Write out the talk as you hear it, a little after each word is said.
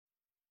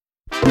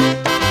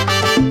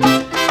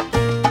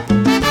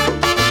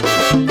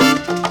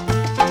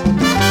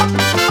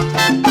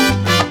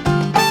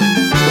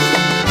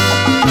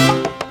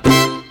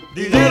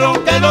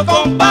Dijeron que los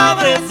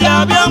compadres se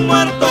habían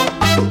muerto,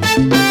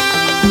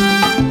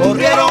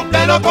 corrieron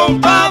que los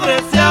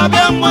compadres se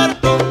habían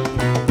muerto,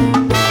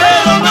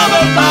 pero no es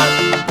verdad,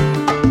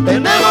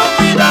 tenemos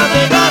vida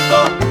de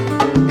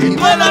gato y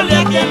duélale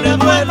a quien le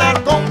duela,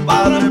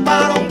 compadre,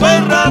 para un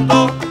buen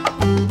rato.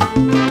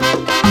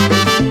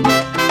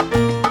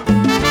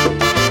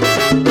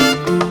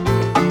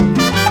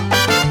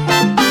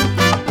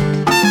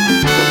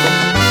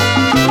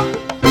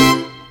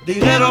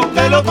 Dijeron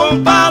que los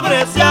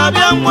compadres se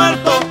habían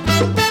muerto,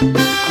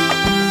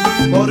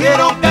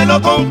 corrieron que los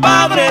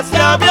compadres se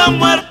habían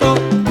muerto,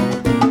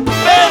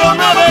 pero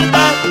no es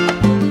verdad,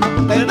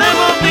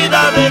 tenemos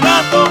vida de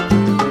gato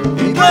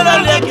y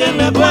duélale a quien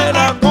le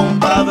duela,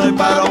 compadre,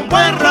 para un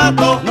buen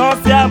rato. No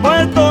se ha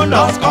muerto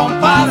Los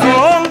compadres,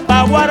 son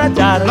pa'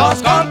 guarachar, los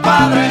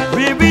compadres,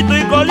 vivito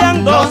y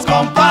coleando, los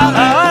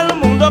compadres, al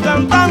mundo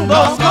cantando.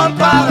 los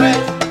compadres.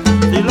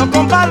 Si los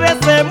compadres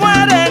se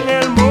mueren,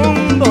 el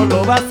mundo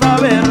lo va a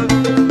saber,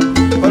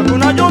 porque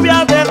una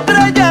lluvia de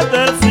estrellas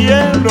del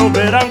cielo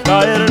verán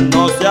caer.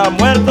 No se ha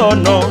muerto,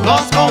 no.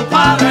 Los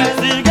compadres,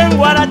 Siguen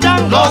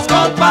guarachando, los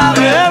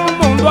compadres, el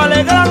mundo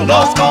alegrando,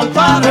 los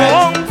compadres,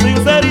 con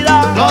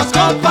sinceridad. los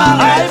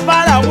compadres, Hay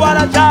para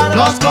guarachar.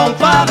 los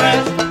compadres.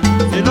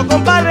 Si los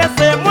compadres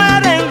se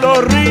mueren,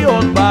 los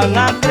ríos van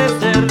a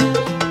crecer,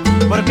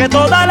 porque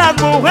todas las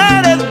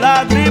mujeres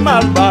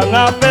lágrimas van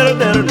a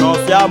perder. No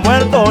se ha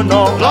muerto,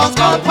 no. Los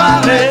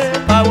compadres,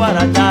 Pa'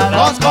 guarachar,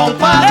 los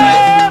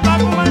compadres, pa'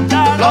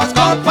 cumanchar, los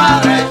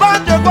compadres,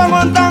 Pancho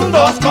aguantando,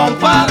 los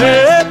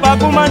compadres, pa'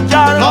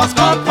 cumanchar, los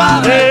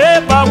compadres,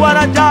 pa'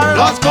 guarachar,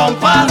 los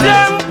compadres,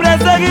 siempre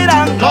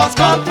seguirán los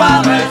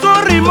compadres, su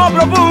ritmo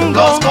profundo,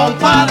 los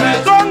compadres,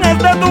 con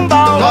este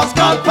tumbao, los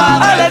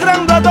compadres,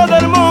 alegrando a todo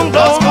el mundo,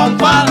 los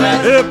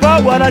compadres, pa'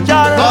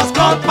 guarachar. los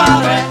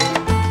compadres.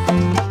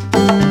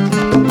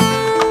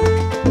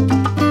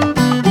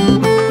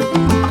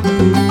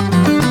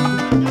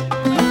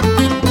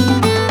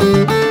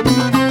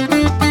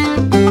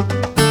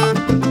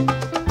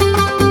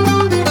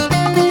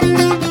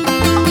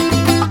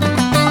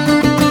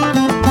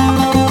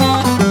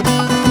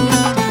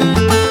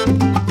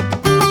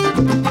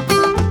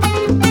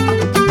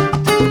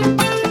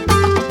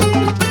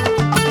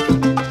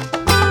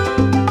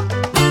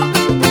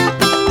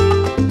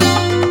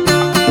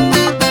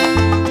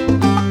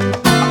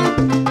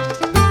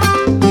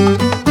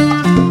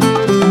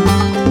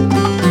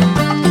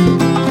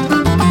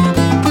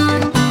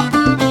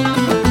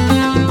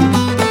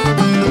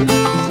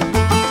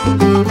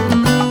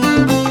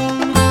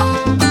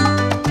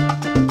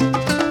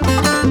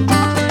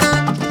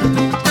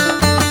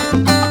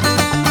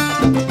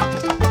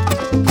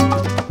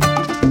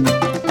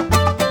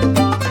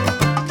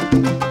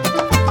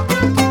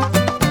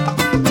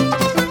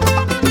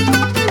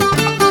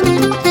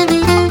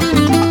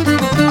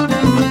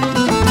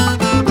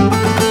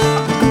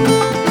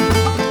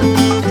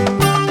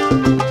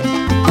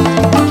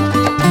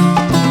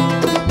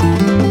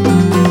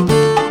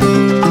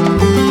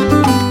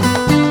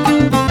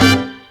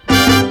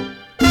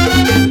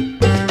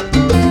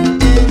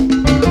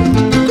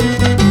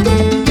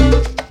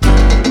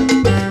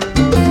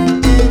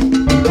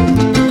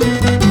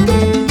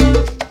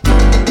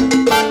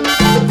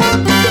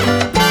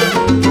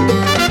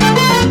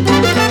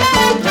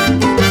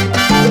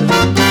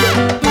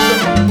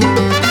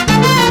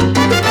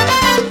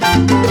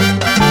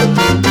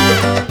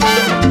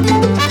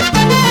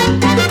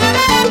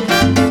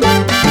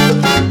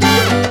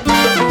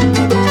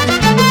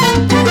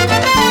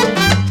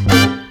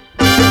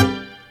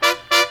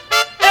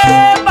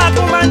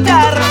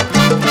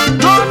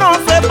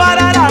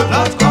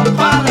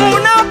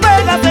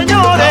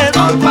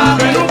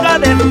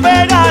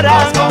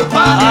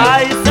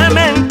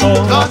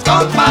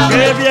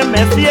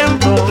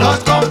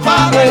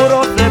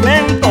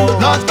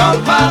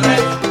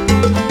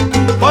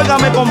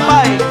 Óigame,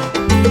 compadre,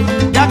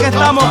 ya que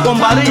estamos con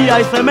varilla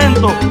y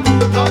cemento,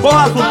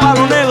 coja su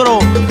palo negro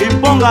y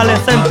póngale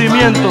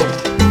sentimiento.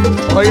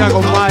 Oiga,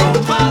 compadre,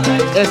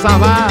 esa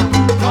va,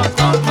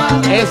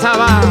 esa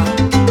va.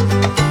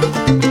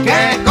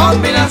 ¡Qué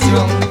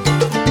combinación!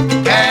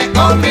 ¡Qué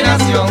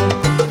combinación!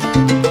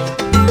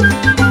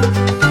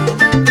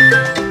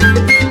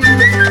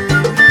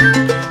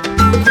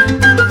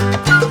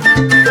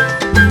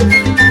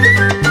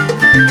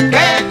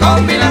 ¡Qué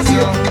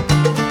combinación!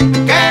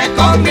 ¡Qué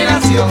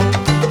combinación!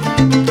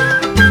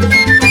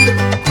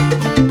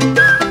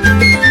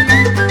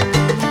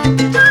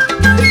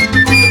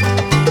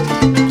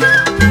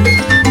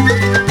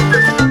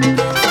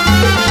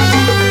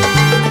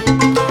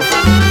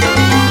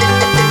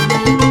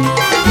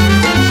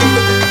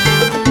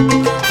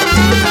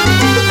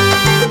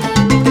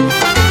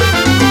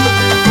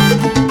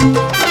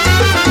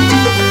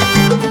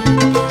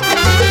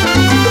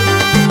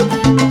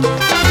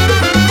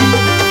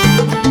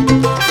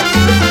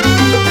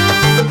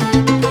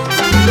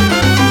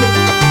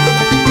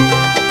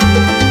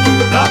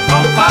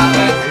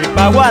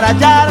 pa'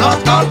 guarachar, los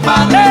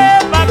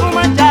compadres, pa'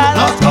 cumanchar,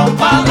 los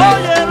compadres,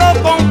 oye los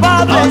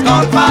compadres, los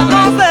compadres,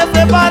 no se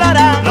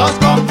separarán, los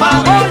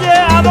compadres, oye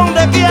a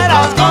donde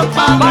quiera, los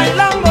compadres,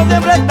 bailando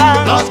siempre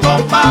están, los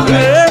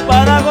compadres,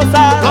 para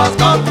gozar, los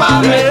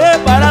compadres,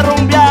 para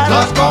rumbear,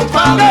 los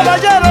compadres,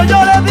 caballero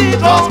yo le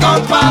digo, los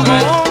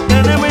compadres, no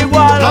tenemos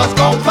igual, los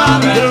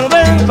compadres, pero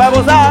ven pa'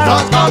 gozar,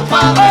 los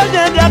compadres,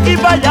 oye de aquí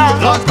para allá,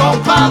 los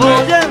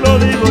compadres, oye lo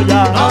digo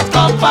ya, los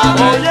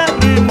compadres, oye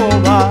el ritmo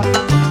va.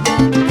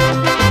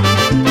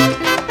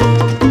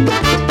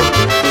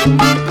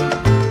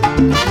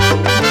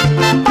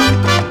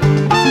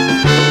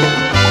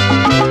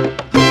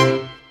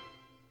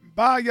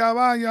 Vaya,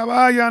 vaya,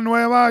 vaya,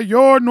 Nueva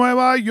York,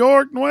 Nueva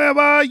York,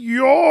 Nueva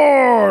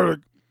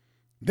York.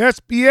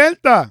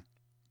 Despierta.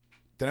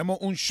 Tenemos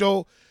un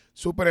show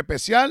súper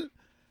especial,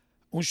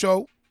 un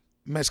show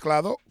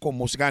mezclado con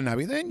música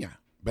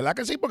navideña. ¿Verdad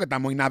que sí? Porque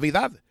estamos en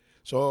Navidad.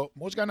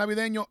 Música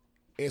navideña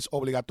es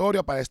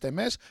obligatoria para este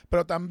mes,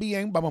 pero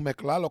también vamos a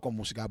mezclarlo con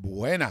música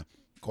buena,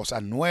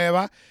 cosas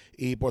nuevas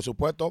y, por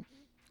supuesto,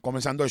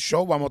 comenzando el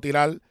show, vamos a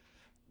tirar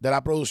de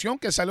la producción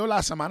que salió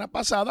la semana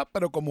pasada,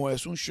 pero como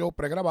es un show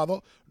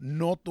pregrabado,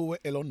 no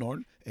tuve el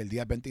honor el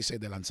día 26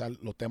 de lanzar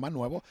los temas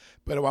nuevos,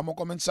 pero vamos a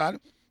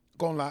comenzar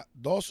con las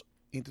dos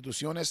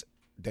instituciones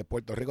de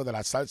Puerto Rico de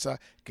la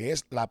salsa, que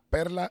es la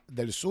Perla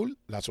del Sur,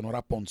 la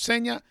Sonora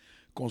Ponceña,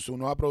 con su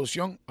nueva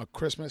producción, A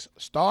Christmas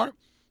Star,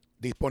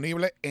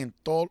 disponible en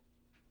todas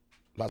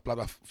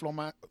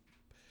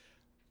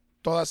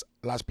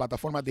las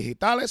plataformas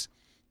digitales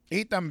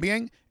y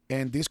también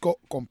en disco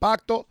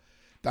compacto.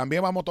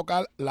 También vamos a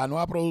tocar la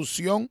nueva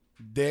producción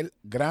del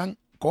Gran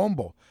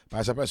Combo.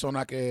 Para esas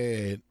personas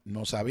que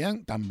no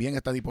sabían, también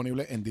está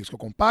disponible en disco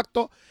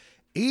compacto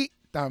y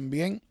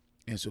también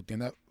en su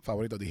tienda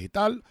favorita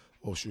digital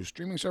o sus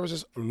streaming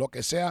services, lo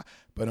que sea.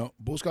 Pero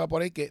búscala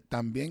por ahí, que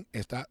también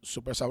está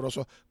súper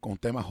sabroso con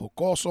temas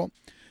jocosos,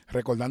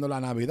 recordando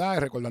la Navidad y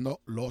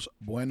recordando los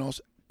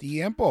buenos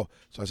tiempos.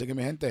 Así que,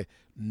 mi gente,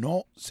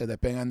 no se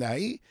despegan de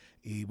ahí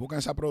y buscan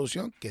esa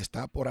producción que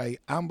está por ahí,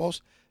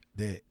 ambos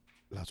de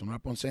la Sonora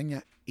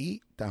Ponceña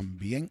y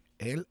también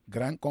el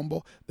Gran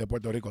Combo de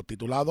Puerto Rico,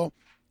 titulado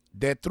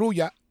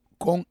Destruya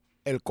con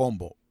el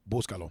Combo.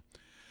 Búscalo.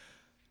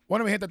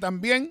 Bueno, mi gente,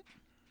 también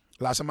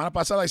la semana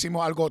pasada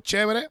hicimos algo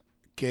chévere,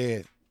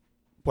 que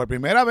por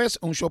primera vez,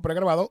 un show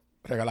pregrabado,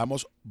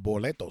 regalamos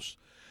boletos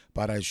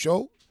para el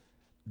show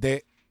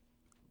de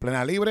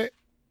Plena Libre,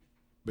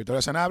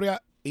 Victoria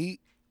Sanabria y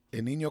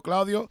el niño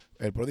Claudio,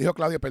 el prodigio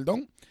Claudio,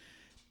 perdón,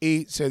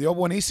 y se dio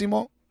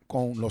buenísimo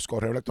con los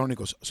correos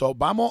electrónicos.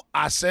 Vamos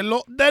a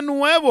hacerlo de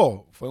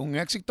nuevo. Fue un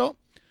éxito.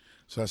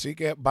 Así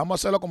que vamos a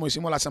hacerlo como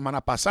hicimos la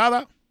semana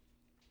pasada.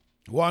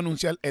 Voy a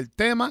anunciar el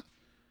tema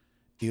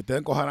y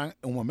ustedes cogerán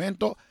un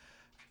momento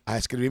a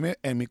escribirme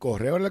en mi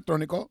correo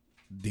electrónico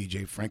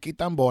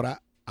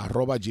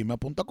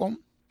djfrankietambora@gmail.com,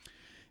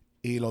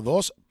 y los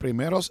dos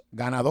primeros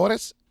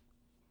ganadores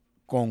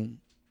con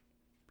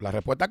la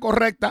respuesta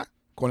correcta,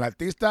 con el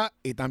artista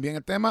y también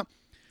el tema,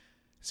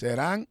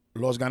 serán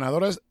los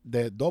ganadores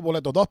de dos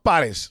boletos, dos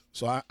pares.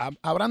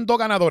 Habrán dos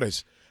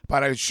ganadores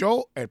para el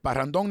show, el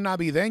parrandón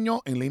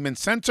navideño en Lehman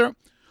Center,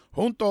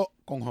 junto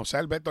con José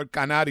Alberto el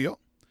Canario,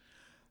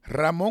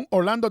 Ramón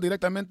Orlando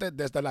directamente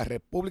desde la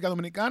República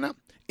Dominicana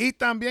y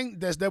también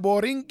desde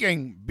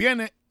Borinquen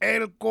viene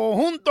el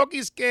conjunto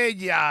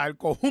Quisqueya, el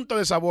conjunto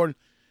de sabor.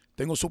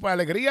 Tengo súper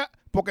alegría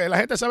porque la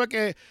gente sabe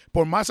que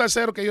por más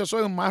salsero que yo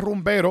soy, más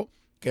rumbero,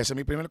 que ese es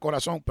mi primer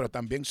corazón, pero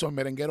también soy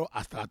merenguero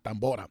hasta la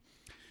tambora.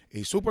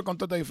 Y súper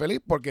contento y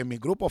feliz porque mi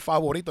grupo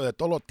favorito de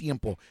todos los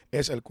tiempos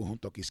es el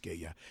conjunto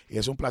Quisqueya. Y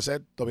es un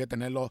placer todavía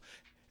tenerlo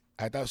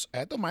a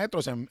estos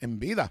maestros en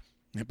vida,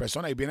 en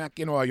persona. Y vienen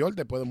aquí a Nueva York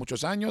después de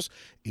muchos años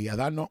y a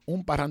darnos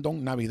un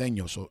parrandón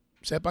navideño.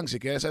 Sepan, si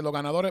quieren ser los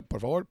ganadores,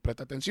 por favor,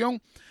 presta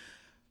atención,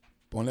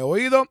 ponle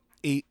oído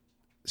y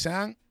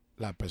sean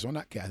las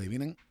personas que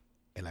adivinen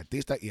el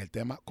artista y el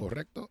tema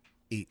correcto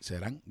y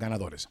serán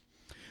ganadores.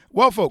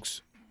 Well,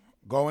 folks,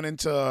 going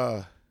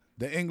into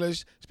the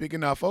English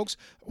speaking now, folks,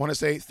 I want to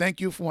say thank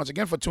you once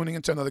again for tuning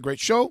into another great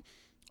show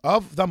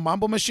of the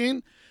Mambo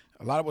Machine.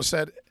 A lot was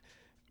said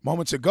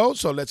moments ago,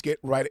 so let's get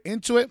right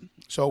into it.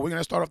 So we're going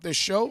to start off this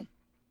show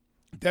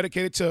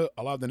dedicated to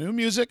a lot of the new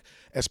music,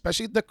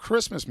 especially the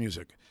Christmas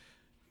music.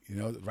 You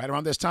know, right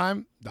around this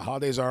time, the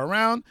holidays are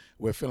around.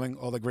 We're feeling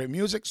all the great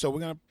music. So we're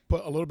going to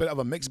put a little bit of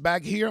a mixed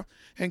bag here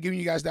and giving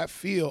you guys that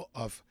feel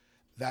of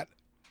that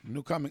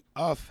new coming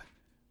of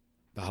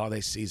the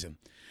holiday season.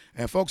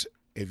 And folks,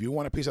 if you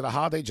want a piece of the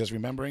holiday, just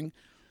remembering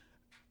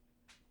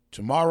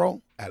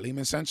tomorrow at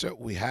Lehman Center,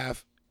 we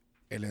have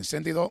El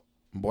Encendido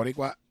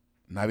Boricua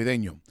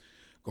Navideño.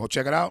 Go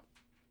check it out.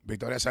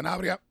 Victoria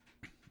Sanabria,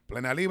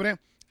 Plena Libre,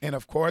 and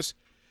of course,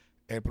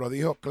 El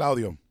Prodigio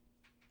Claudio.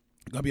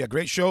 It's going to be a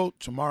great show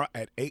tomorrow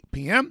at 8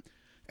 p.m.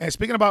 And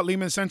speaking about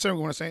Lehman Center,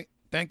 we want to say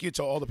thank you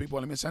to all the people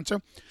at Lehman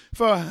Center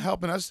for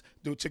helping us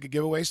do ticket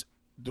giveaways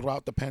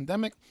throughout the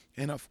pandemic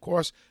and, of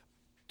course,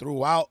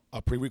 throughout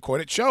a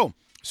pre-recorded show.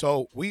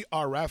 So we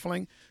are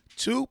raffling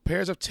 2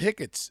 pairs of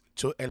tickets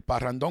to El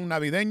Parrandón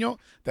Navideño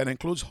that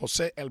includes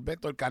José El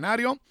Beto El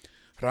Canario,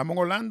 Ramón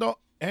Orlando,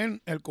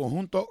 and El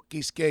Conjunto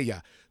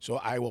Quisqueya. So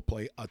I will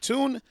play a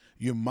tune.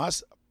 You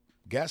must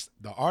guess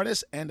the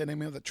artist and the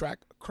name of the track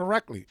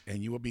correctly,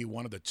 and you will be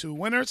one of the 2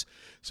 winners.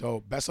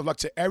 So best of luck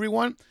to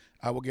everyone.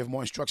 I will give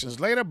more instructions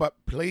later, but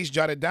please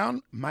jot it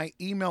down. My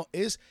email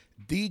is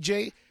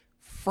DJ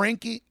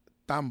Frankie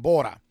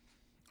Tambora.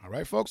 All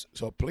right, folks?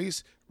 So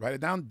please write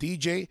it down,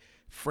 DJ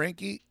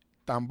Frankie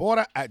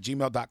Tambora at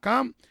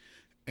gmail.com.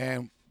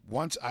 And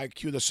once I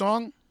cue the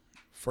song,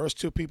 first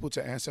 2 people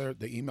to answer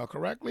the email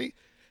correctly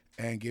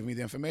and give me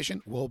the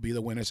information will be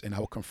the winners, and I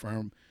will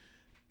confirm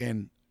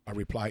in a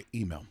reply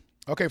email.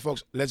 Okay,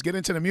 folks, let's get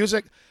into the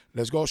music.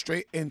 Let's go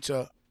straight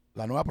into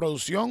la nueva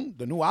producción,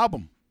 the new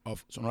album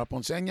of Sonora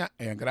Ponceña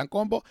en Gran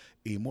Combo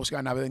y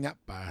música navideña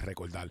para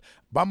recordar.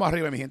 Vamos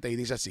arriba, mi gente, y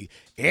dice así: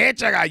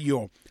 echa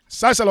gallo,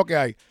 salsa lo que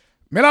hay.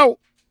 Melao.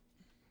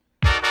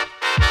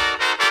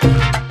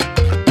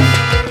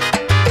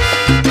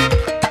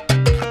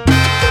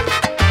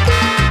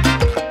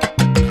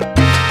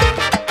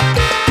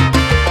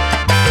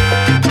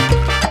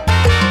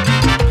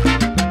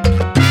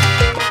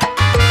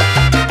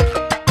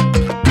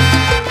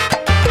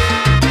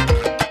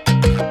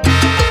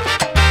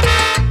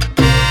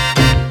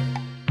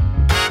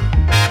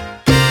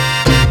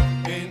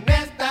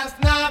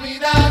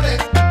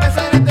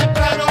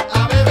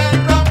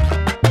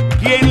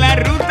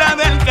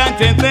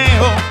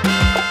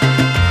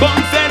 Con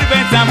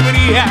cerveza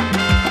fría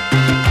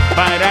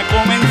para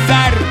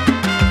comenzar.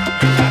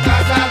 En la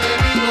casa de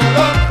mi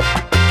dolor,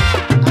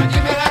 allí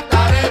me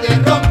gastaré de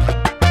ron,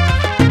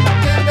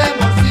 también de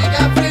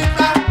morcilla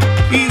frita.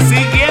 Y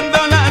siguiendo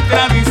la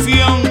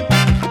tradición,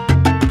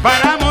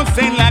 paramos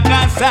en la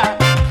casa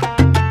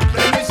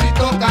de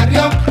Luisito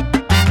Carrión.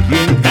 Y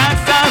en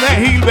casa de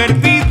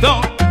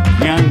Gilbertito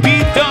me han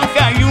dicho que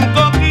hay un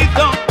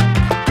coquito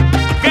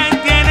que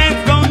tiene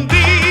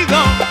escondido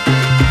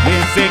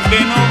ese que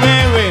no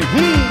bebe.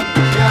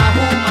 Ya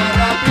fuma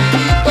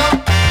rapidito.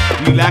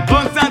 Y la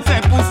cosa se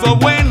puso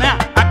buena.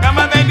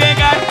 Acaba de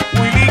llegar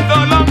Willy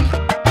Colón.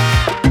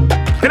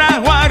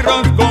 Trajo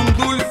arroz con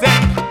dulce,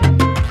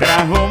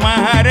 trajo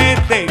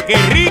majarete, qué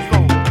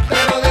rico.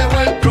 Pero dejo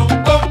el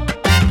trombón.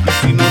 Y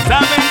si no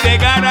saben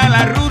llegar a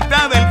la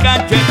ruta del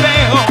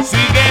cacheteo,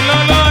 sigue el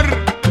olor,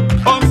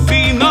 o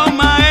si no,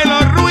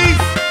 Maelo Ruiz.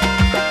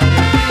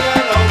 Sigue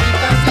la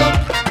ubicación.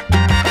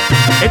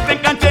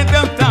 Este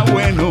cacheteo está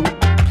bueno,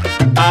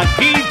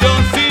 aquí yo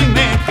sí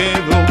me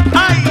quedo.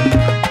 ¡Ay!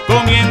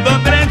 Comiendo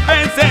 3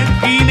 veces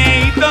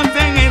guineitos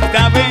en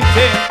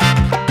escabeche.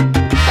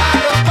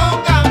 Arroz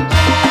con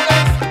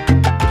gandules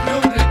y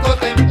un rico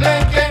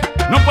tembleque.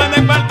 No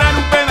puede faltar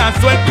un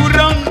pedazo de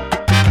turrón.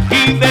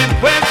 Y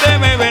después de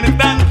beber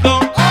tanto,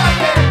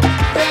 Oye,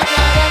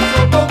 llegará el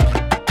sopón.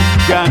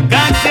 ya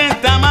casi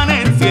está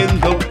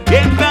amaneciendo y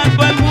está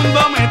todo el mundo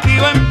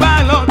metido en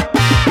palos.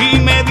 Y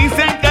me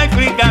dicen que hay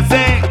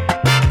fricasé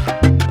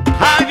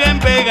allá en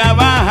Vega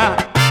Baja.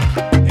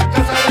 En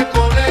casa de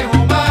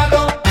Conejo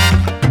Malo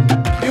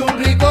y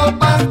un rico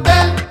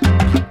pastel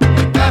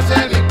en casa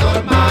de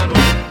Víctor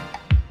Manuel.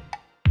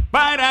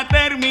 Para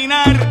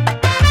terminar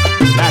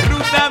la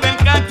ruta del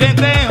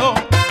cacheteo,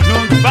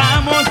 nos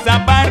vamos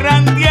a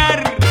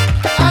parrandear.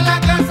 A la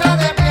casa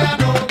de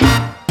piano.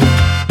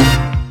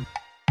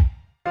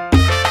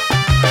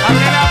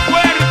 Abre la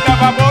puerta,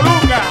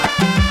 Papoluca,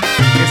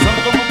 que son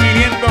como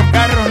 500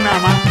 carros nada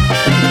más.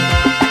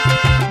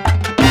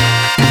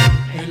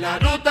 En la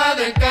ruta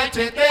del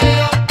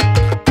cacheteo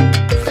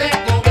se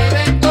come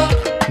de todo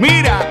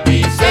Mira,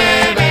 y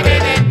se bebe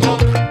de todo.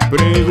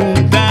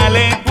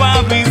 pregúntale tú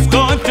a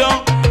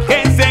Bizcocho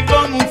que se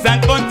come un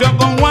sancocho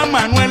con Juan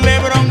Manuel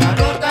Lebrón. La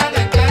ruta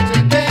del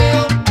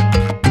cacheteo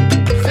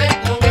se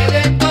come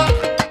de todo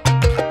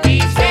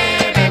y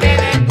se bebe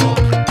de todo.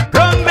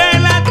 Ron de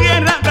la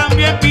tierra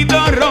también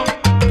pitorro,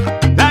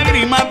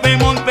 lágrimas de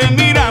monte,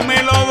 mira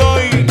me lo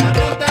doy. La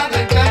ruta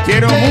del cacheteo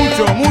Quiero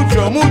mucho,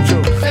 mucho,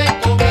 mucho. se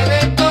come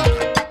de todo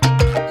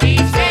y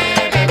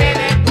se bebe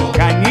de todo.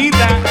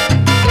 Cañita.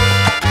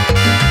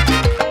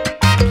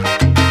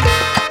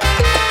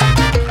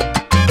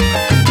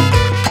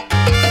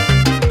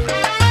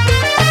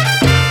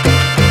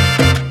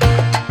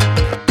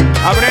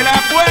 Abre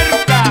la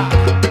puerta.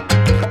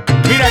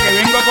 Mira que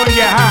vengo con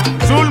Yajá.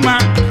 Zulma.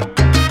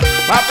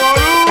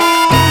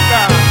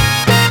 Papoluca.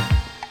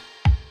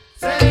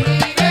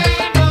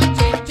 Seguiremos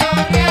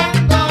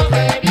chinchorreando,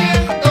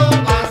 bebiendo,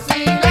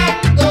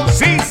 vacilando.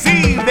 Sí,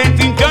 sí, de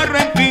chinchorro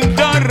en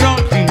chinchorro.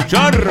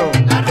 Chinchorro.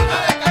 La ruta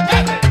del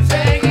cachete.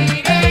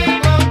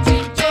 Seguiremos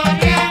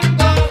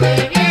chinchorreando,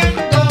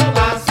 bebiendo,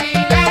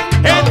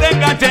 vacilando. Este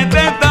cachete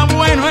está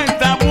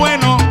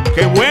bueno,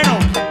 qué bueno.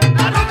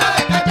 La ruta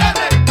del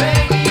cachete.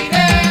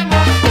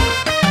 Seguiremos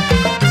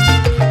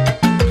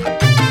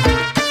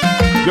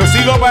Yo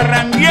sigo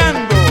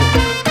parrandeando.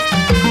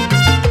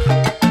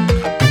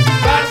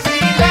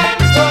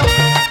 vacilando.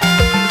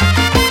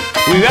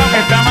 Cuidado que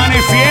está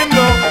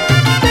amaneciendo.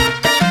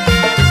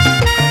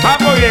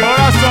 Papo, llegó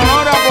la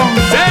Sonora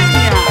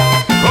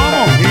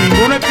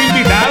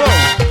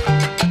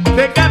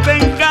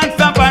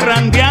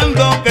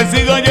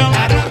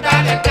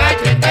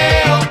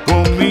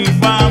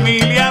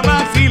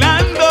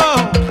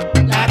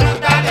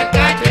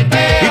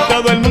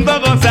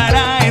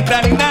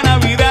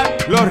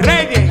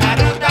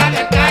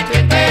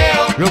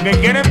Lo que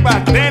quieren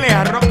pasteles,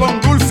 arroz con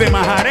dulce,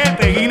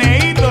 majarete,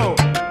 guineíto,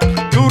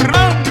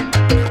 turrón.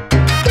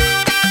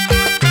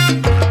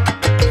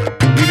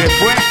 Y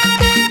después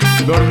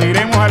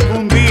dormiremos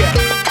algún día.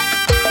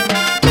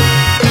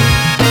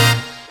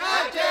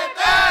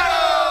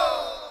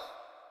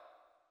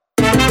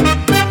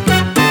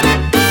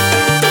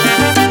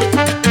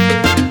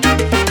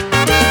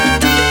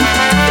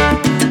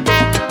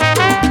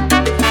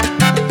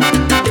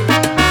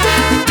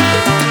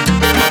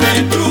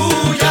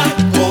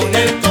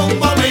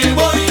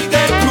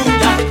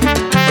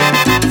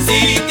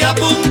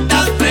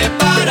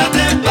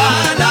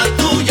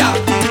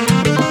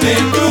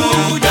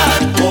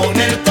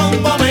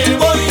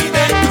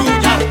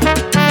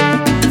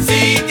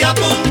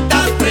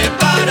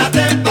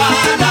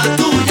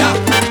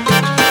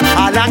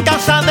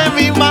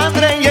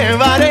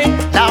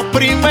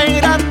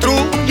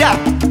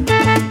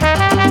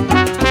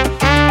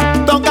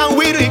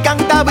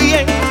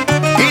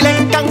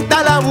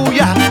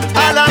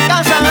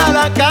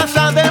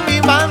 Casa de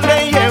mi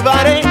madre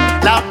llevaré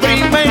la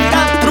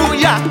primera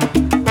trulla.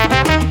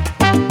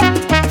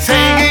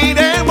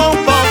 Seguiremos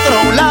por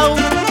otro lado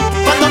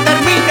cuando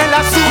termine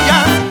la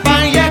suya.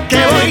 Vaya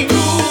que voy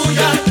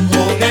trulla,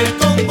 con el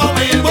combo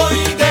me voy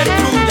de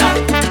trulla.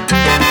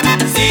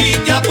 Si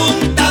te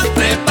apuntas,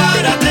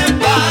 prepárate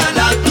para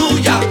la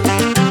tuya.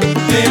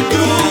 De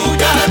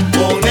trulla,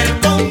 con el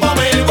combo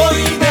me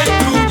voy de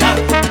trulla.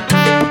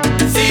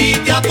 Si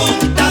te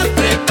apuntas,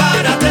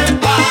 prepárate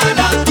para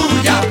la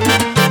tuya.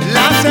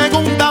 La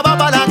segunda va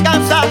para la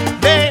casa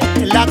de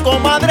la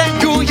comadre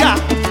Yuya.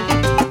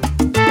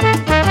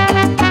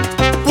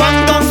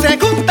 Cuando se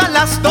juntan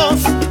las dos,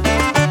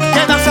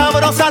 queda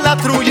sabrosa la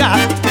trulla.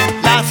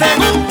 La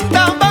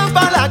segunda va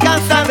para la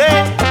casa de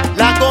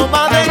la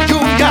comadre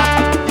Yuya.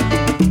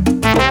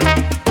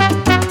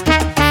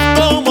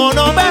 Como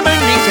no beben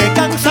ni se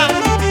cansan,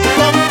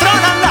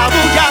 controlan la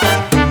bulla.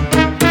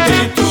 De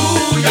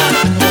trulla,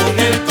 con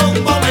el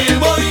combo me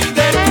voy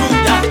de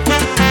trulla.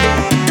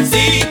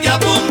 Si te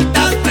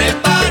apuntas,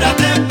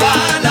 prepárate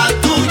para la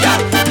tuya.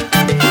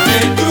 De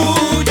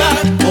trulla,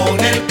 con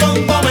el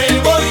combo me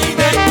voy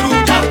de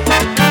trulla.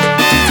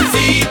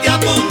 Si te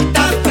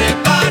apuntas,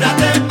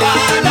 prepárate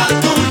para la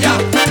tuya.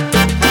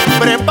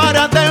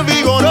 Prepárate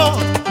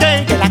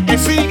vigorote, que la que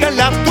sigue es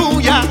la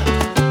tuya.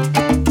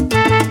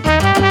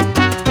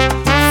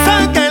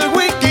 Saca el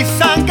whisky,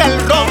 saca el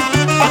ron,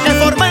 pa' que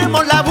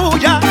formemos la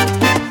bulla.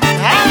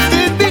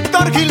 Andy,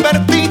 Víctor,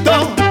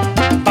 Gilbertito,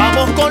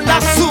 vamos con la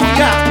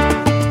suya.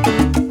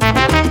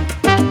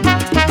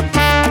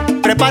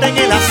 Preparen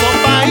el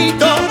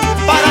asopaíto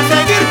para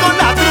seguir con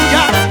la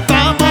trulla.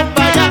 Vamos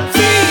para allá,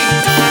 sí.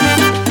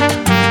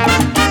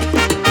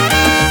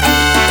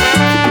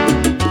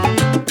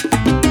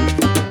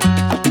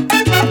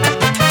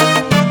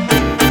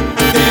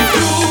 De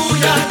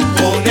trulla,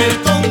 con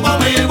el combo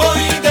me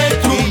voy de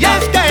trulla. Y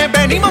es que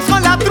venimos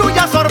con la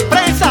trulla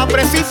sorpresa,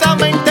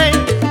 precisamente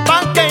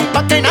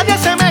pa' que nadie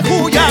se me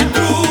juya. De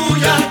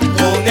trulla,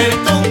 con el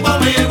combo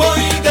me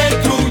voy de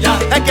trulla.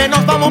 Es que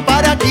nos vamos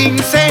para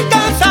 15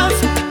 casas,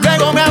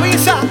 luego me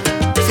avisa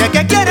si es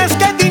que quieres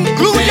que te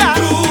incluya.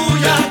 De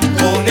trulla,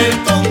 con el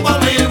combo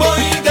me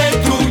voy de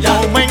trulla.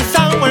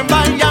 Comenzamos en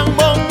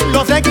Bayamón,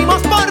 lo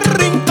seguimos por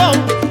Rincón,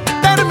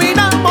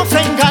 terminamos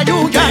en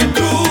Cayuya. De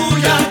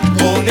trulla,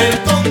 con el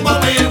combo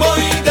me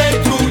voy de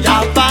trulla.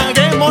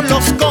 Apaguemos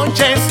los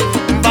coches,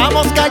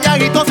 vamos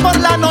calladitos por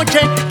la noche,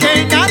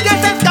 que nadie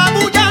se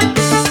escabulla.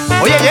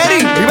 Oye Jerry,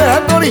 Dime,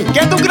 Anthony.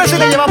 ¿qué tú crees si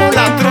le llevamos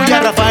la trulla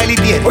a Rafael y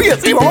Tiel? Oye,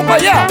 sí, vamos para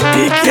allá.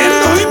 ¿Y quién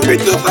los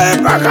invitó a ustedes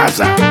para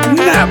casa?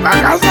 Nada,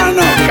 para casa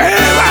no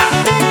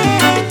queda.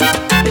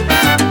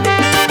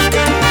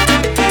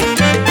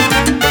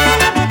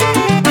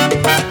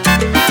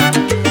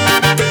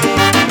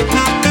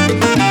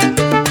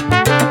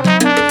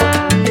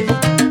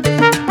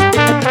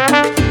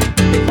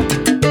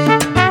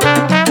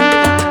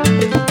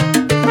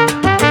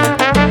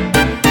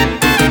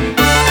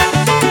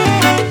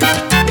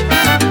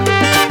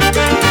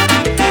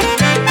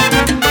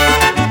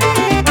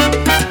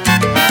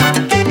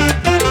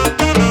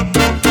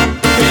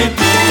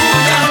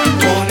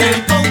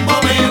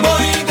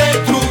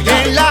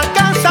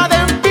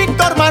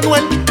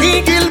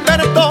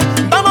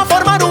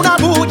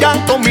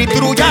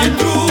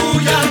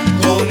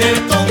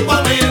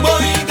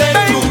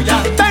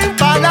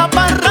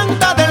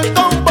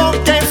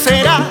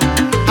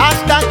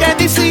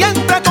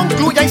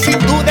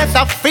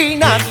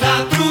 desafinas,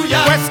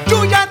 pues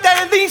Yuya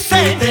te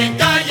dice te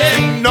calles,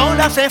 si no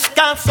le haces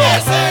caso,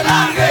 que se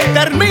largue,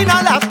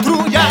 termina la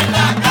trulla. en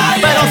la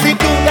calle, Pero si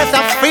tú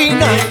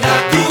desafinas, en la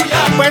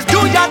tuya, pues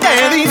Yuya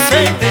te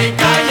dice te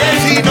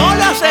calles, si no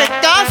le haces que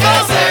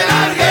caso, se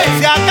largue,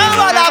 se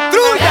acaba la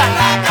trulla. en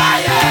la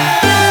calle.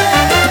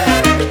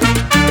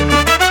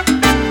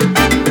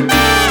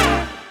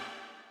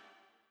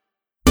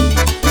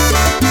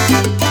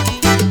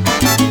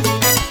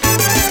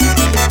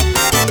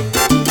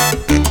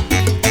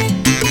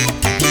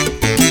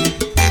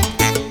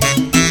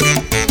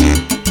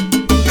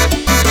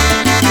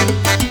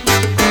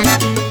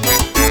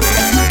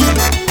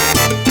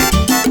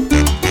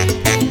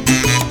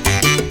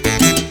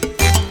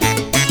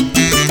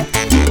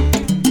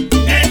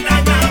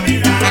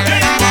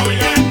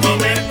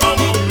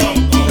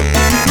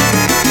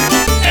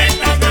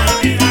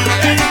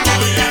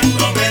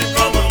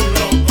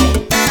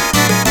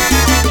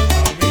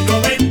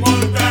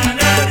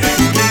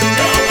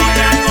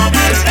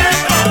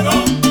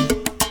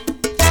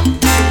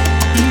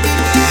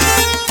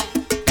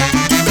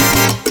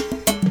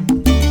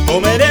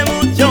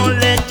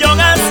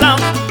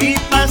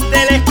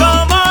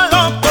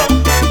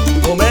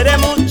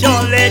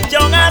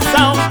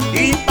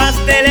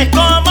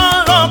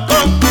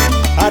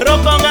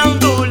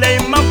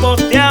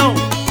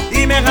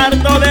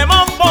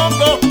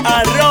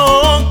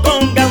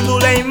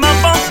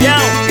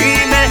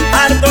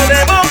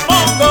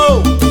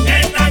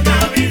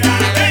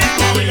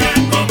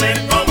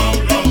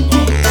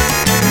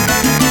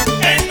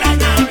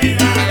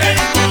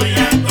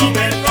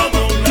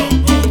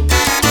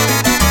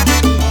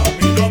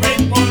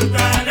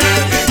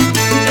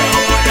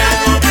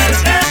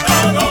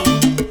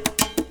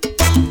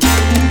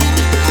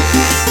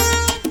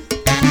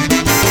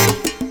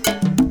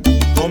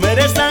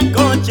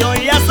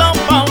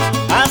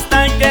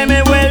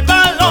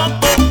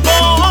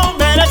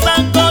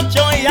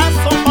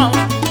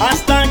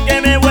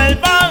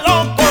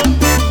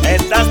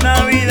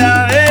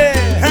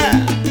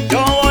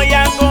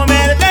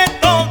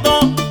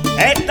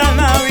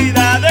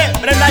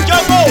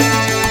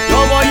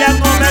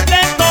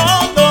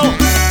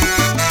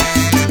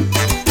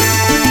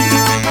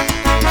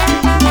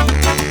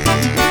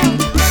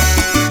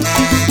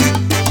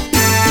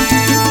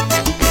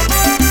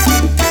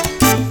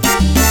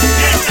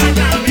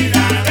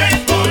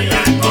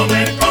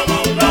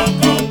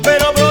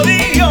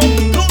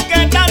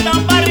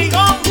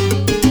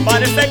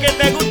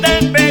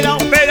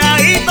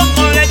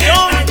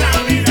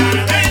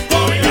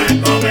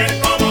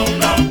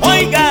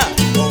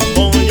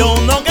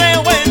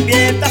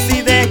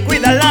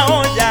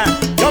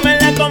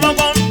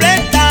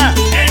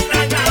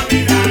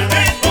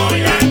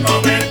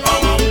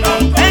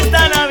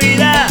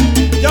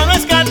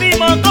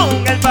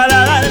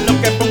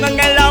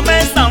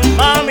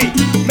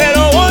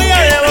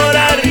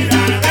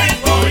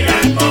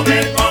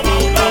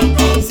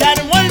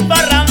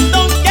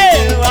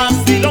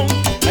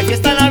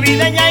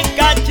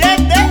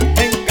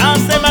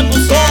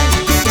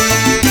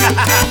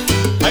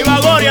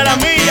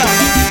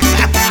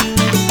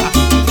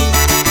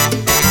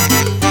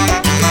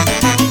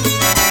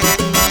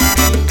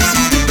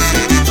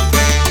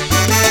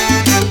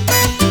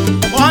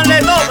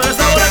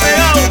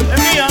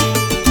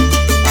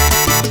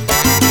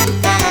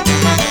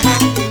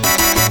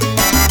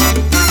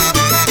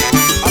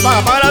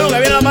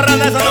 viene la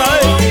parranda esa otra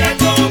vez. Yo voy a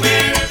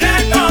comer de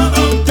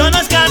todo. Yo no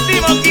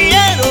escatimo,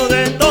 quiero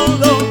de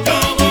todo.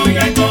 Yo voy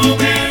a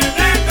comer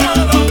de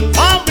todo.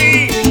 Papi,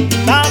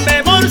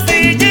 dame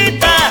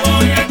morcillita. Yo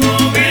voy a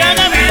comer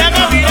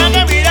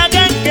Mira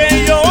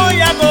que yo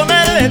voy a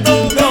comer de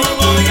todo. Yo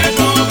voy a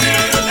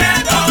comer de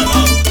todo.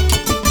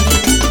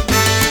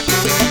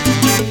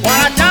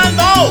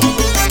 Guarachando.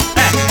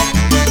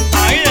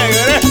 Ahí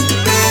negré.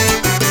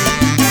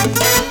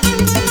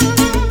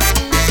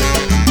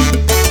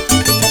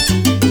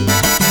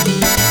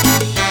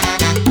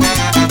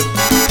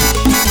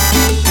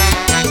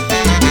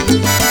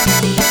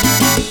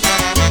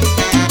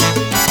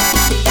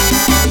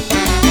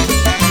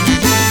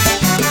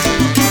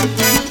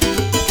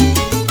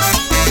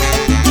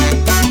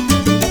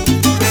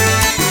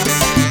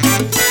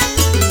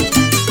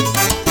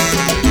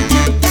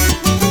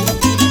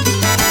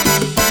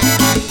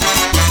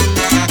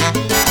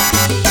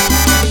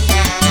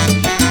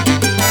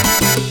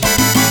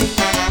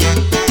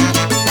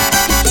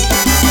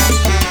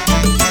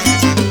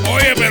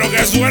 Oye, pero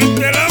qué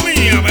suerte la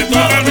mía. Me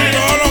tocan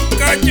todos los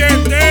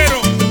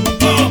cacheteros.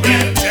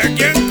 Si hay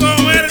quien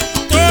comer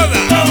toda,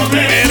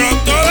 pero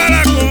toda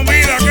la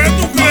comida, ¿qué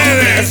tú crees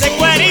de Ese eso?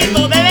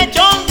 cuerito de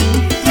lechón,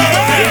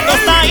 el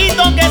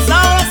tostadito que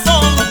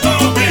sabrosón,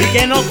 y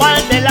que no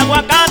falte el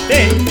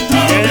aguacate,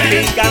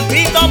 el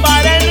picantito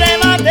para el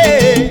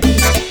remate.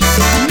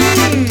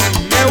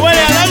 Me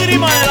huele a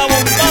lágrima de la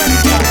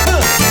abundancia.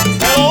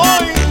 Pero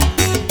hoy,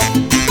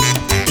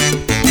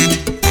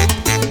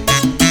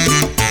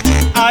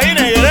 ahí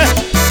negré.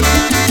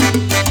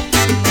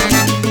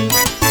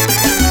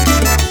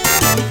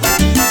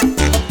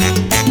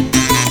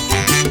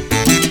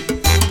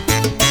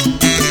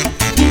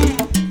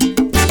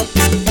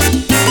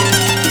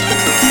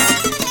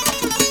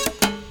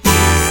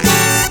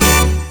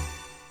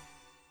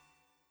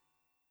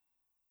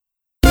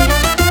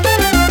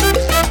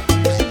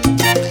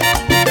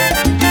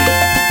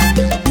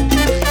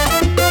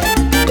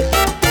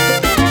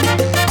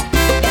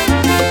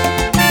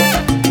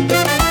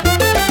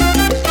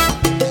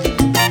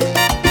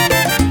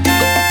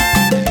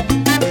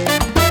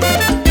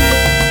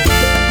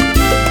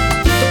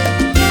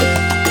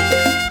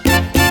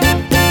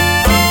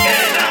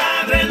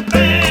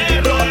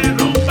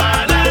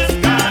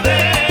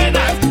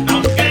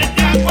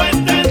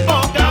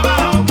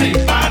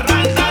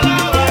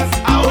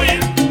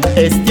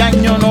 Este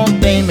año no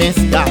te me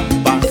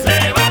escapas.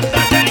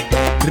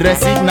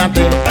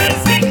 Resígnate,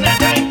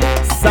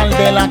 sal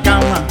de la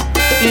cama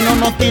y no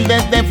nos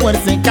tildes de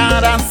fuerza y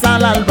cara.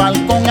 Sal al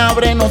balcón,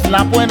 ábrenos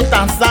la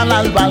puerta. Sal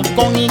al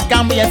balcón y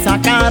cambia esa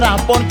cara,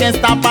 porque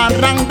esta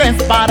parranda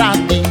es para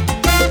ti.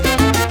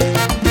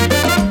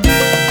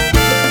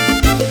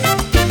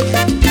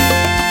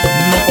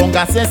 No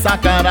pongas esa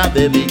cara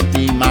de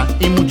víctima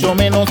y mucho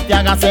menos te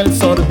hagas el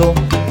sordo,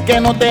 que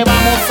no te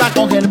vamos a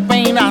coger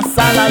pena.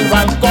 Sal al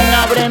balcón,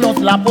 ábrenos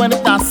la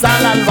puerta.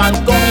 Sal al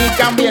balcón y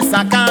cambia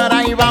esa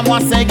cara y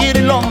vamos a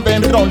seguirlo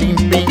del rolling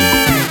pin,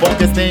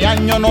 porque este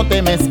año no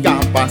te me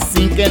escapas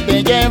sin que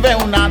te lleve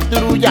una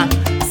trulla,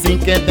 sin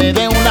que te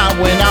dé una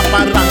buena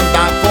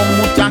parranda con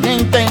mucha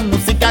gente,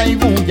 música y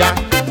bulla.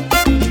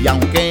 Y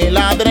aunque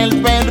ladre el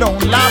perro,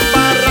 la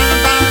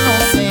parranda no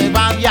se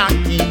va de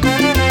aquí.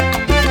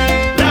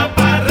 La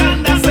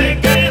parranda se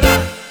queda,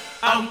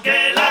 aunque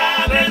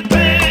ladre el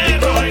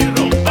perro y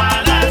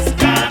rompa las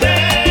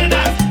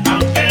cadenas.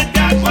 Aunque te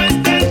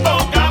acuestes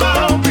boca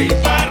abajo, mi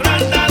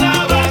parranda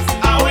la vas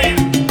a oír.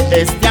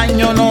 Este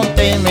año no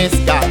te me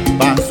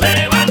escapas.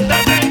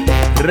 Levántate,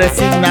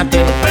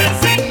 Resígnate,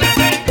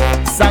 persígnate.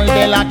 sal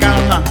de la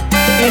cama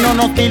y no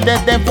nos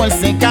tildes de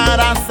fuerza y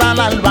cara. Sal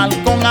al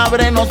balcón,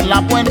 ábrenos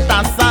la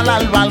puerta. Sal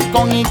al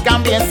balcón y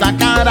cambia esa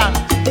cara,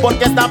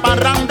 porque esta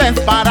parranda es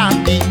para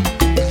ti.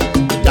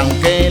 Y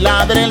aunque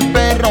ladre el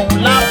perro,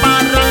 la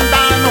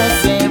parranda no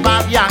se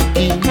va de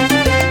aquí.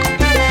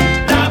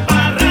 La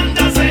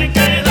parranda se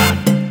queda.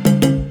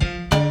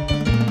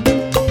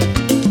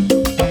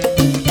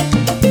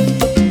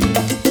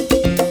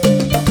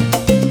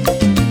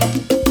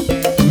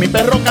 Mi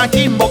perro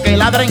cachimbo que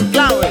ladra en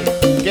clave,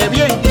 qué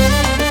bien.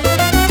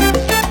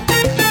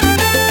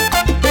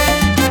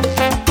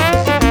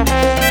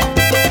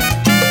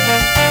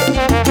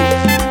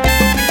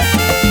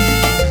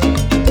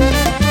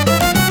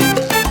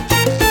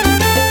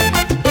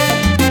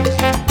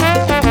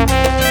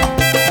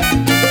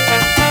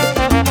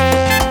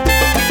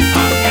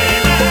 Aunque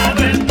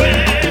ladre el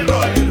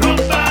perro y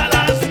rompa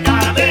las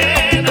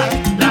cadenas,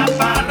 la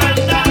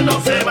parranda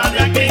no se va de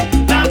aquí.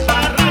 La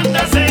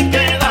parranda se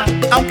queda.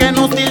 Aunque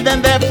nos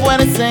tilden de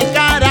fuerza y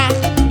cara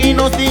y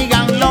nos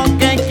digan lo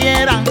que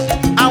quieran,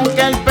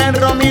 aunque el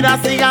perro mira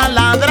siga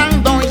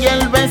ladrando y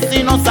el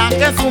vecino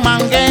saque su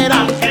manguera.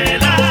 Aunque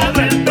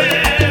ladre el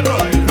perro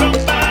y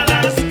rompa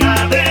las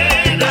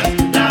cadenas,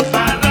 la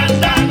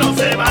parranda no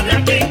se va de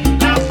aquí.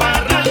 La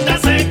parranda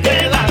se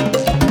queda.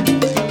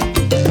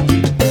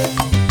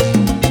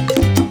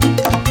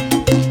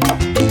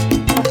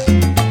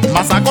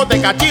 Mazacote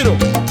cachiro,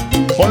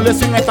 ponle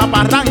sin esta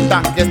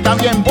parranda que está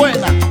bien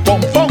buena,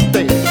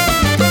 componte.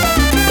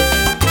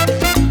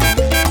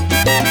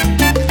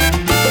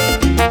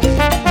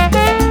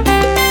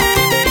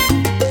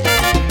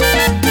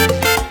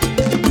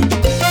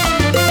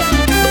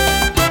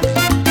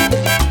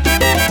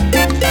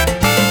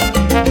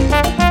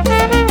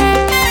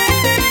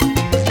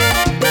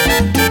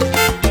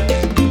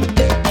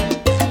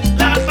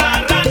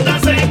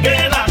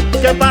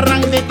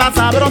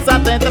 sabrosa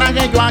te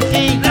traje yo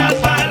aquí. La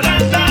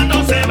parranda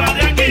no se va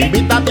de aquí.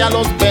 Invítate a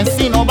los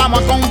vecinos,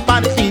 vamos a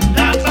compartir.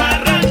 La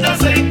parranda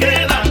se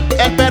queda.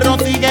 El perro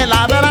sigue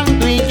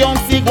ladrando y yo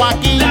sigo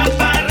aquí. La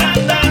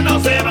parranda no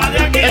se va de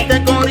aquí.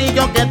 Este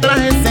corillo que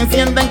traje se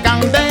enciende en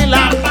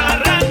candela. La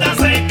parranda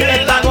se queda.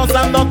 Está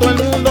gozando todo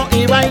el mundo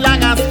y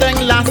bailan hasta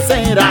en la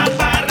acera. La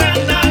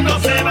parranda no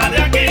se va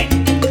de aquí.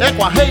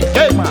 Hey,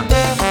 quema.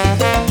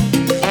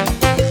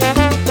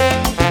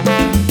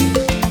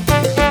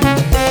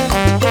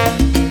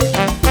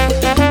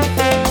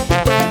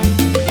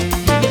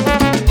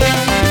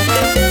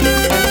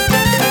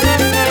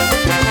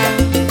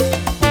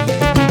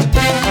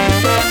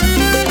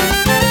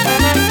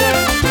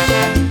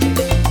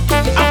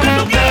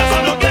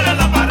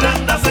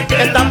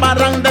 Esta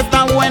parranda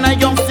está buena y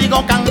yo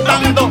sigo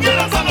cantando.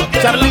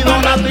 Charlie,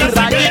 Donato y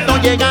Rayito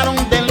llegaron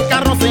del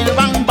carro, se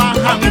van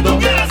bajando.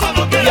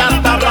 Y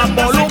hasta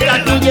Rapoluca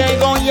aquí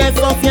llegó y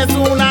eso sí es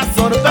una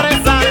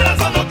sorpresa.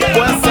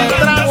 Pues se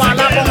trajo a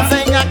la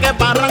ponceña, que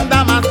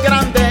parranda más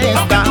grande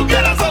está.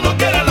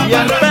 Y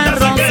el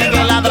perro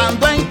sigue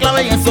ladrando en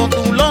clave y eso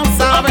tú lo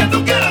sabes.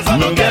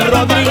 Miguel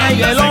Rodríguez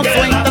y el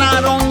oso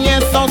entraron y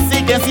eso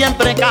sí que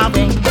siempre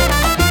caben.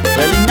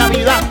 Feliz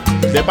Navidad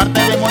de parte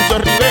de Moncho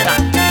Rivera.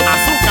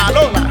 Azúcar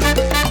Lola,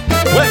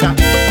 juega.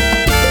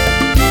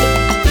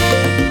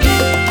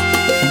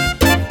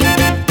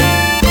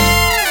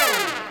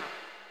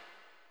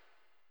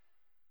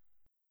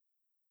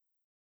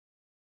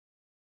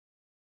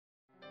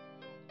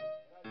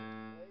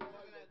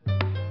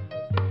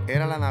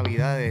 Era la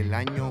Navidad del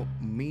año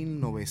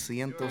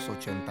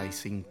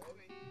 1985.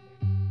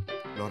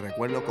 Lo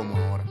recuerdo como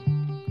ahora.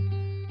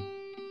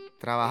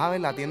 Trabajaba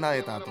en la tienda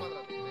de Tato.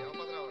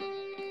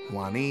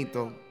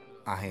 Juanito,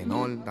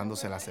 Agenor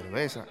dándose la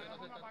cerveza,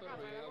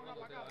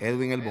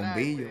 Edwin el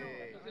bombillo.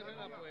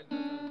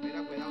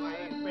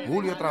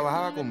 Julio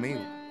trabajaba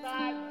conmigo.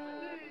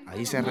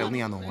 Ahí se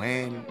reunía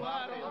Noel,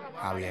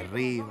 Javier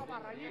Río,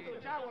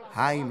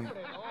 Jaime,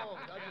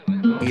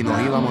 y nos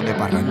íbamos de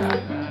parranda.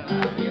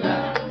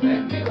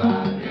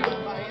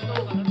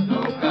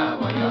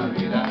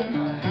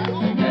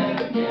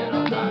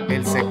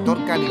 El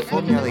sector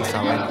California de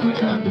Isabela.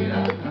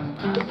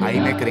 Ahí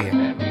me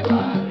crié.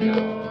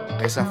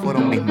 Esas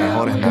fueron mis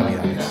mejores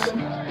navidades.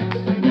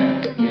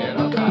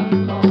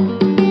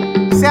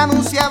 Se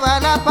anunciaba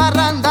la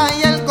parranda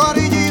y el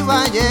corillo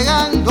iba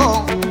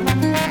llegando.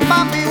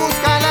 Papi,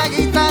 busca la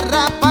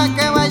guitarra pa'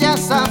 que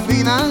vayas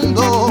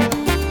afinando.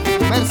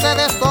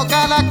 Mercedes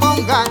toca la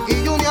conga y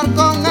Junior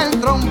con el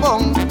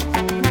trombón.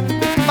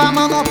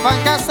 Vámonos pa'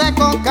 casa de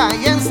Coca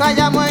y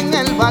ensayamos en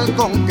el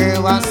balcón. ¡Qué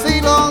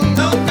vacilón!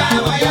 Nunca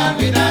voy a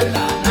olvidar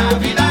la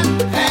Navidad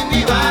en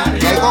mi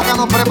barrio. Y ahí Coca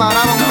nos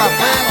preparaba un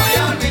café.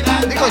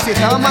 Digo, y si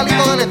estaba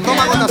malito del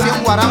estómago, te hacía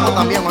un guarapo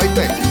también,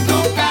 ¿oíste?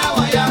 Nunca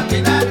voy a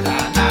olvidar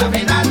la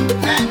Navidad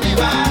en mi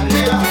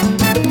barrio.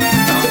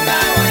 Nunca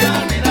voy a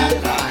olvidar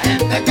la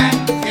gente que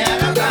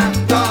quiero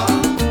tanto.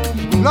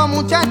 Los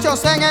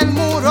muchachos en el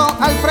muro,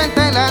 al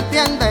frente de la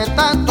tienda de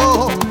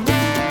Tato,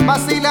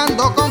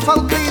 vacilando con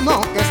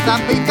Faustino, que está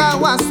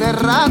picado hace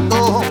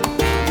rato.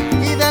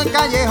 Y del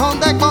callejón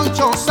de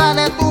Concho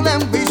sale Tula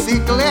en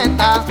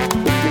bicicleta.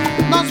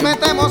 Nos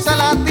metemos en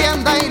la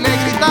tienda y le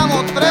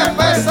gritamos 3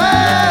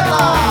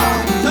 pesetas.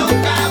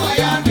 Nunca voy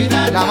a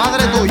olvidar la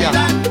madre tuya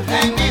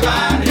en mi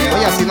barrio.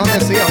 Oye, así nos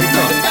decía, ¿viste?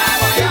 Nunca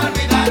voy a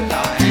olvidar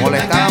la gente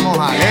Molestábamos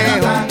a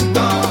Leo,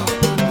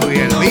 Luis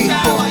el Nunca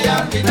Bispo. voy a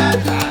olvidar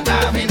la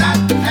Navidad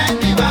en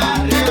mi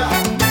barrio.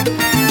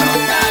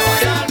 Nunca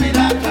voy a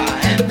olvidar la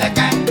gente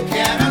que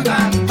quiero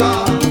tanto.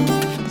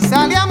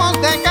 Salíamos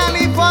de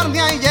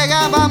California y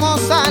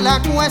llegábamos a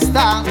la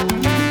cuesta.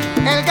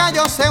 El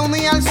gallo se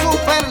unía al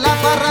súper, la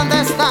parranda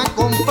está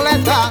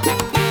completa.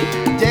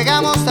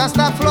 Llegamos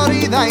hasta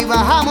Florida y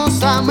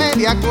bajamos a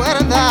media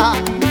cuerda.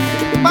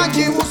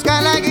 Panchi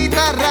busca la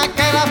guitarra,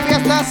 que la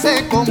fiesta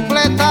se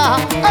completa.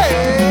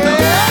 ¡Hey!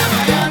 Nunca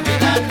voy a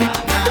olvidar la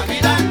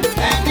Navidad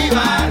en mi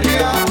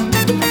barrio.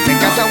 En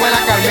casa abuela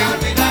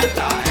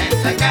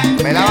Carmen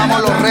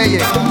velábamos los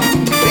reyes.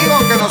 Digo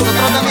que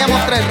nosotros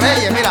teníamos 3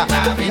 reyes, mira,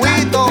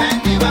 Huito,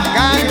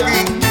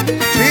 Ganqui,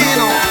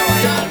 Chino,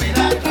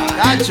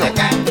 Cacho.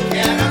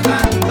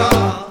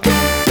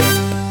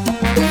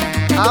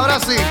 Ahora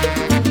sí,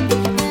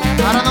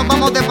 ahora nos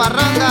vamos de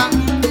parranda.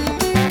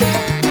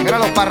 Mira,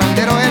 los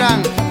parranderos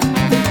eran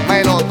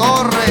Melo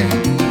Torres,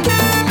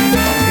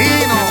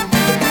 Gino.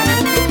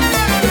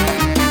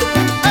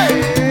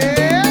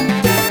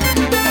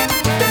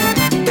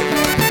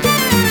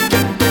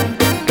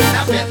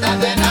 Las fiestas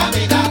de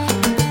Navidad,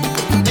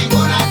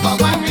 ninguna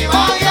como en mi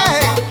barrio.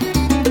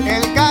 Oye,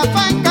 el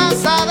café en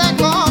casa de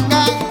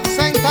Coca,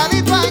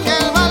 sentadito en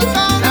el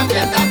balcón. Las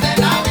fiestas de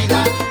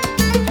Navidad,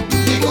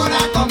 ninguna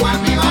como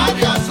en mi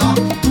barrio son.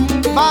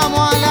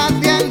 Vamos a la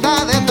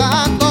tienda de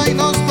Tato y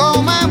nos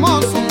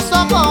comemos un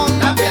sopón.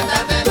 Las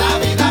fiestas de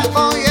Navidad,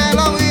 Oye,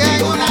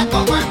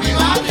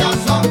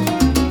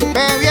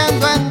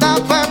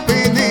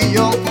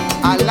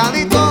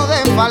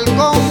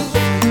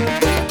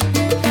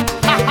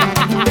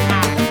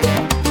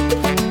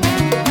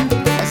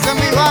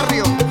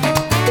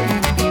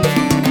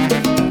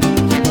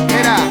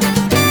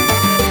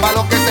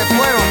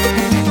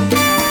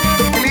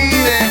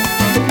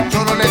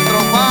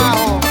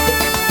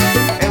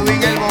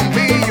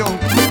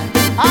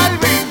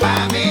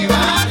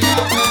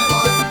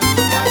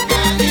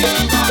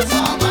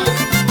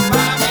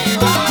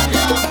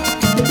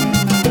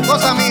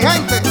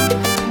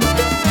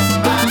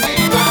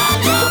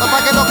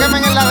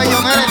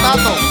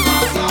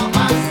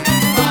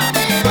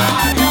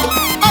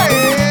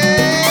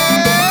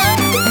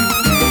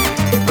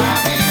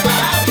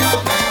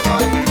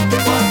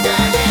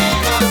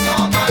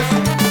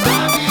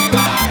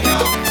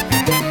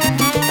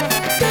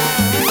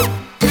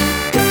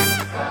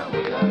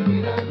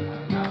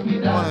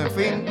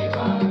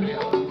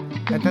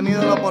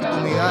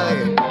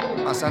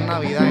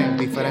 pasar Navidad en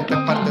diferentes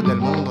partes del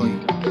mundo y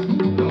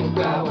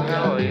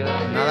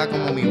nada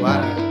como mi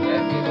barrio,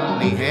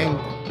 mi gente,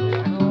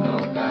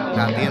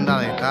 la tienda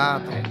de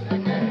Tato,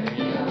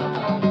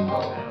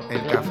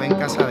 el café en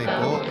casa de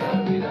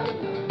Cota,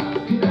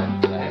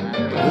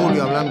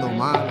 Julio hablando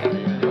mal,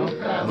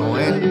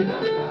 Noel,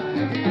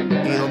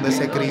 y donde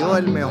se crió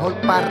el mejor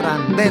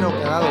parrandero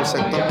que ha dado el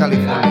sector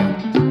California,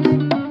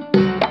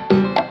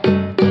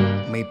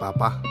 mi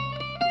papá,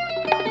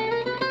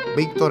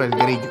 Víctor el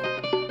Grillo.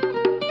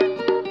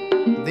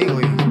 Digo,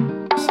 y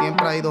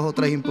siempre hay 2 o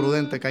 3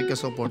 imprudentes que hay que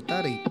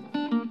soportar y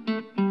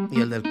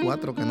el del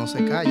 4 que no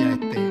se calla.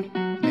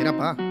 Mira,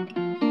 pa,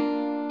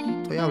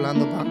 estoy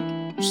hablando, pa.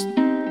 Psst.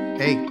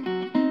 Hey,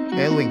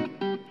 Edwin.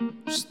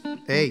 Psst.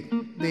 Hey,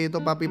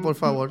 dito, papi, por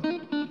favor.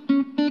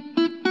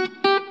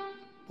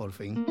 Por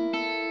fin.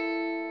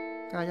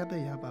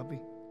 Cállate ya, papi.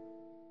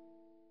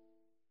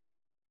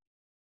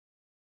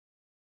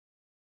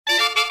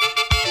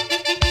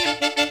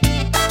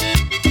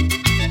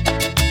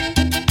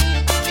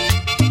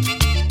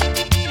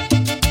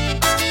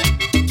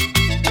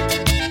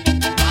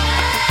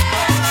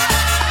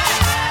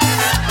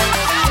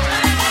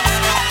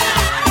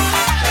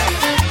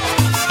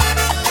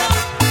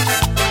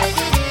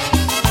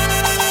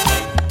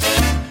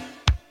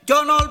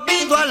 Yo no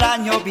olvido al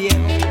año viejo,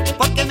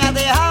 porque me ha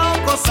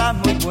dejado cosas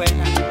muy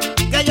buenas.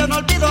 Que yo no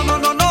olvido,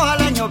 no,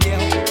 al año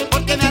viejo,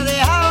 porque me ha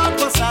dejado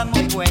cosas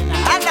muy buenas.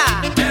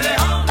 ¡Anda! Me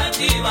dejó una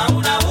chiva,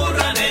 una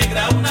burra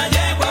negra, una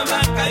yegua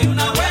blanca y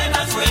una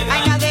buena suegra.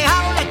 Ay, me ha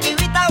dejado una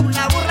chivita,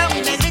 una burra,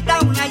 una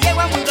negrita, una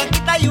yegua muy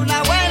blanquita y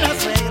una buena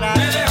suegra.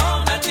 Me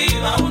dejó una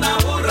chiva, una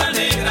burra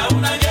negra,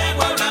 una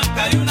yegua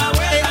blanca y una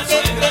buena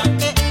suegra.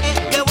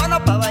 Qué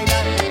bueno para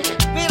bailar.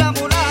 Mira,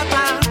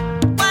 mulata,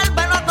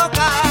 vuélvelo a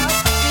tocar.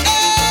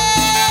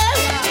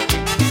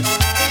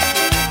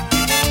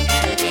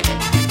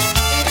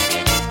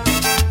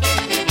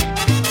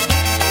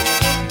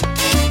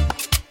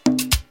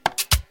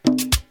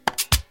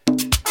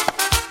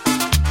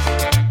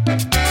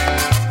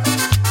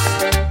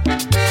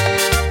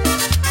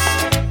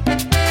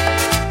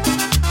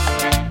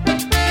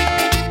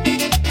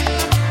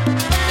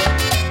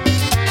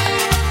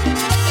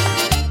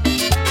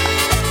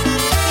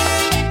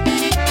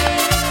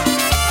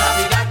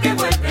 Navidad que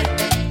vuelve,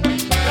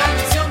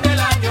 tradición del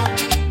año.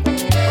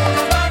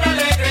 Unos van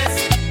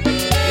alegres y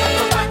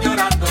otros van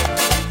llorando.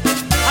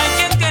 Hay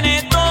quien tiene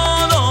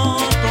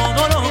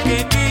todo lo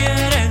que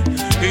quiere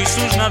y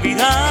sus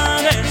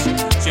navidades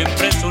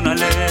siempre son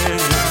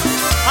alegres.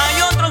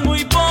 Hay otros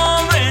muy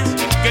pobres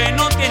que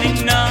no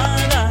tienen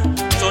nada,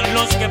 son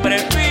los que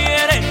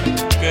prefieren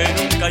que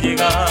nunca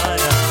llegara.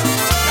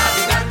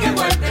 Navidad que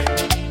vuelve,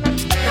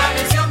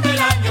 tradición del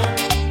año.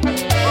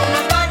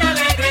 Unos van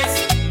alegres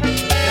y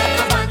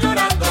otros van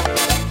llorando.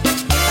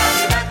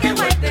 Navidad que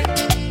vuelve,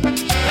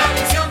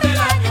 tradición del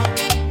año.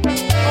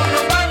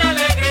 Unos van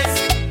alegres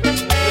y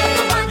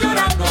otros van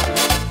llorando.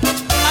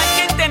 Hay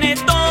quien tiene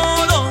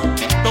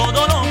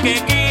todo lo que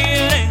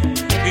quiere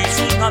y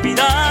sus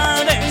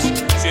navidades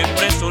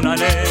siempre son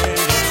alegres.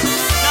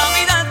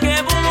 Navidad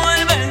que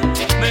vuelve,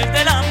 mes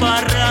de la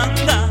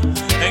parranda,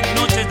 en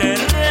noches de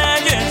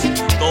reyes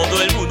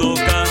todo el mundo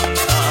canta.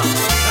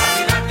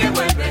 Navidad que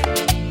vuelve,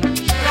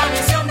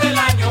 tradición del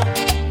año.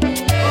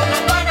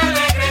 Unos van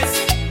alegres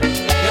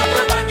y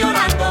otros van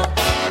llorando.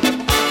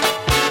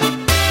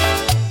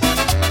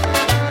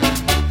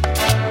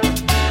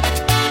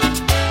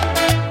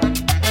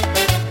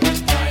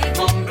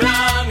 Traigo un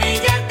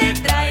ramillete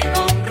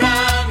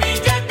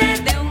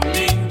de un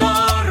lindo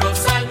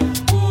rosal.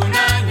 Un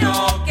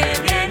año que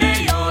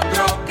viene y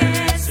otro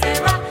que se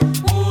va.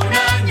 Un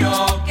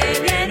año que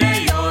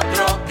viene y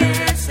otro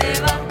que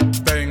se va.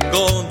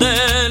 Vengo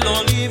del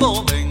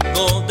olivo,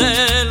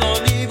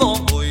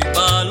 voy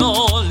pa'l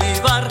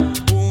olivar.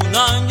 Un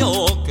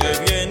año que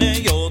viene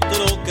y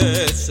otro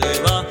que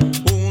se va.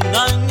 Un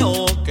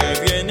año que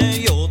viene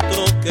y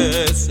otro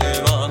que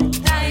se va.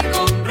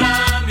 Traigo un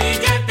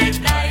ramillete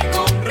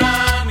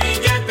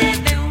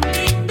de un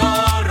lindo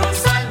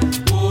rosal.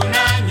 Un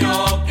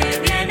año que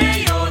viene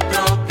y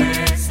otro que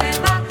se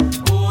va.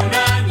 Un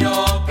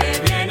año que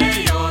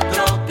viene y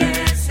otro que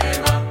se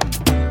va.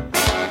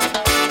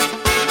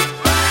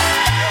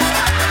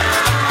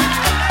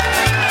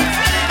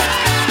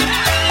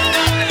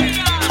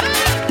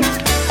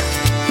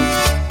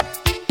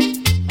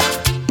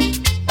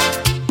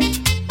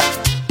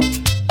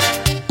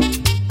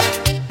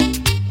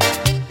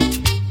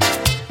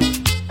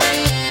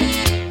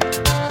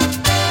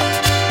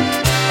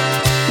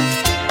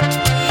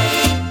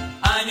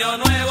 Año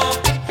nuevo,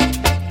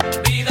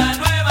 vida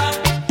nueva,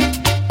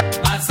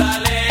 más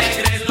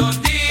alegres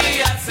los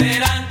días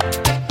serán.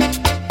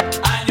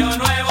 Año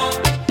nuevo,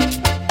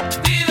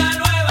 vida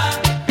nueva,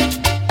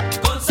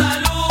 con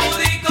salud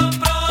y con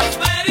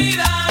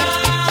prosperidad.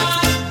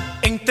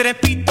 Entre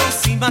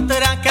pitos y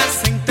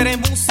matracas, entre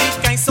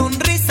música y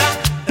sonrisa,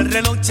 el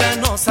reloj ya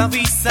nos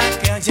avisa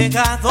que ha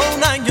llegado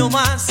un año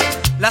más.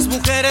 Las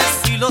mujeres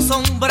y los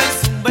hombres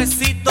un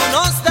besito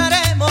nos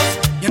daremos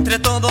y entre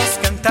entre todos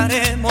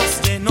cantaremos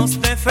llenos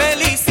de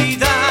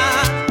felicidad.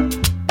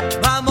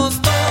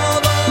 Vamos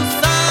todos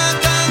a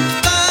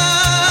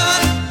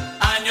cantar.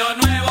 Año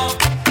nuevo,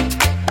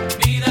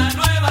 vida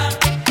nueva,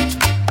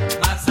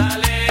 más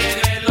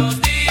alegres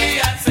los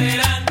días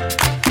serán.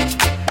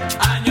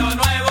 Año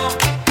nuevo,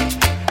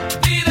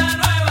 vida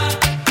nueva,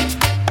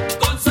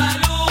 con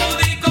salud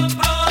y con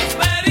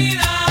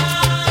prosperidad.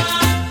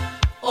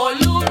 Oh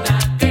luna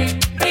que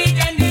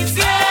brilla en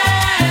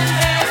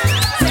diciembre,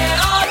 se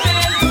oye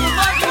el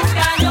rumor de un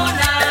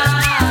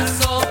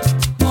cañonazo.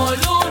 Oh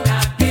luna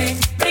que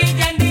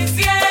brilla en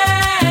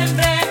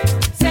diciembre,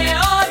 se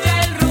oye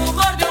el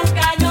rumor de un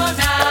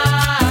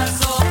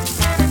cañonazo.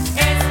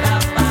 Esta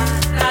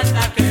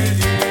parranda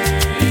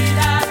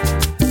querida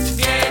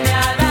viene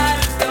a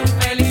darte un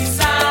feliz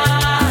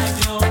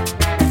año.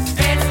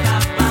 Esta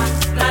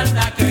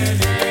parranda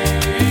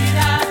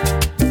querida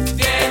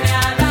viene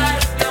a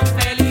darte un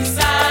feliz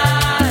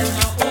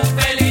año. Un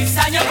feliz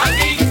año para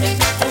ti, un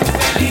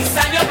feliz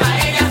año para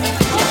ella,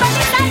 un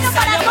feliz año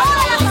para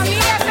toda la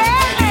familia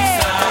Pérez.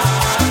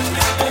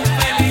 Un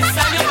feliz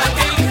año para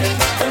ti,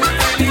 un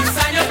feliz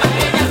año para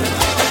ella,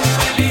 un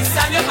feliz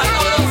año para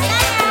todos. Un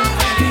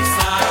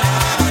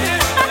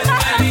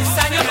feliz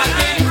año para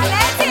ti,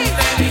 un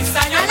feliz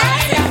año para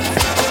ella, un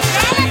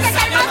feliz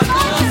año para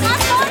todos.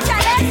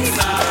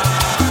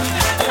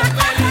 Un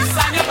feliz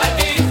año para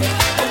ti,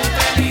 un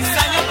feliz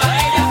año para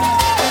ella,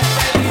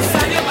 un feliz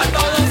año para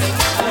todos.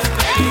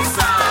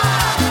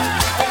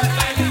 Un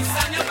feliz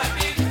año para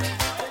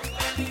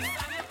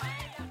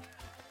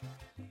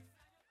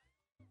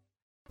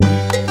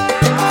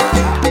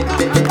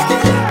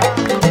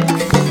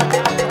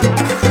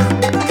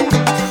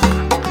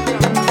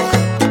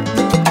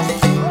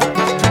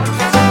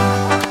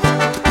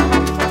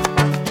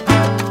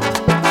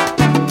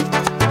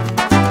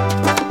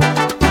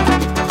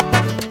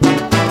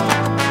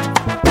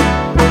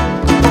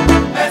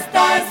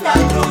Esta es la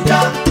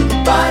trulla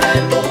para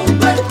el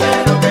mundo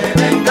entero, que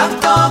vengan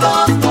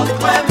todos los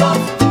pueblos,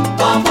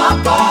 vamos a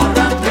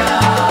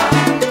parrandear.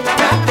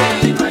 Que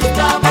aquí no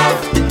estamos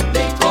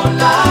ni con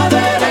la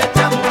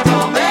derecha, mucho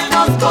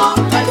menos con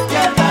la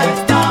izquierda,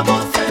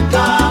 estamos en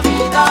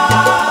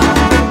Navidad.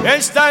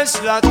 Esta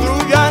es la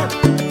trulla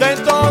de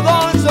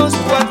todos los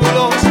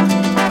pueblos.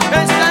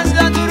 Esta es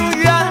la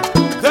trulla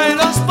de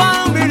los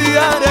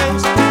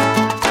familiares.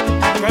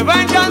 Que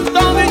vengan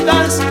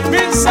toditas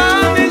mis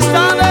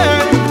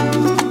amistades,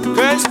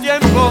 que es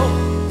tiempo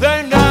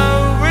de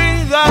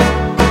Navidad.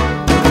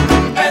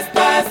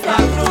 Esta es la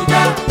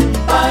trulla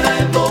para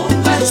el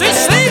mundo entero, Sí,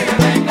 sí. que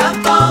vengan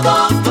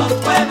todos los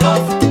pueblos,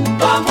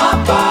 vamos a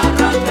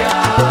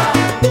parrandear.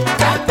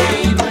 Que aquí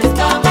no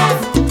estamos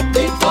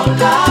ni con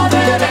la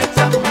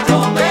derecha, mucho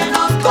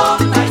menos con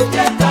la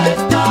izquierda,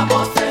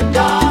 estamos en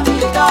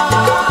Navidad.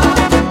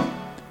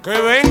 Que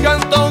vengan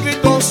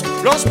toditos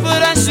los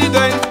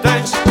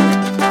presidentes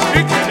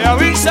y que le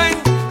avisen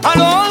a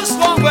los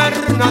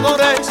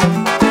gobernadores,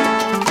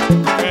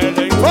 que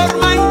le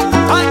informen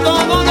a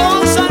todos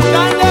los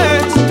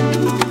alcaldes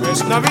que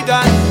es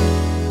Navidad,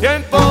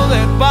 tiempo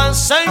de paz,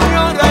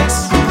 señores.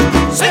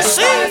 Sí, Esta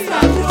sí. es la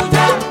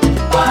trulla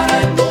para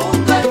el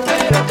mundo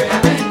entero, que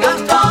vengan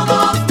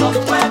todos los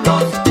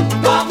pueblos,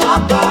 vamos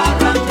a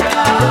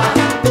parrandear.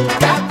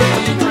 Que aquí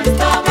no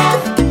estamos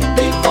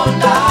ni con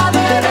la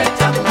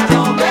derecha,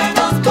 mucho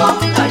menos con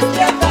la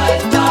izquierda,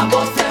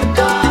 estamos en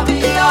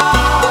Navidad.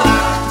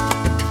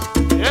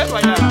 Lleva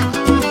ya.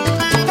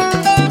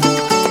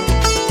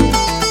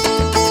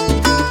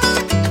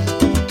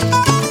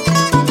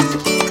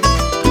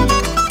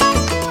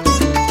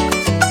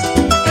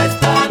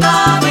 Esta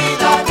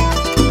Navidad,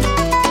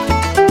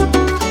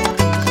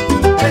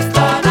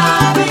 esta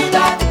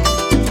Navidad,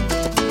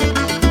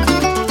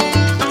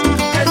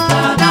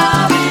 esta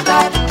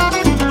Navidad,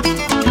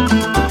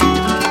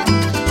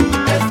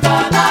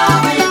 esta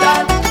Navidad,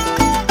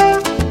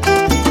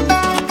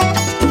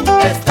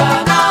 esta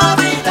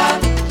Navidad,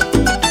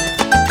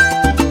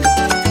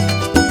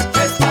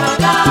 esta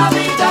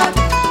Navidad.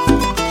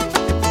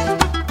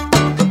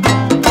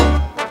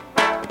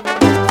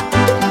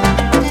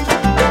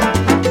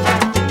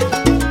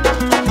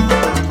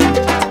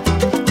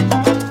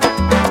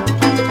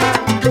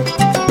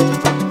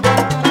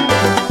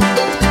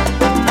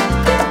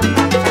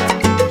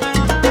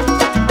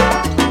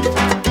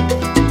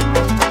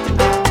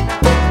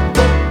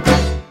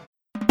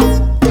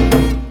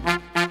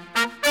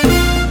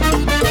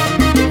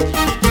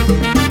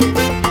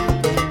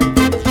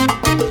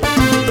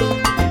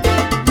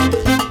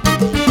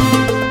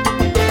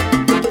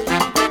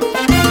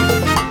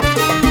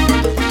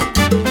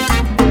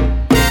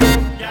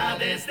 Ya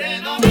desde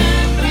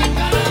noviembre,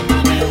 caramba,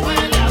 me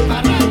huele a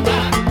parranda.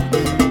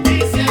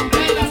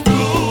 Diciembre las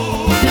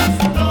trullas,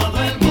 todo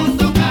el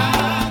mundo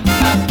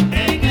canta.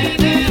 En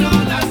enero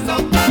las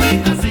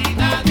octavitas y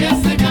nadie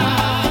se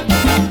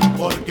cansa.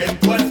 Porque en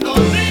Puerto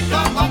Rico,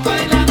 compa,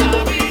 y la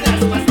Navidad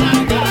es más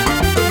larga.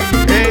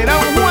 Era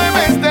un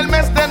jueves del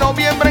mes de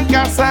noviembre en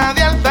casa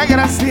de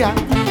Altagracia.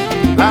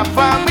 La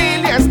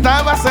familia familia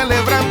estaba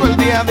celebrando el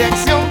Día de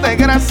Acción de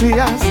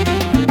Gracias.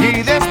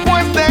 Y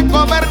después de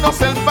comernos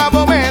el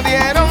pavo me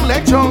dieron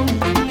lechón,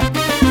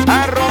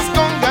 arroz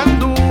con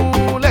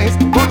gandules,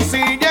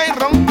 morcilla y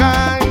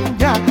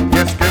roncaña. Y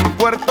es que en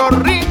Puerto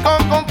Rico,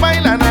 compa,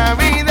 y la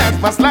Navidad es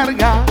más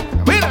larga.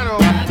 ¡Míralo!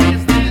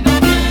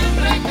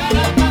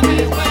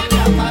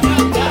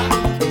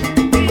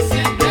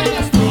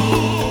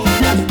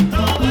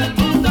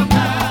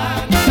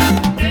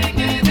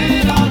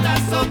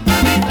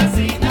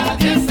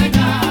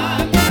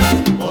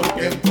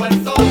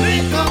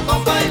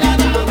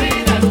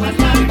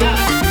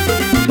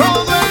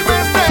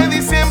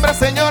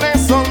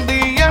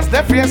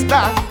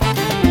 Fiesta,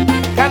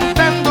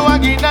 cantando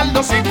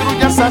aguinaldos y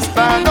trullas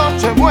hasta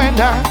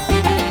Nochebuena.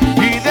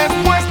 Y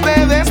después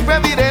de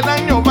despedir el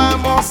año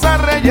vamos a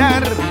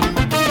rayar.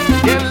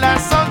 Y en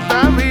las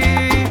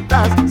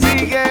octavitas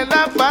sigue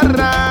la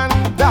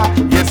parranda.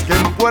 Y es que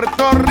en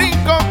Puerto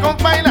Rico,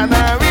 compa, y la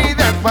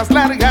Navidad es más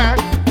larga.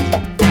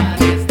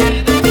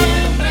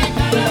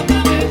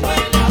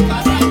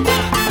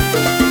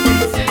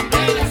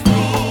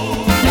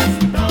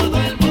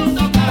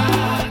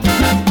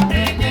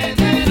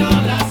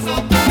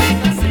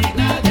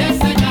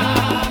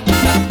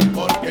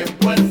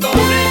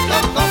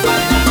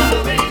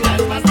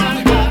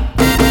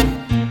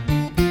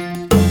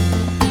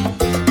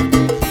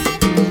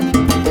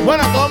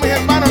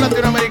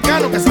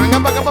 Que se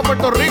vengan para acá, para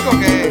Puerto Rico,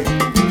 que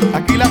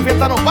aquí la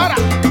fiesta no para.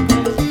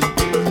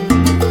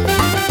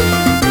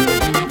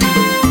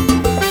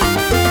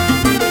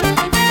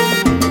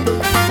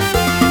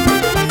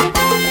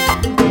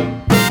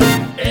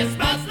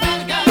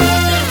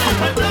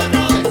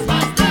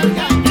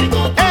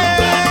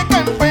 Que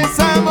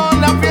empezamos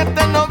la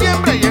fiesta en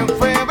noviembre y en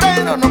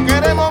febrero no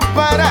queremos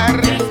parar.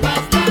 Es más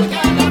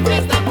larga la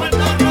fiesta en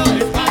Puerto Rico,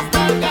 es más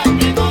larga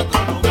que en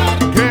otro lugar.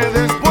 Que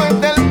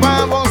después del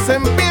pavo se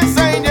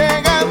empieza y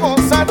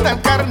hasta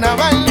el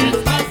carnaval. Es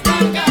más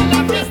larga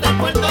la fiesta en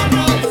Puerto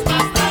Rico, es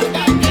más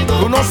larga que en otro.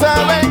 Tú no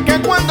sabes que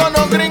cuando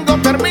los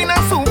gringos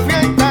terminan su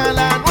fiesta,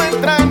 la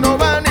nuestra no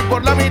va ni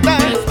por la mitad.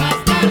 Es más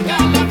larga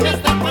la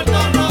fiesta en Puerto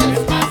Rico,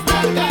 es más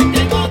larga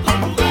que en otro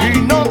lugar.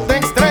 Y no te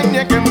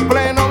extrañe que en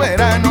pleno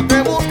verano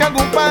te busca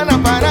algún pana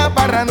para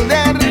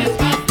parrandear. Es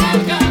más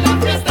larga la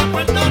fiesta en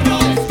Puerto Rico,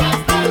 es más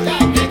larga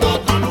que en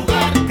otro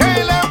lugar.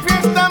 Que la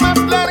fiesta más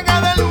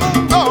larga del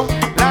mundo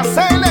la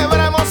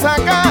celebramos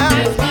acá.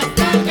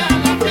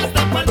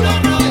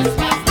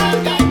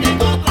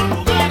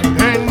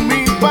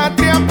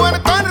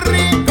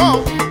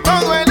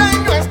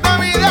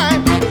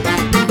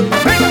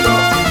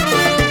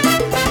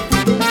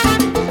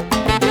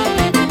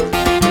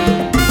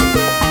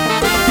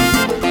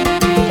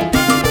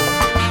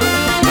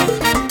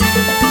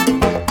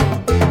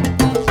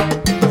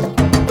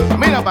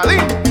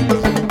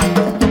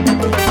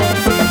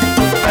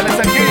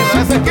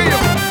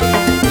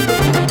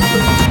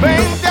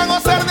 Vente a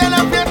gozar de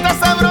la fiesta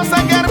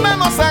sabrosa que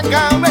armamos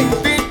acá.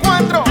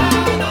 24,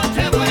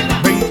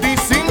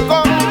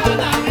 25,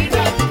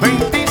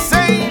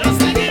 26,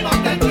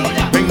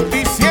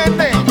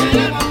 27,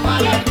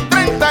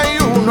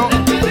 31,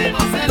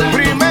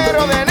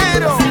 1 de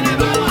enero,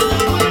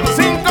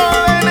 5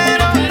 de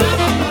enero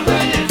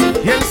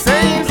y el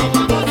 6,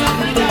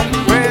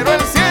 pero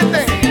el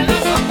 7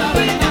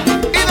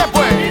 y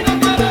después.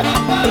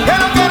 Que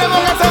no queremos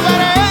que se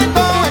pare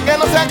esto, que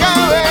no se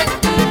acabe,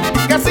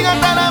 que siga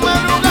hasta la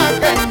madrugada,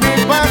 que en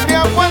mi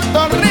patria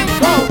Puerto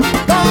Rico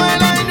todo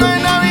el año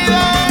es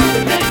Navidad.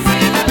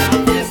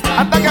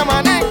 Hasta que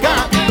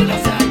amanezca,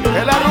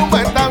 que la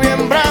rumba está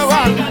bien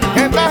brava,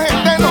 que esta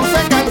gente no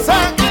se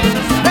cansa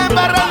de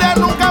parrandear,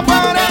 nunca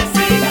para.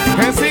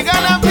 Que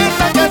siga la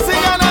fiesta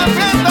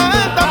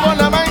hasta por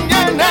la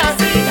mañana,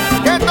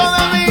 que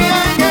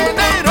todavía en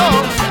enero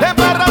de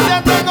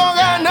parrandear tengo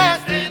ganas.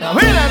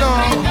 Míralo.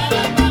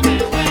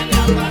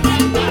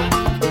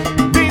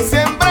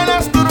 Diciembre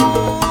las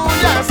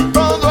trullas,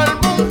 todo el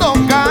mundo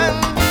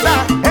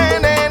canta.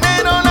 En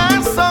enero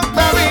las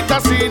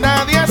octavitas y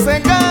nadie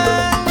se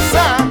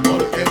cansa.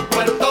 Porque en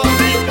Puerto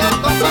Rico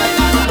compa,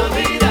 la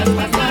vida es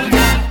más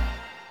larga.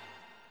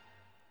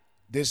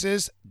 This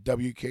is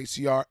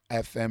WKCR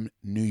FM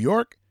New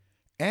York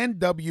and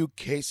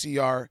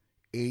WKCR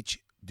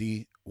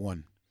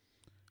HD1.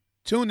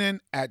 Tune in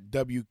at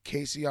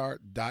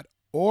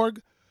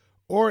WKCR.org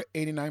or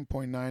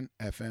 89.9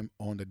 FM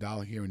on the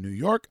dial here in New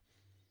York.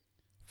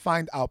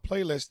 Find our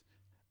playlist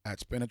at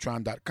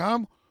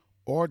spinatron.com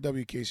or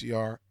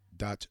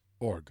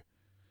WKCR.org.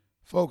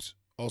 Folks,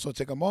 also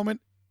take a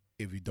moment,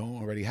 if you don't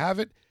already have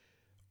it,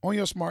 on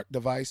your smart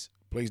device,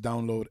 please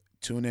download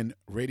TuneIn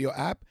Radio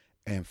app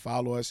and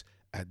follow us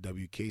at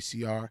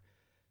WKCR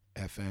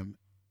FM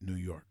New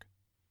York.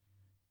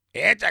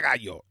 ¡Echa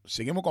gallo!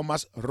 Seguimos con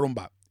más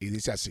rumba y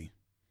dice así.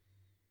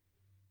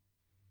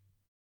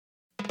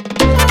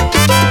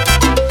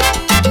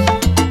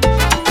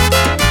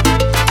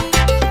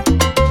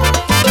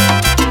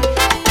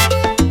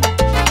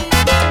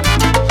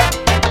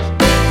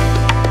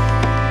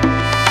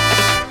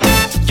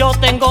 Yo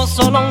tengo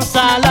solo un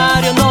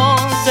salario, no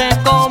sé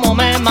cómo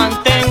me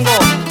mantengo.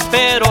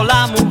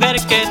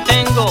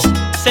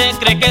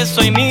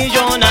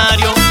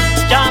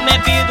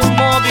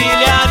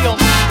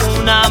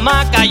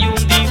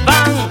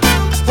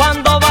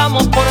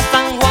 por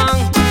San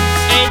Juan,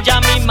 ella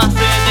misma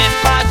se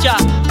despacha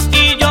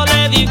y yo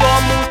le digo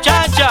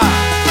muchacha.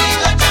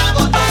 ¿Y los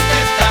chavos dónde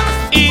están?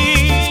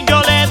 Y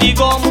yo le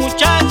digo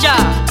muchacha.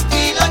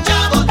 ¿Y los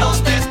chavos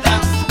dónde están?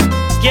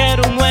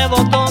 Quiero un nuevo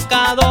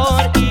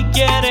tocador y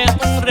quiere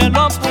un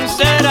reloj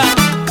pulsera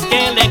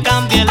que le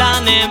cambie la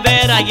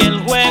nevera y el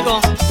juego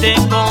de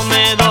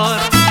comedor.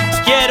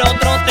 Quiero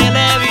otro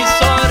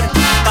televisor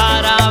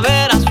para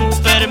ver a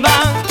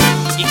Superman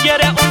y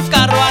quiere un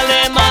carro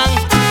alemán,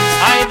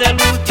 ay, del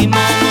último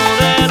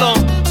modelo.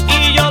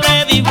 Y yo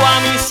le digo a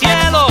mi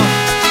cielo.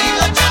 ¿Y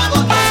los chavos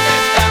dónde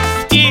están?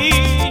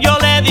 Y yo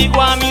le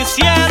digo a mi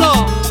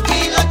cielo.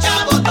 ¿Y los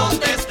chavos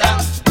dónde están?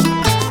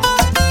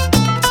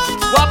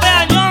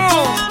 Guapea yo.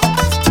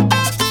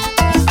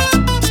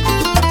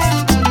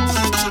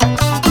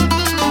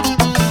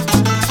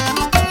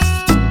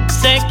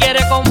 Se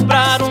quiere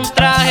comprar un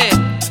traje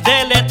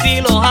del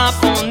estilo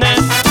japonés,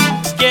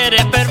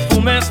 quiere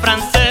perfume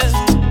francés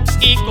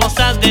y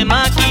cosas de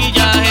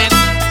maquillaje.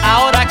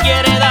 Ahora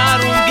quiere dar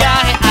un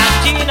viaje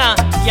a China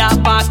y a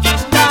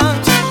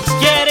Pakistán,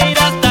 quiere ir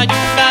hasta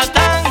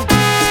Yucatán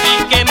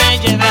y que me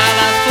lleve a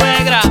la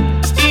suegra.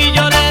 Y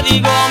yo le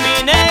digo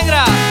mi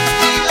negra.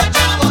 ¿Y los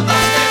chavos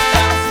dónde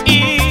están?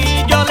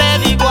 Y yo le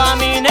digo a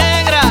mi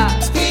negra.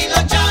 ¿Y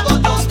los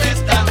chavos dónde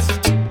están?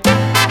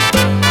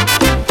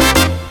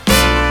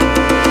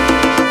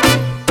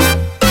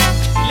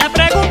 Le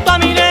pregunto a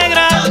mi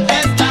negra, ¿Dónde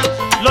están?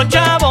 los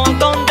chavos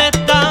 ¿dónde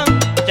están?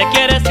 Te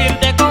quieres ir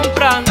de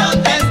comprar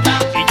 ¿Dónde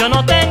están? y yo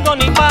no tengo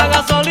ni pa'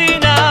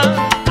 gasolina.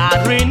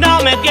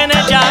 Arruinado me tiene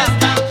ya,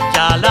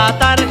 ya la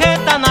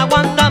tarjeta no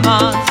aguanta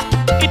más.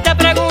 Y te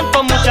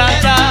pregunto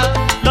muchacha,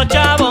 los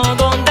chavos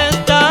 ¿dónde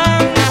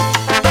están?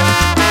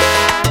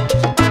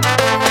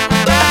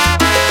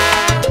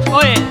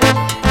 Oye,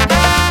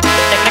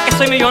 ¿te crees que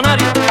soy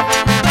millonario?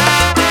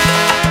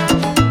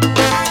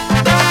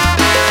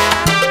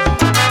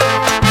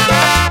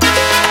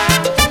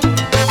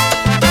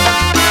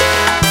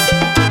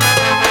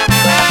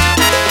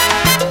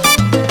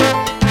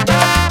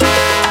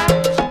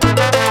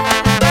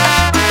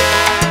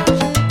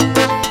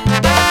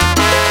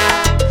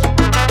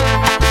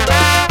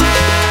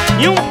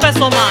 Ni un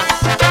peso más.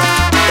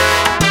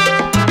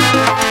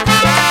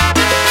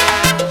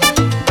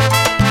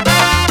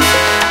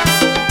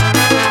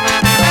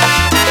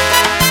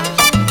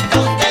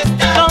 ¿Dónde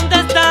están? ¿Dónde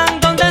están?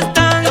 ¿Dónde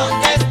están?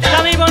 ¿Dónde están?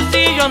 Ya mi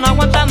bolsillo no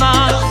aguanta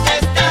más. ¿Dónde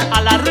están?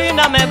 A la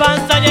ruina me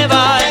vas a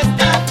llevar.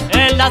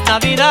 En las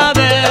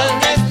navidades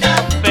 ¿Dónde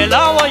están?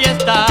 pelao voy a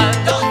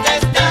estar. ¿Dónde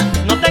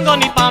están? No tengo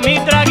ni pa' mi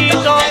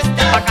traguito.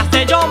 Pa'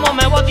 Castellomo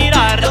me voy a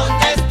tirar.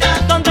 ¿Dónde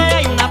están? Donde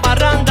hay una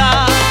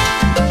parranda,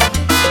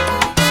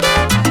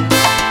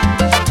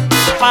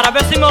 para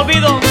ver si me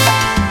olvido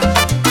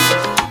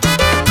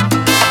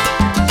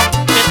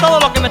de todo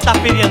lo que me estás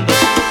pidiendo.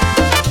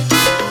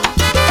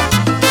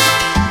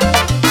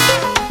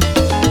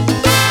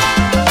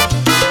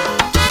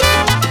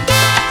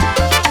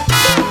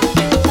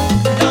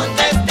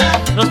 ¿Dónde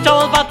están? Los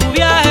chavos pa' tu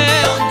viaje,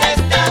 ¿Dónde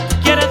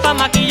están? quieres pa'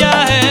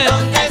 maquillaje,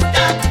 ¿Dónde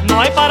están?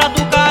 no hay para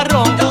tu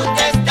carro,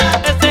 ¿Dónde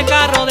están? ese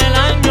carro del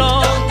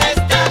año. ¿Dónde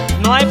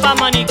están? No hay pa'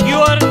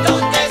 manicure,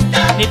 ¿Dónde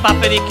están? ni pa'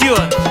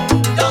 pedicure.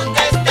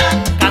 ¿Dónde están?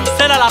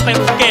 Cancela la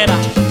peluquera,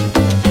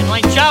 que no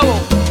hay chavo.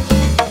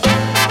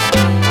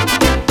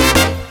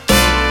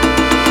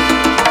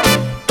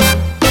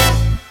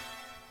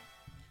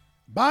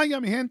 Vaya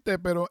mi gente,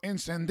 pero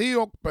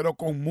encendido, pero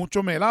con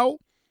mucho melao.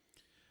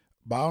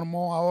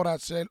 Vamos ahora a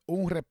hacer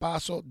un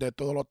repaso de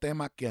todos los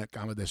temas que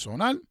acaban de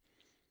sonar.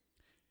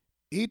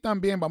 Y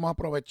también vamos a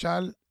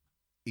aprovechar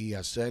y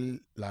hacer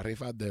la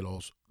rifa de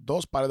los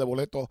 2 pares de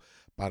boletos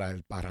para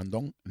el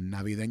parrandón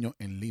navideño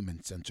en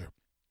Lehman Center.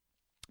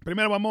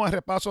 Primero vamos al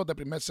repaso del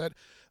primer set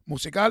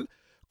musical.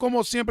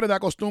 Como siempre de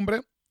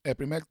costumbre, el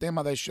primer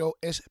tema del show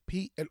es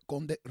P. El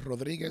Conde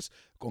Rodríguez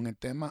con el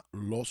tema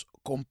Los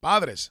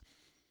Compadres.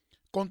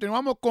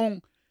 Continuamos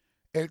con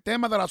el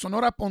tema de la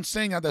Sonora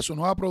Ponceña de su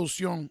nueva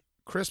producción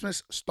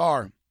Christmas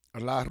Star,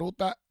 La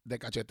Ruta de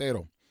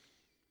Cachetero.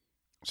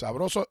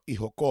 Sabroso y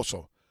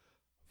jocoso.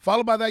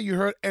 Followed by that, you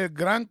heard El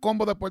Gran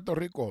Combo de Puerto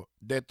Rico,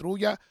 de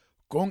Trulla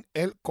con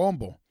El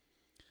Combo.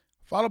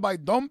 Followed by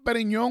Don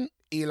Periñón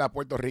y la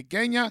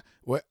puertorriqueña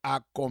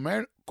A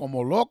Comer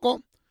Como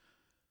Loco.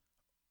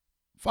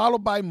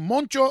 Followed by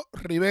Moncho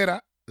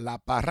Rivera, La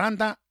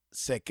Parranda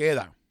Se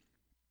Queda.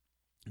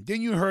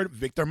 Then you heard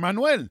Víctor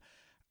Manuel,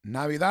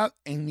 Navidad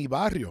en mi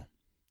barrio.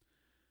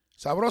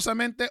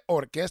 Sabrosamente,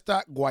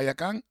 Orquesta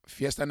Guayacán,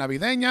 Fiesta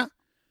Navideña.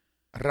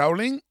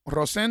 Raulín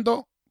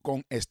Rosendo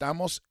con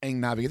Estamos en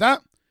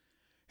Navidad.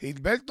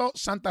 Gilberto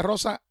Santa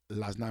Rosa,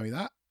 Las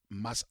Navidad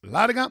Más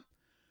Larga.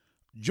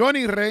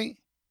 Johnny Rey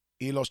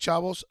y Los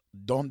Chavos,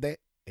 ¿Dónde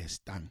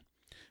están?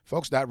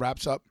 Folks, that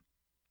wraps up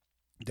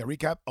the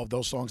recap of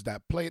those songs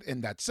that played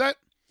in that set.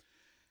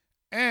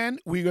 And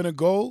we're going to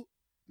go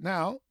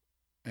now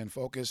and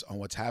focus on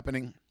what's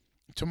happening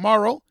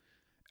tomorrow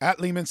at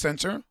Lehman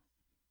Center.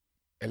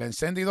 El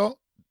encendido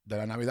de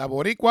la Navidad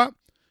Boricua.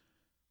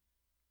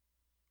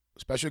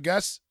 Special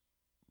guest,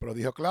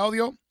 Prodigio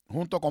Claudio,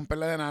 junto con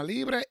Pelena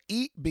Libre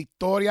y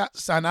Victoria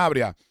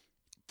Sanabria.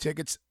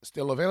 Tickets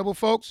still available,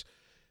 folks.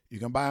 You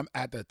can buy them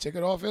at the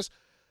ticket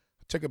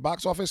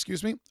box office,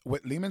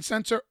 with Lehman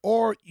Center,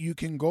 or you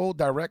can go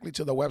directly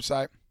to the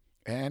website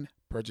and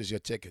purchase your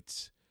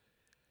tickets.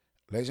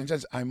 Ladies and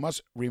gents, I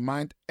must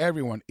remind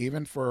everyone,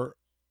 even for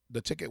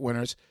the ticket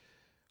winners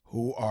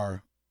who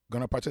are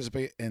going to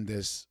participate in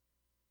this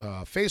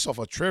face-off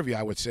of trivia,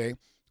 I would say,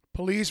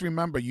 please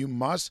remember you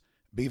must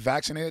be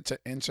vaccinated to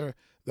enter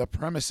the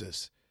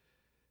premises.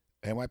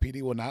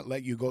 NYPD will not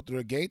let you go through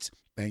the gates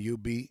and you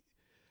be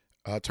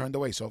turned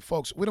away. So,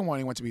 folks, we don't want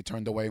anyone to be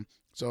turned away.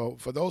 So,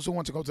 for those who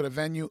want to go to the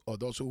venue or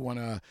those who want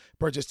to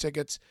purchase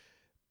tickets,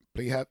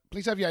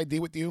 please have your ID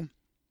with you.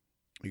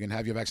 You can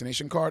have your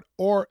vaccination card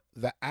or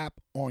the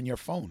app on your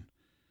phone.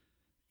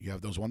 You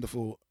have those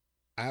wonderful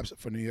apps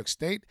for New York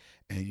State,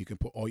 and you can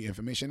put all your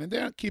information in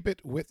there and keep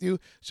it with you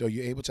so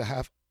you're able to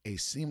have a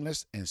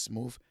seamless and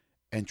smooth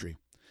entry.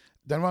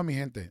 De nuevo, mi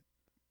gente,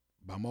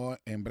 vamos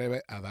en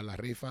breve a dar la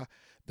rifa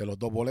de los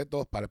 2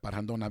 boletos para el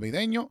parrandón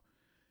navideño.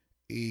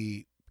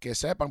 Y que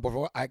sepan, por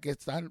favor, hay que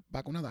estar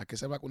vacunado. Hay que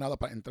ser vacunado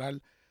para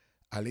entrar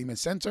al Lehman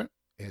Center.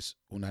 Es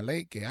una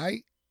ley que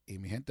hay. Y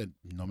mi gente,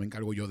 no me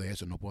encargo yo de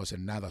eso. No puedo hacer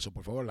nada. So,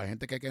 por favor, la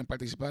gente que quieren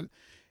participar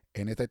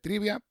en esta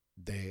trivia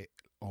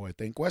o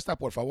esta encuesta,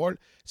 por favor,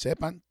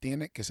 sepan,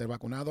 tiene que ser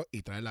vacunado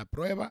y traer la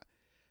prueba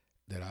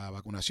de la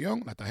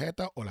vacunación, la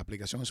tarjeta o la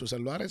aplicación en sus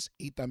celulares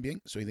y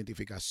también su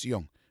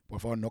identificación. Por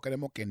favor, no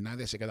queremos que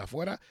nadie se quede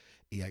afuera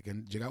y hay que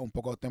llegar un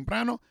poco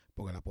temprano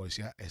porque la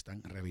policía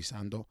están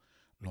revisando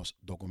los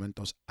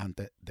documentos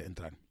antes de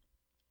entrar.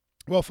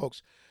 Well,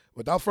 folks,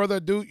 without further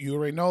ado, you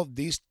already know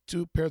these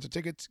 2 pairs of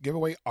tickets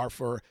giveaway are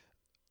for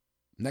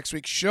next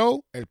week's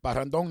show, El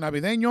Parrandón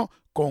Navideño,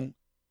 con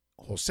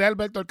José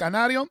Alberto el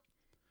Canario,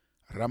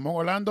 Ramón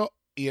Orlando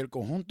y el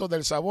Conjunto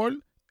del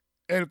Sabor,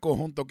 el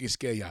Conjunto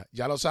Quisqueya.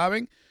 Ya lo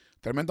saben,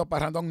 tremendo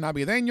parrandón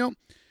navideño,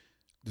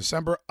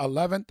 December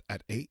 11th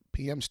at 8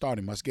 p.m.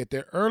 starting. Must get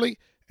there early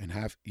and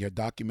have your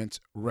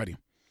documents ready.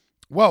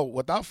 Well,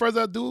 without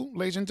further ado,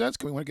 ladies and gents,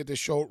 we want to get this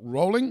show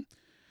rolling.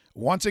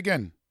 Once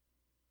again,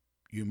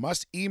 you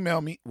must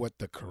email me with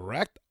the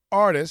correct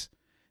artist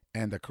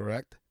and the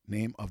correct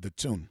name of the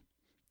tune.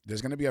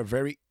 There's going to be a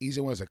very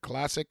easy one. It's a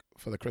classic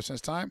for the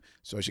Christmas time,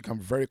 so it should come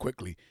very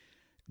quickly.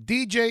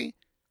 DJ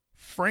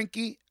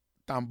Frankie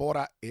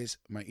Tambora is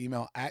my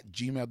email at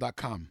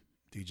gmail.com.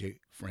 DJ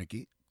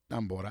Frankie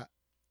Tambora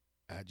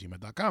at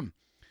gmail.com.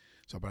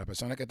 So, para las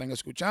personas que están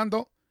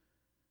escuchando,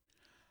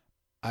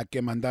 hay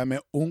que mandarme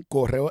un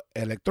correo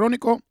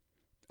electrónico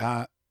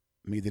a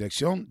mi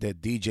dirección de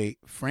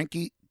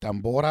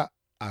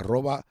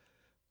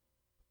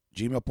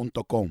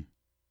djfrankietambora@gmail.com.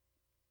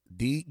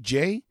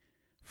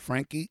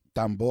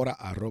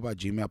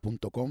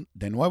 djfrankietambora@gmail.com.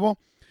 De nuevo,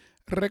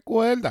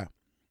 recuerda,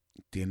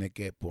 tiene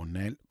que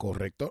poner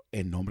correcto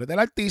el nombre del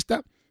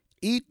artista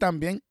y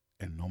también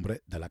el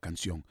nombre de la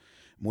canción.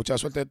 Mucha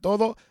suerte de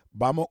todo.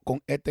 Vamos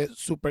con este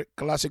super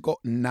clásico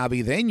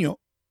navideño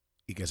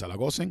y que se la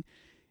gocen.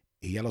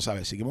 Y ya lo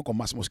sabes, seguimos con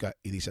más música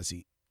y dice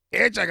así: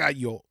 echa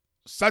gallo,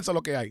 salsa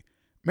lo que hay.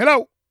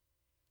 ¡Melao!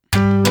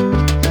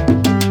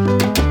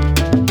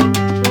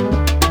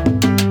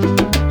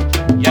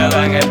 Ya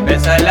van a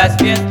empezar las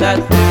fiestas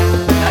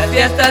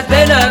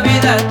de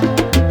Navidad.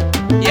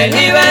 Y el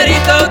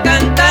jibarito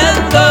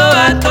cantando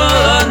a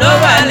todos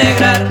nos va a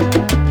alegrar.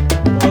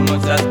 Con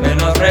muchas que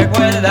nos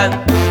recuerdan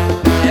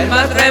el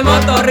más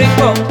remoto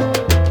rincón.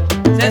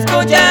 Se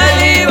escucha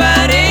el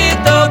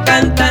jibarito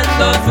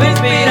cantando su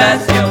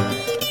inspiración.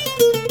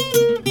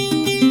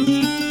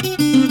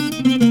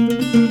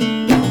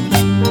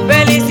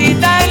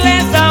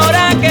 Felicitarles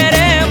ahora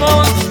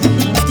queremos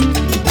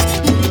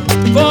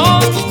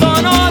con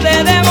tono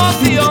de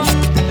devoción.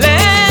 Le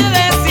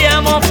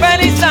deseamos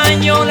feliz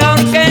año la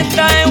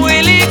orquesta de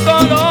Willy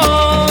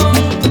Colón.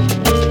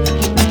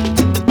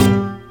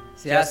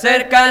 Se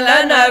acerca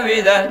la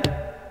Navidad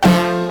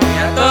y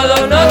a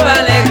todos nos va a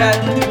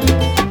alegrar.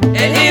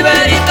 El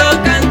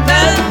jibarito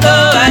cantando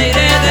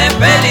aire de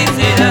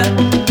felicidad.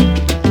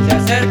 Se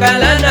acerca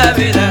la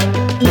Navidad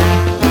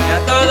y a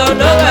todos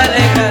nos va a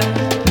alegrar.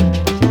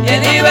 Y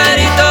el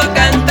jibarito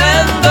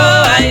cantando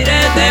aire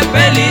de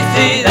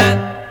felicidad.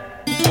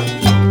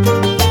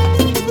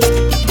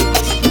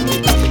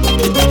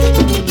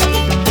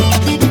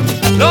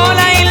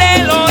 Lola y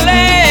le,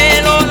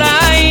 lole,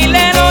 Lola y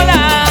le,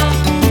 Lola.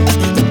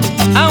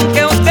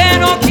 Aunque usted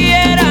no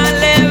quiera,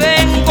 le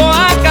vengo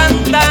a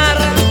cantar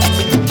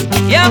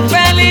y a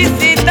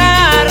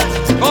felicitar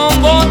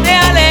con voz de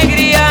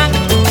alegría.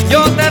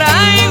 Yo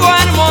traigo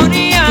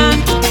armonía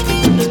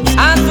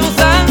a su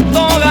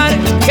santo hogar,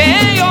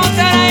 que yo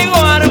traigo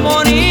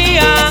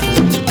armonía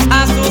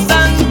a su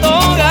santo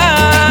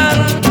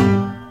hogar.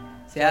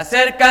 Se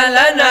acerca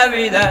la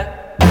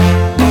Navidad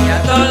y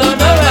a todos nos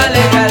va a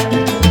alegrar.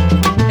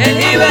 El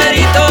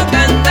jibarito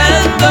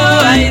cantando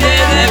aire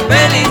de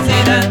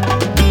felicidad.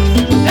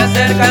 Se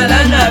acerca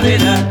la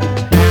Navidad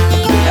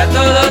y a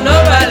todos nos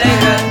va a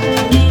alegrar.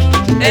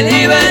 El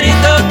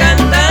jibarito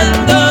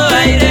cantando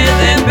aire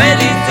de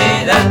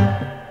felicidad.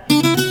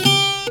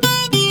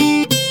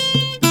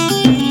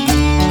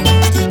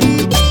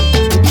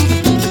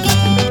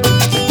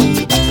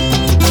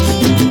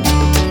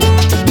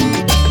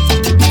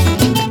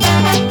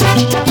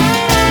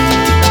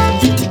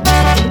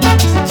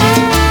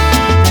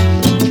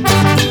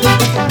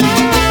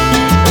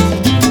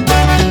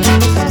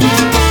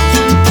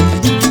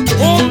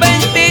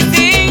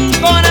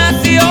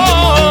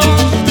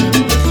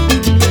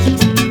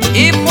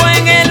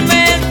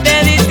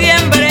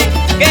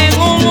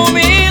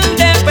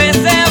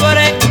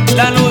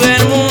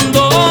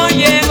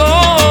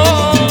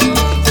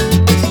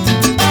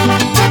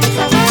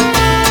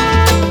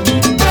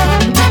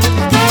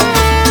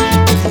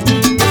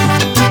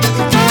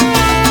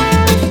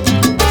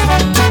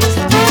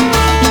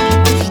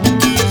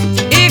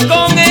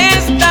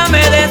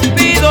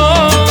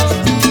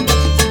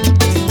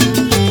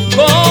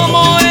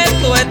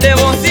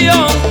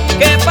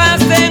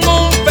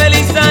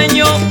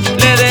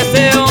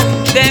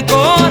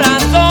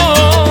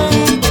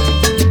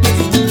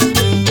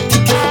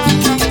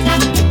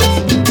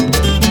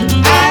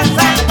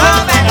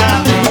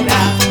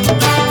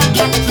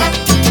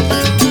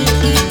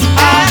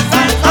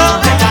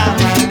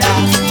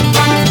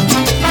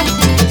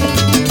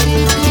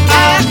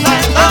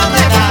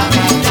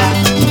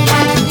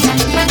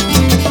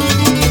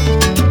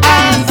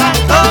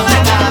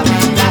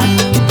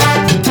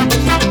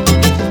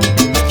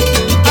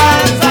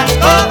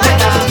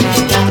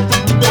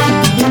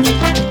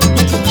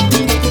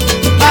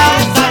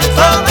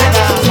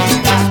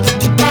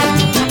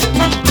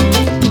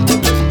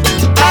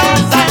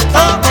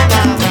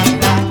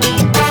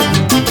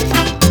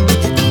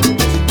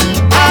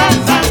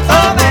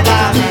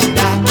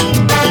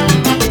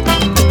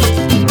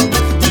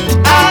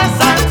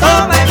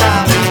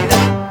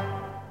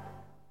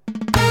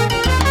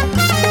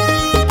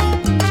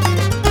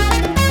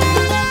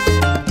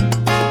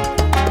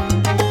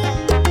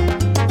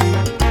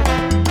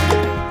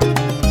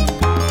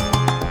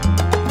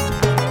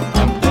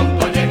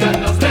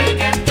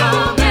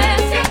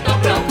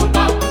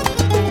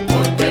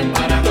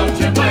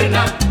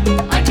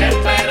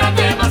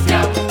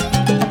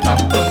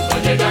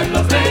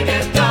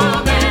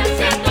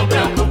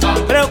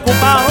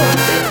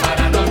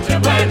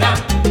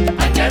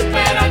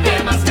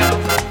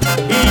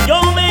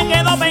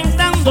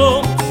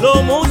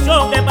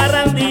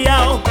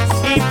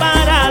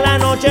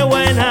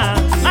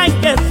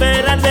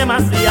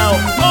 demasiado.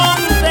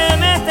 11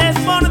 meses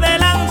por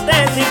delante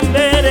sin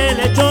ver el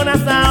lechón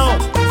asado.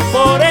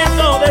 Por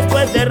eso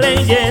después de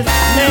Reyes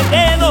me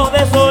quedo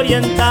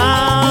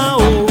desorientado.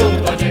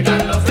 Cuando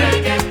llegan los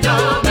Reyes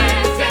yo me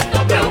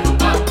siento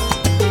preocupado,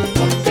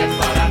 porque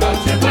para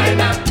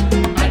Nochebuena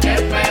hay que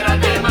esperar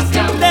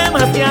demasiado.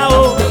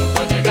 Demasiado.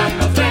 Cuando llegan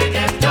los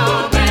Reyes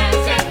yo me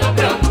siento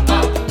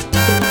preocupado,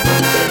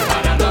 porque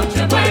para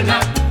Nochebuena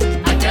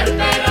hay que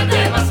esperar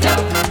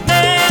demasiado.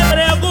 Me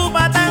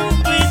preocupa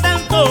tanto y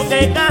tanto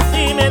que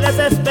casi me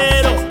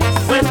desespero,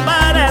 pues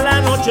para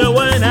la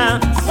Nochebuena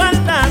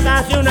falta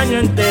casi un año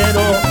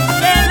entero.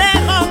 Qué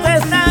lejos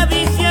está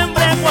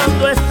diciembre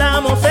cuando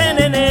estamos en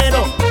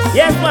enero, y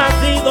eso ha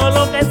sido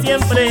lo que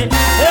siempre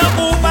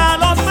preocupa a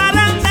los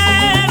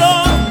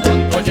parranderos.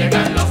 Cuando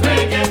llegan los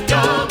Reyes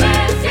yo me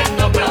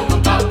siento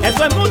preocupado.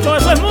 Eso es mucho,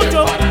 eso es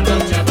mucho. Para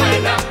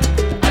Nochebuena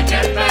hay que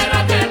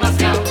esperar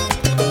demasiado.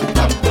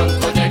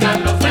 Cuando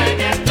llegan los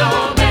Reyes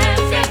yo me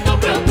siento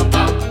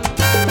preocupado,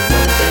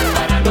 porque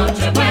para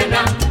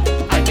Nochebuena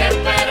hay que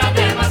esperar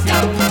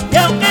demasiado. Y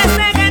aunque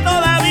sé que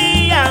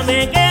todavía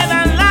me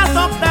quedan las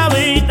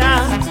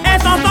octavitas,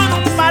 esos son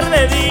un par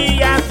de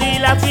días y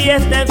la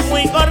fiesta es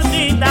muy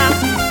cortita,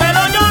 pero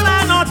yo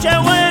la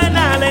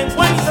Nochebuena la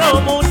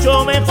encuentro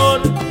mucho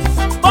mejor,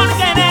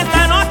 porque en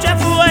esta noche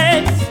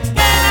fue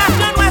que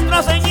nació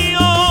nuestro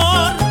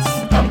Señor.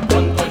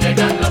 Cuando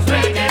llegan los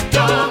Reyes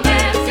yo me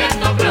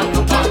siento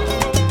preocupado,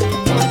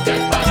 porque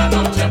para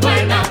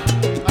Nochebuena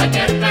hay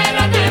que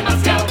esperar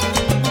demasiado.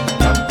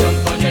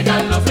 Cuando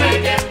llegan los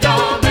Reyes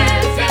yo me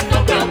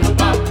siento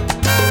preocupado,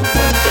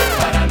 porque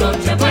para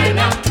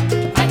Nochebuena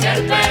hay que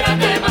esperar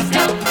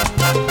demasiado.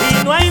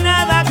 Y no hay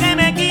nada que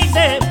me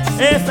quite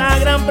esa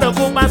gran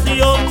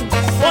preocupación,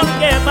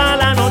 porque para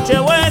la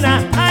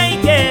Nochebuena hay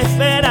que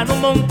esperar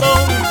un montón.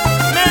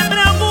 Me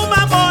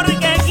preocupa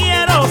porque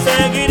quiero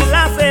seguir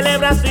la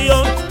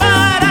celebración,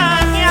 para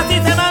que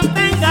así se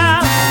mantenga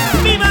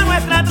viva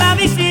nuestra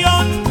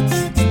tradición.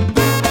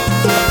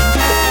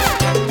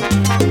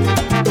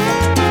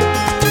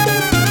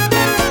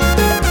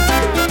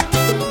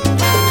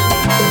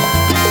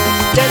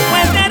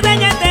 Después de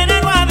Reyes de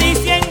enero a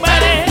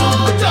diciembre,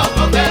 Mucho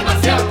con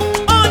demasiado,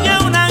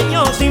 oye, un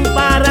año sin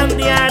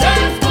parrandear,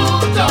 es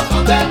mucho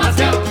con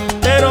demasiado,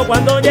 pero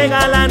cuando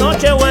llega la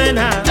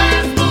Nochebuena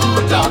es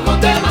mucho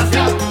con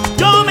demasiado,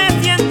 yo me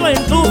siento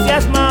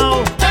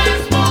entusiasmado.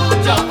 es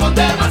mucho con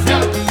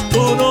demasiado,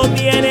 Tú no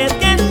tienes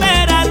que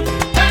esperar,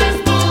 es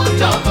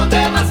mucho con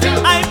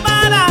demasiado, hay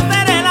para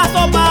hacer el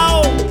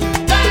asopao.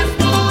 es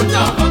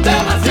mucho con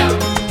demasiado.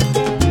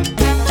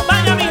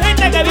 Vaya mi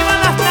gente, que vivan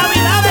las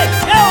navidades.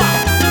 ¡Eva!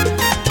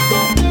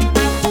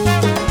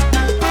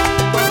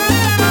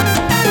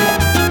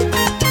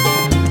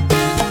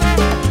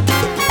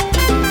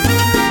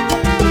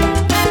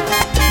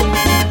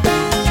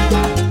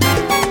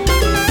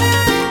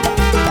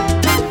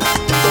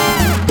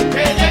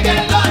 Que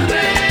lleguen los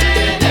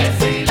Reyes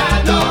y la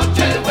Que yo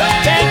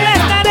Nochebuena,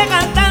 estaré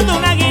cantando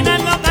un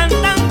aguinaldo,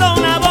 cantando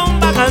una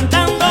bomba,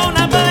 cantando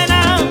una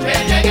plena, que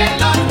lleguen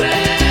los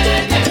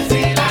Reyes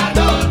y la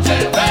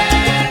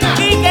Nochebuena,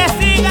 y que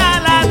siga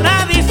la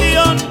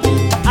tradición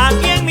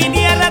aquí en mi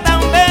tierra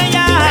tan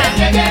bella.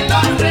 que lleguen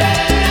los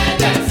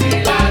Reyes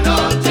y la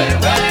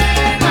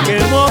Nochebuena. Qué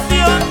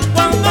emoción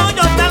cuando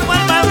yo salgo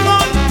al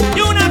balcón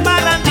y una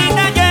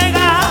parrandita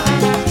llega.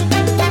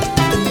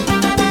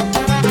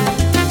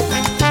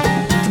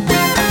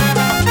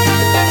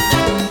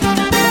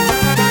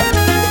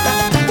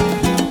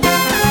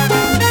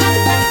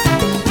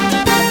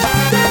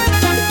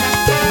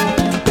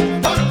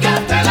 Porque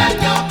hasta el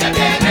año que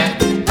viene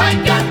hay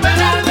que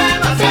esperar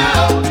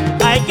demasiado,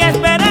 Hay que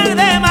esperar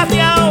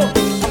demasiado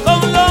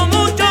con lo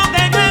mucho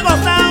que no he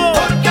gozado,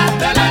 porque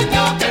hasta el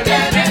año que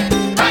viene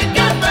hay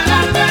que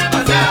esperar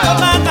demasiado,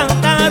 para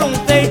cantar un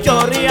seis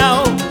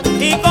chorreado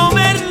y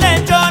comer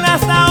lechón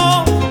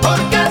asado.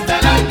 porque hasta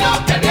el año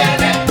que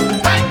viene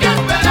hay que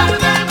esperar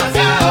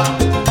demasiado.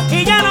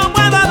 Y ya no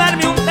puedo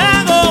darme un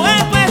trago,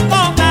 esto es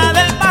cosa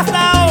del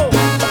pasado.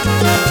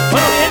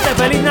 Bueno mi gente,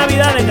 feliz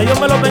Navidades, que Dios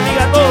me los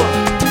bendiga a todos.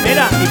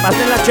 Mira, y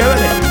pásenla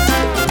chévere.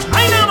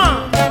 ¡Ay, nada más!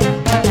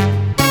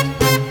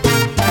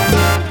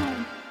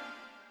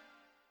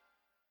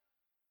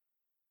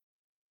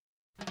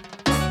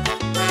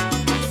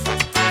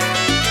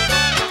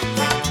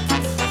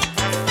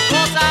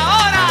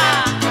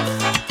 ahora!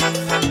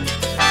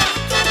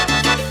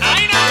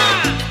 ¡Ahí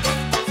nomás!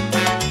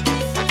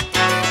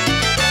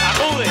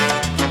 ¡Sacude!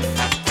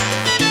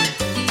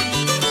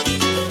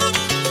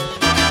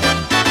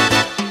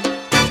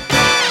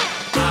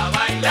 A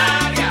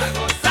bailar y a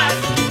gozar,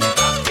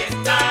 la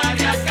fiesta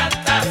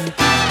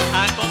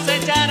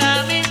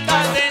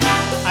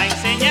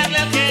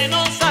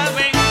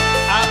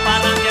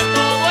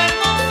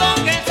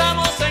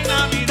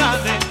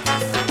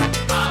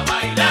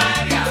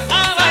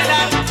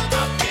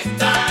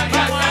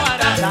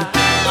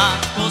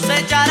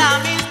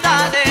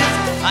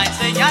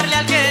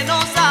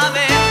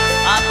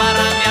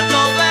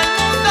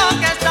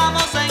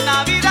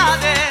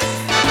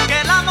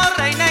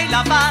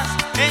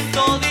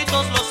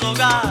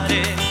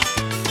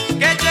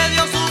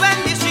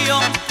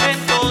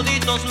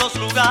los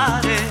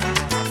lugares.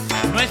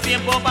 No es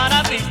tiempo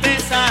para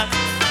tristezas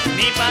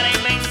ni para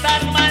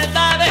inventar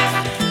maldades.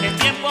 Es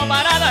tiempo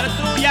para dar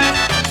trullas,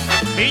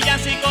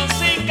 villancicos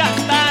y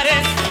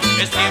cantares.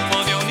 Es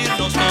tiempo de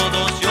unirnos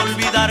todos y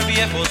olvidar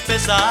viejos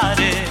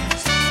pesares.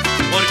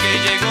 Porque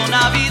llegó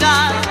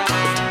Navidad,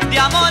 de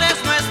amor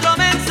es nuestro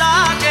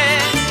mensaje.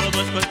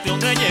 Todo es cuestión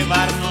de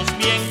llevarnos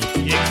bien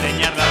y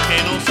enseñarle al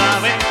que no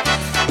sabe.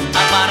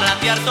 A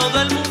parrandear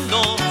todo el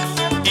mundo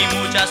y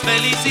muchas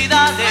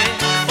felicidades.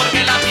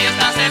 Porque la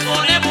fiesta se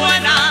pone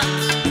buena,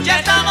 ya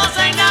estamos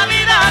en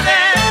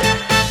Navidades.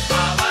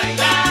 A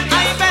bailar,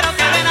 ay, pero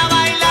que ven a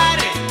bailar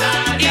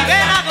y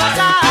ven a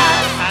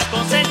gozar. A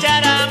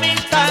cosechar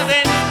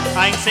amistades,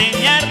 a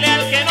enseñarle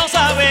al que no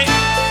sabe.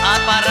 A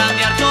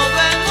parrandear todo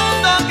el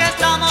mundo que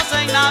estamos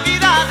en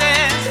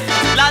Navidades.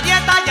 La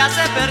dieta ya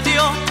se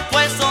perdió,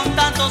 pues son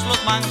tantos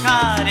los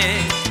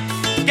manjares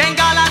que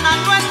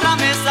engalanan nuestra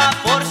mesa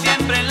por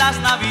siempre en las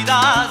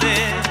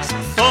Navidades.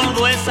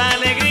 Todo es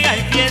alegría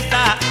y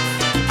fiesta,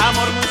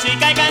 amor,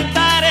 música y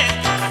cantares.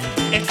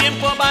 Es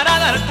tiempo para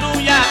dar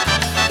trulla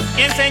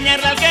y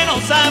enseñarle al que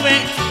no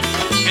sabe.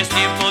 Es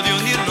tiempo de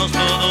unirnos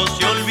todos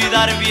y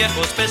olvidar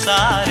viejos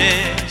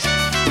pesares.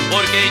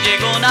 Porque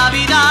llegó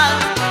Navidad,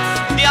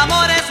 de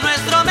amor es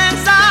nuestro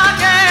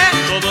mensaje.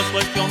 Todo es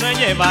cuestión de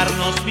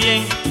llevarnos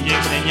bien y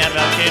enseñarle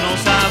al que no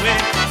sabe.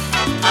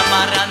 A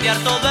parrandear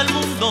todo el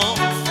mundo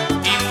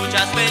y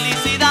muchas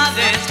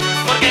felicidades.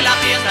 Porque la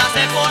fiesta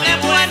se pone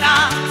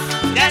buena,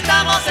 ya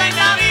estamos en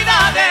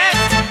Navidades.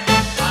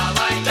 A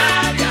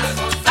bailar y a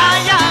gozar.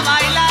 Ay, a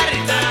bailar,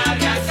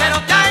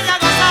 pero que haya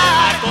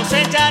gozar. A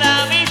cosechar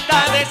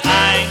amistades,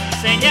 a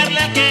enseñarle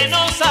al que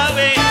no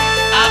sabe.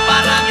 A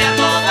parrandear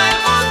todo el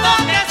mundo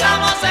que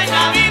estamos en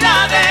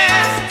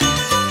Navidades.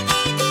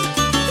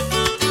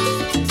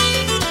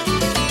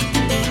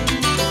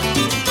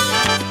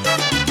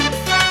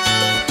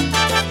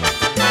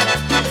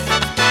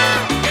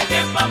 Qué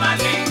tiempo más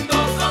lindo,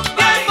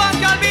 compadre. Tiempo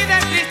que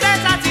olvides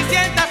tristezas y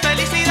sientas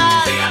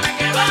felicidad. Sígame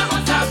que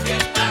vamos a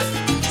fiestas.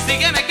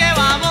 Sígueme que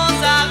vamos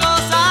a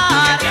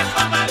gozar. Qué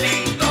tiempo más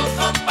lindo,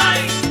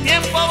 compadre.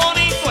 Tiempo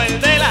bonito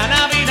el de la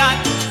Navidad.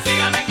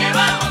 Sígame que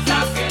vamos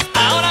a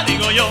fiestas. Ahora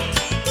digo yo,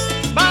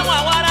 vamos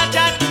a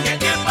guarachar. Qué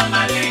tiempo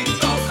más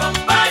lindo,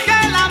 compadre.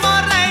 Que el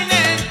amor reine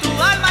en tu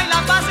alma y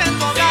la paz en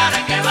tu hogar.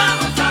 Sígame que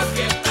vamos a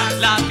fiestas.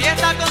 La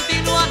fiesta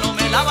continúa, no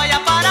me la vaya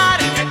a parar.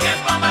 Qué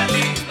tiempo más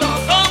lindo,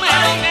 Come lo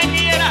compadre. que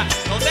quiera,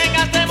 no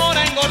tengas temor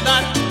a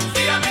engordar.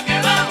 Sígame que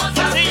vamos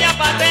a Morcilla,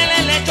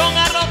 pasteles, lechón,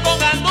 arroz con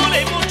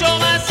gandules y mucho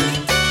más.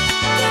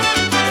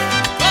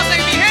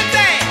 ¡Gocen, mi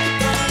gente!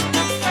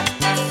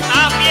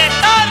 ¡A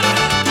fiestar!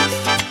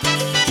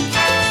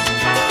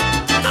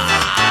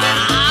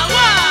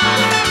 ¡Agua!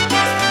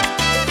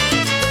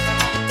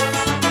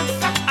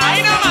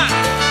 ¡Ahí nomás!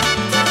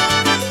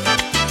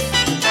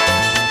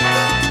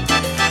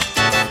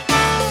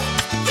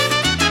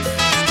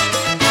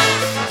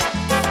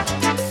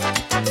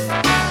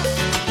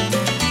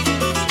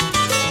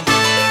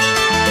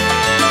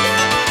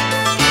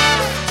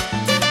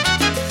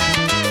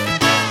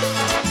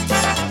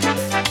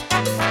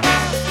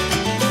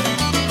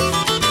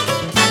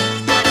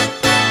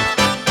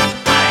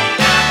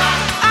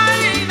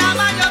 Ay, nada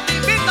más yo te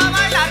invito a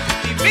bailar,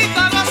 te invito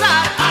a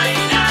gozar. Ay,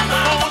 nada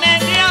más.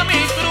 Únete a mi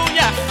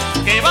trulla,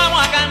 que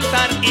vamos a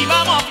cantar y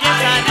vamos a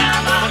fiestar.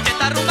 Porque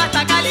esta rumba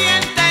está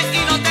caliente y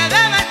no te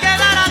debes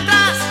quedar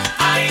atrás.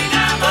 Ay,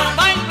 nada más.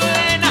 Bomba en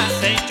plena,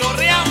 se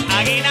chorrea,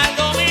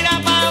 aguinaldo mira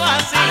pa'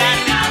 vacilar.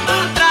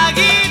 Un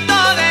traguito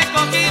de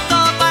coquito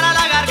para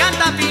la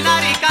garganta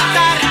afinar y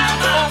cantar.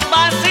 Un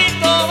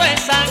vasito de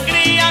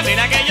sangría,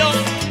 mira que yo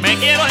me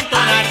quiero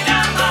entonar.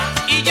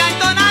 Y ya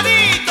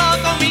entonadito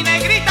con mi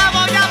negrita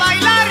voy a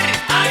bailar.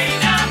 Ay,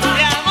 nada más.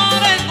 De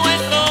amor es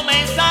nuestro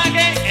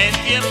mensaje, es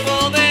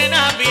tiempo de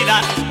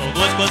Navidad.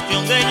 Todo es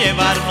cuestión de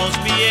llevarnos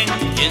bien.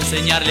 Y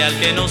enseñarle al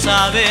que no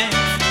sabe.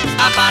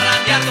 A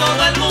parrandear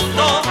todo el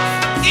mundo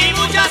y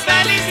muchas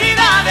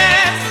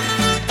felicidades.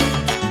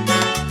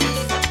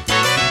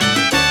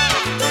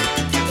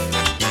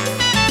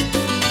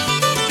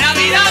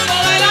 Navidad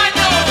todo el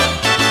año.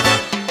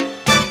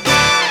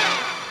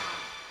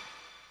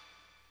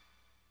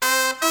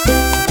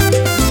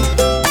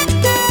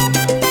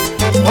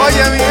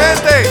 Oye, mi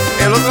gente,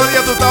 el otro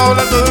día tú estabas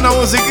hablando de una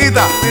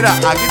musiquita. Mira,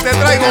 aquí te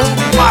traigo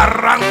un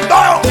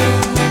barrandón.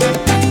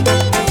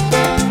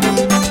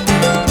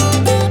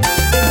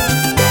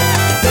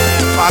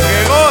 Pa' que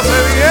goce,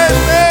 mi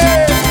gente.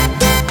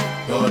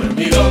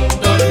 Dormilón,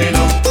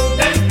 dormilón,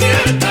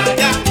 despierta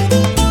ya.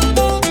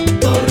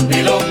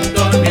 Dormilón,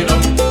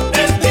 dormilón,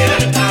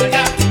 despierta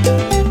ya.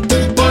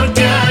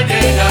 Porque ha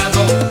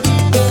llegado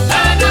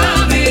la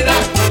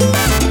Navidad.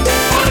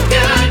 Porque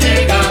ha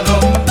llegado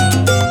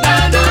la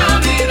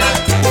Navidad.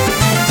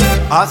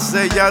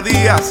 Hace ya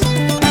días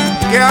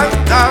que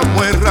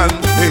andamos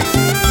errante,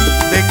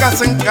 de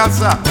casa en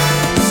casa,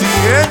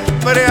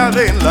 siempre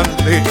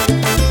adelante,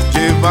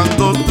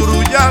 llevando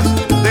trullas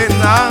de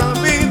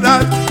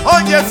Navidad.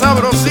 Oye,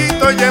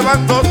 sabrosito,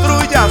 llevando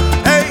trullas,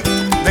 hey,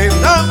 de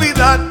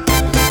Navidad.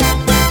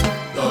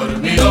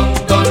 Dormilón,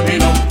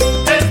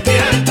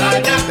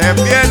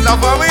 la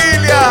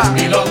familia.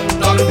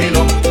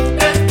 Dormilón,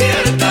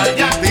 despierta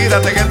ya.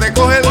 Tírate que te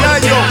coge el Porque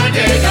gallo. ha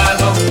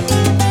llegado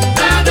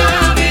la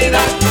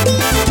Navidad.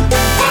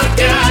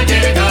 Porque ha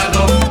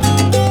llegado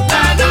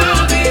la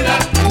Navidad.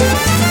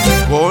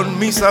 Con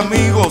mis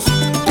amigos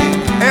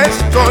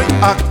estoy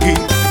aquí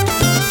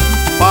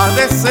para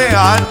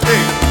desearte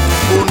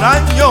un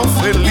año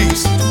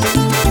feliz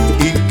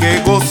y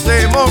que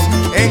gocemos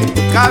en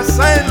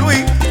casa de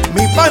Luis.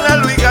 Mi pana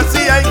Luis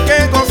García, y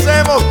que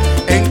gocemos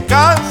en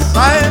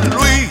casa de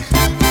Luis.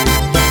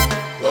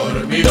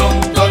 Dormilón,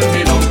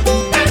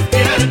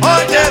 despierta.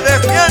 Oye,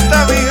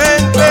 despierta mi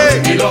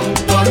gente.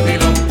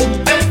 Dormilón,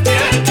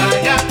 despierta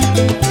ya.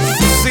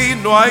 Si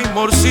no hay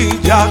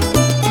morcilla,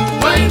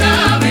 No hay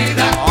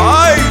Navidad,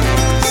 ay,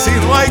 si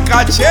no hay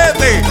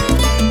cachete,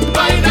 no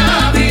hay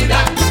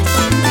Navidad.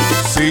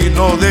 si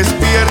no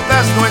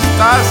despiertas no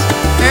estás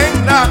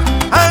en nada.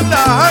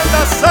 Anda,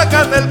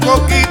 sácate el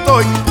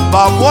coquito y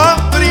vamos a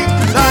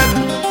brindar.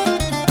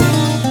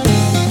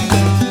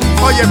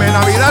 Óyeme,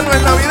 Navidad no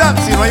es Navidad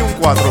si no hay un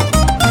 4.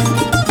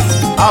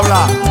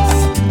 Habla.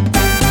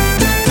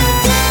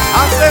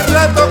 Hace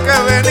rato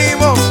que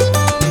venimos,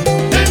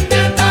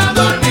 Despierta,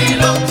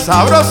 dormilón,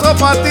 sabroso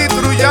pa' ti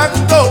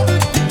trullando.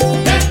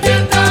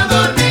 despierta,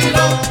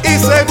 dormilón. Y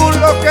según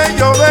lo que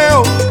yo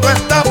veo, tú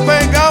estás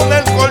pegado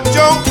del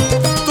colchón,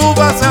 tú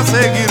vas a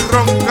seguir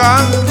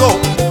roncando.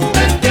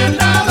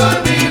 Despierta,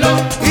 dormilón,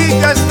 Y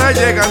ya está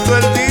llegando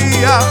el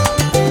día,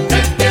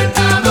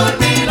 despierta,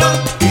 dormilón,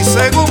 y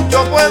según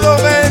yo puedo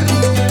ver,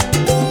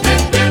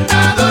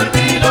 despierta,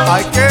 dormilón.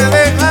 hay que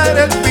dejar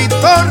el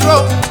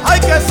pitorro, hay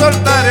que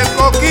soltar el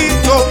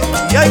coquito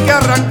y hay que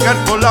arrancar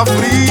por la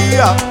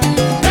fría.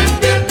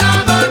 Despierta,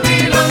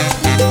 dormilón.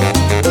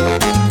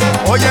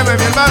 Óyeme,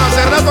 mi hermano,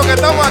 hace rato que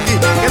estamos aquí.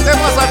 ¿Qué te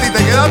pasa a ti?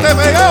 ¿Te quedaste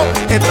pegado?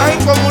 ¿Estás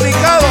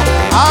incomunicado?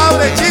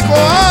 ¡Hable, chico,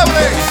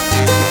 hable!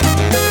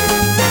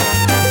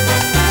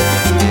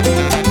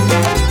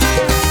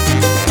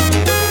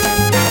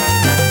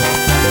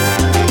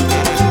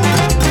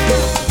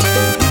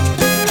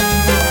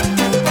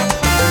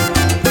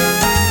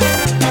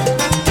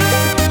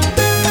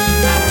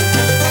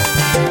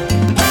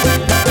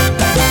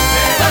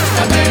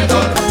 Levántate,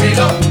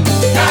 dormilón,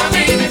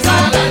 camina y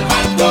sal al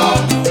balcón.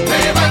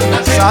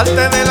 Levántate,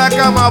 Salte de la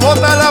cama,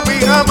 bota la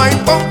pijama y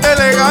ponte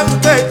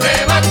elegante.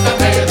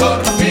 levántate,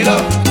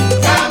 dormilón,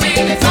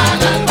 camina y sal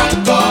al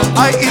balcón.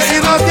 Ay, y si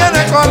no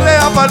tienes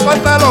correa para el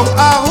pantalón,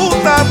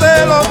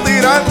 ajustate los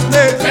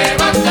tirantes.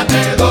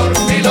 Levántate,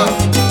 dormilón,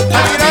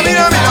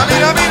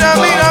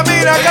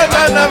 Mira que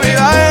esta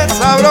Navidad es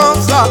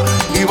sabrosa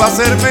y va a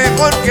ser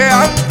mejor que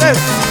antes.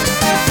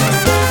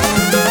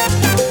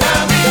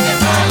 camina y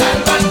sal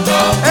al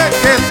balcón. Es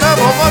que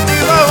estamos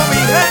motivados,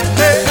 mi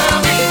gente.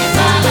 Camina y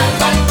sal al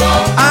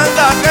balcón.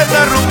 Anda que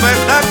esta rumba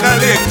está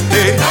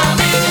caliente.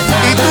 Camina y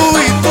sal Y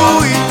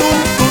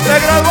tú te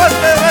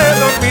graduaste de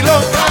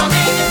dormilón.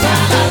 Camina y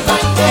sal al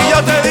balcón. Y yo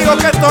te digo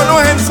que esto no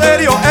es en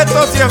serio, esto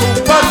sí es un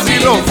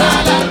vacilón.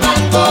 Sal al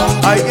balcón.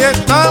 Ahí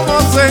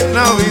estamos en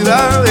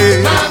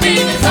Navidades.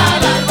 Camina y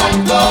sal al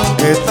balcón.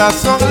 Estas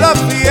son las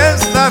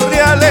fiestas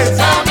reales.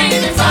 Camina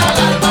y sal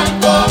al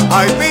balcón.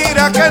 Ay,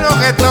 mira que nos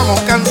estamos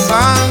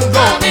cansando.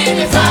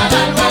 Camina y sal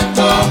al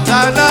balcón.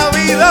 La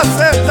Navidad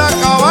se está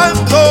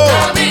acabando.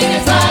 Camina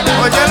y sal al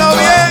Óyelo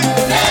bien.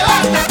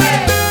 Levántate.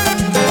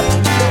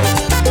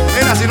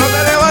 Mira, si no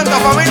te levantas,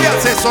 familia,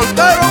 se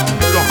soltaron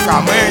los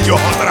camellos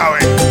otra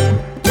vez.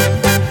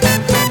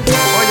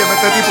 Óyeme,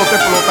 este tipo está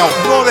explotado.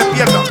 No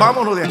despierta,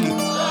 vámonos de aquí.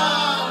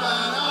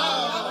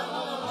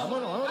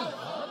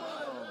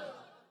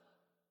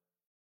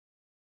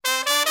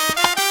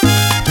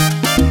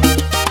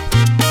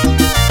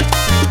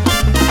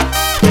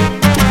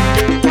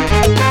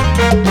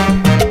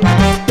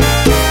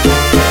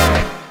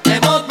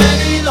 Hemos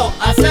venido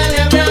a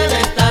celebrar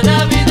esta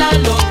Navidad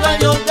los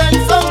dueños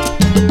del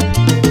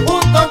son.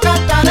 Juntos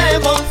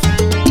cantaremos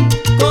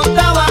con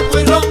tabaco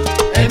y ron.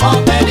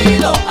 Hemos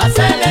venido a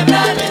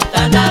celebrar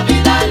esta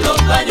Navidad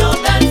los dueños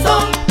del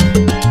son.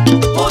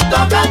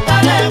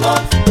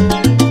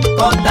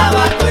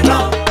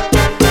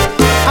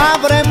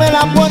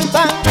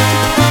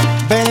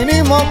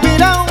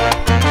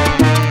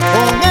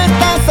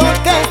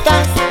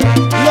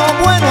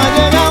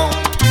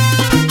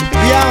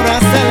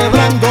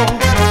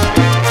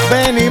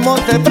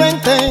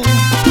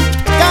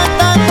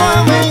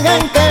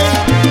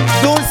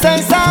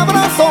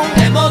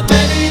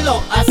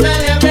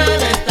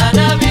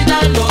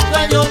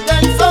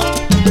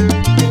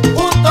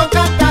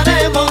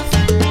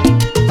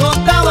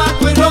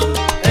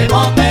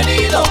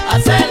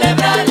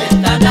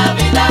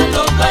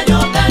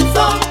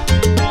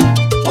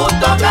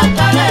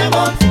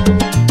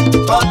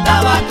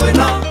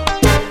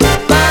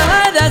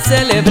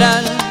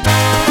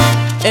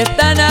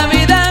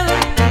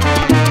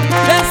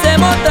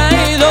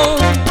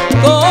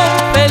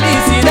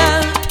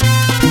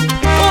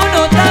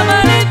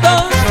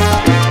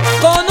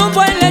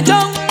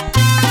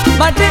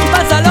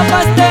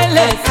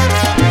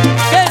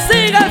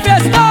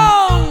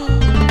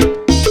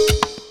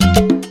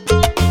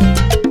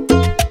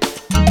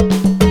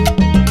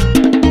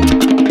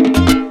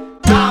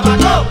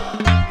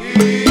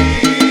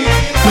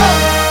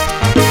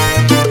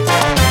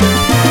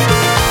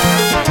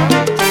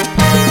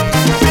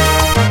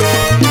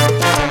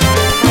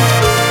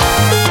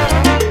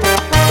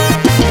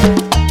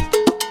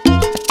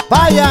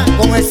 Vaya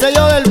con el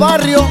sello del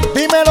barrio,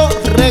 dímelo,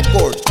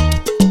 récord.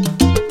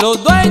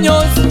 Los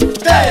dueños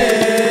del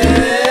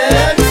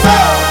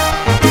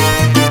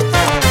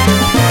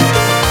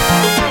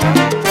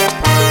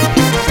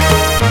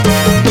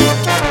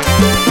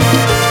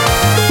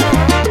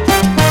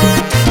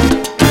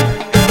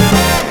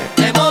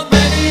Hemos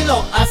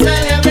venido a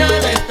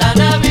celebrar esta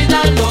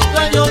Navidad, los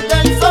dueños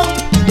del son.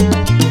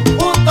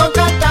 Juntos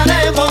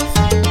cantaremos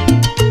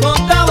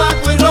con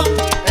tabaco y ron.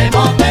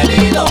 Hemos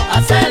venido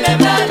a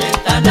celebrar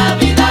esta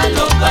Navidad,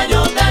 los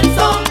dueños del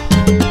son.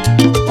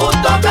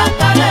 Juntos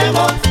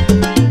cantaremos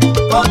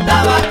con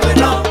tabaco y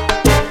ron.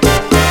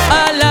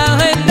 a la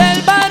gente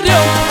del barrio,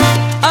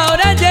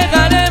 ahora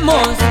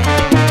llegaremos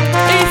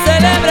y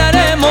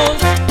celebraremos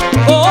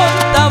con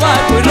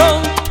tabaco y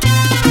ron.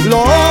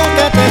 Lo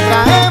que te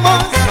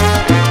traemos,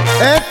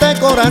 este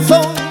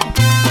corazón,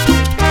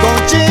 con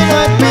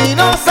Chino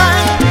Espinosa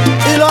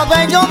y los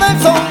dueños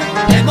del son.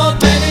 Hemos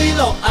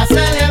venido a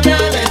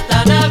celebrar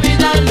esta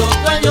Navidad,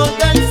 los dueños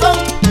del son.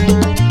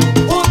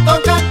 Juntos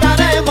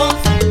cantaremos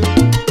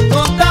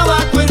con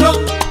tabaco y ron.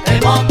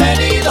 Hemos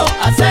venido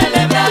a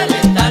celebrar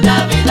esta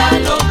Navidad,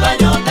 los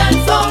dueños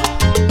del son.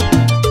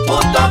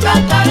 Juntos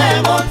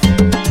cantaremos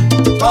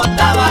con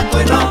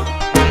tabaco y ron.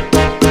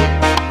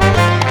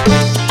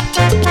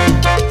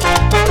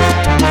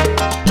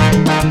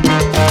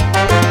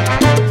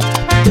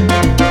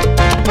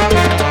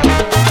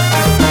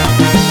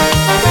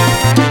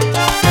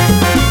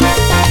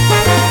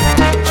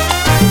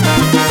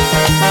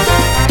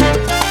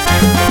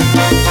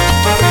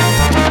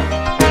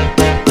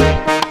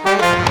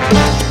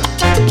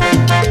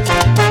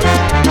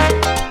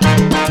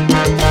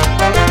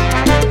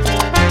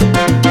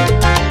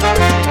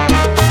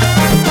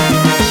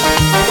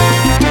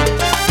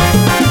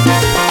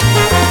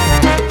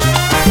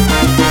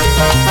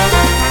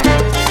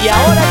 Y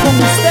ahora con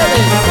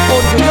ustedes,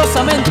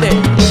 orgullosamente,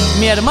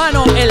 mi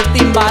hermano el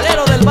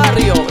timbalero del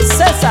barrio,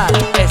 César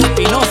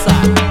Espinosa.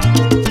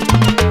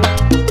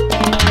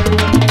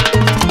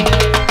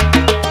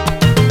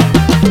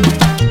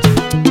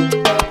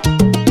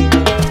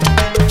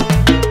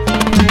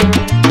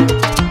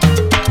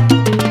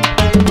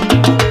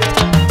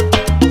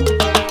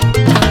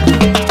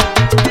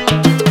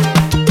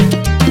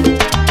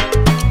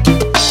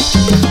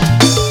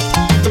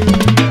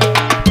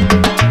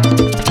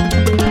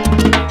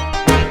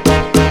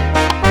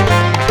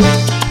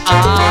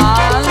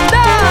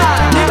 ¡Anda!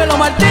 Dímelo,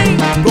 Martín.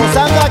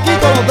 Gozando aquí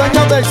con los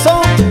dueños del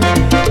son.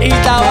 Y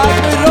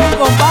tabaco y ron,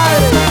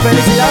 compadre.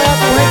 Felicidades a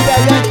tu gente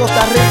allá en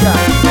Costa Rica.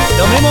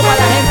 Lo mismo para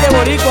la gente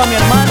boricua, mi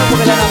hermano,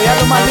 porque la Navidad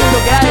es lo más lindo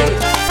que hay.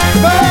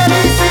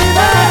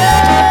 ¡Felicidades!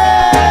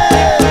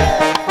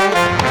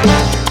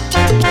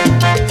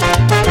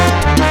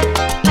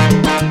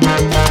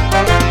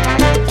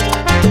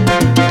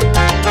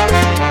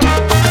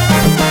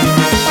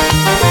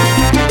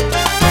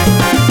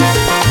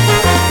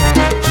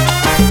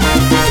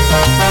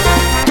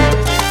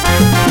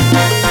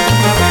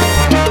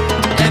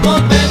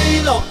 Hemos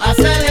venido a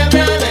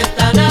celebrar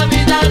esta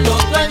Navidad,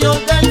 los dueños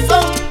del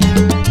son.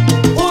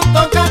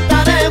 Juntos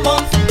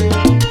cantaremos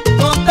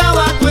con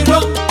tabaco y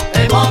ron.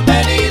 Hemos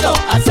venido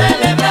a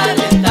celebrar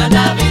esta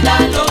Navidad,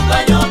 los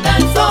dueños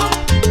del son.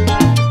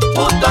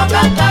 Juntos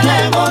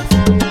cantaremos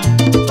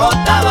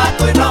con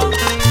tabaco y ron.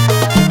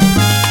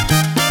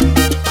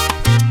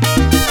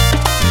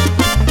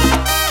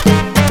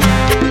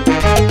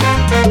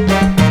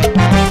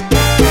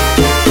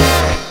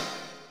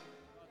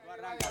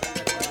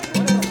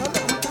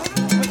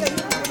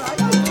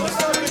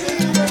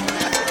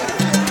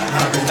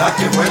 Navidad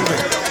que vuelve,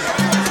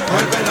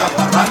 vuelve la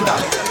parranda.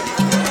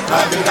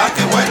 Navidad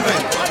que vuelve,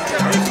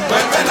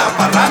 vuelve la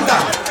parranda.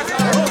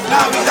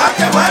 Navidad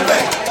que vuelve,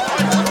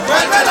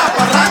 vuelve la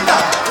parranda.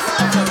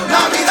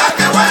 Navidad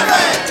que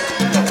vuelve,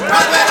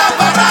 vuelve la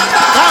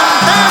parranda.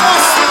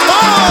 ¡Cantemos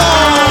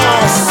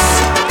todos!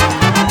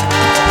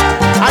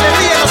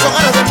 ¡Alegría en los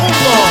hogares del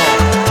mundo!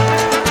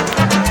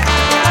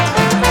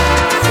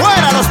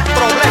 ¡Fuera los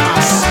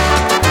problemas!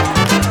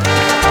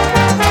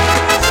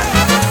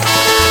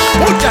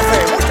 ¡Mucha fe,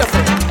 mucha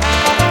fe!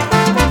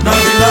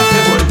 Navidad que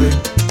vuelve,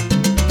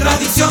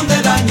 tradición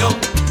del año.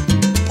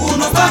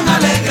 Unos van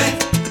alegres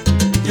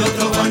y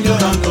otros van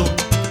llorando.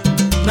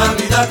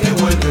 Navidad que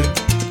vuelve,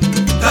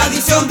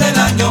 tradición del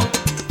año.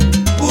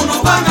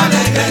 Unos van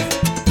alegres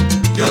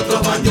y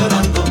otros van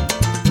llorando.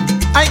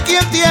 Hay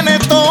quien tiene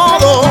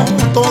todo,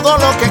 todo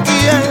lo que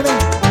quiere,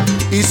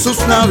 y sus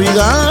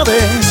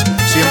navidades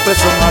siempre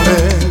son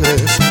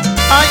alegres.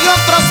 Hay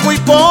otros muy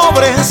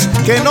pobres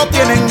que no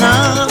tienen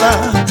nada,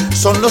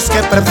 son los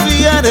que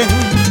prefieren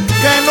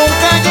que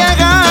nunca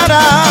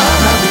llegara.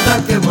 Navidad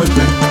que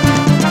vuelve,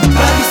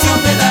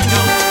 tradición del año.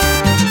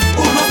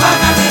 Unos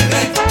van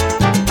alegres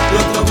y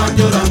otros van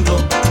llorando.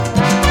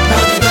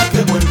 Navidad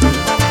que vuelve,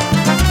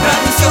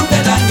 tradición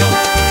del año.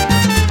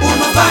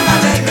 Unos van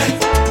alegres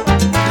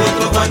y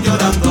otros van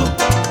llorando.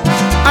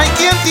 Hay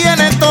quien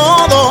tiene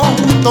todo,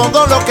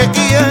 todo lo que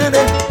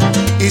quiere,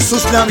 y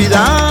sus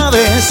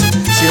navidades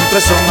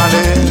siempre son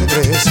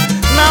alegres.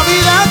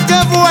 Navidad que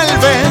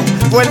vuelve,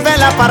 vuelve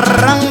la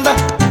parranda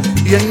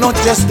y en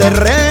noches de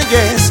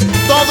reyes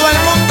todo el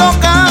mundo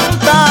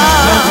canta.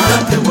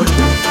 Navidad que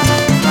vuelve,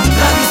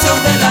 tradición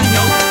del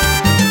año,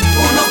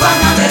 unos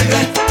van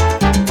alegres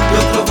y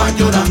otros van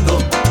llorando.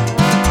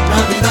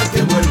 Navidad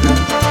que vuelve,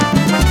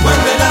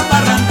 vuelve la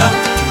parranda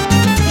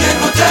y en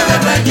noche de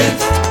reyes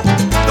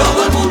todo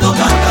el mundo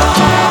canta.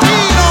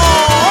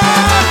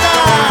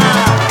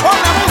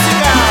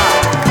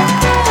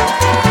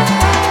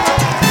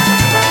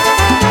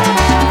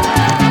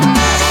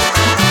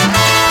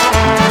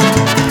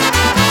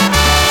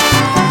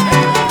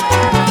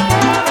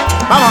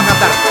 Vamos a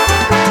cantar.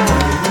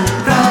 Un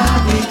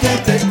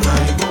ramillete,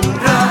 traigo un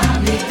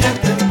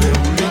ramillete de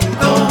un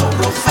lindo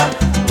rosal.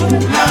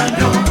 Un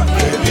año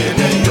que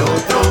viene y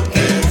otro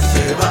que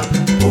se va.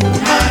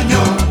 Un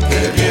año que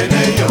viene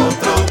y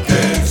otro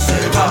que se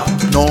va.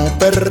 No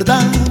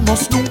perdamos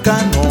nunca,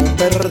 no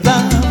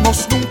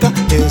perdamos nunca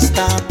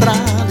esta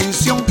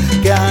tradición.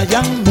 Que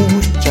hayan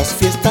muchas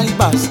fiestas y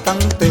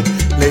bastante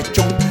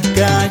lechón.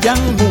 Que hayan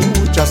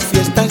muchas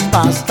fiestas y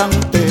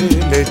bastante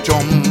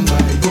lechón.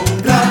 Traigo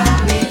un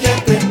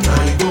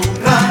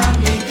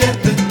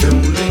ramillete de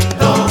un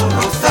lindo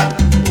rosal.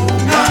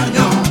 Un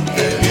año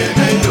que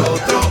viene y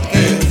otro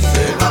que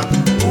se va.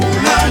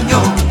 Un año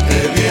que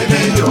viene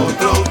y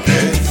otro que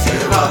se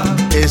va.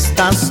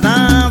 Estas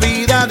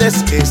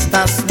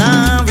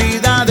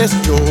navidades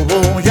yo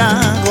voy a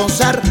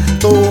gozar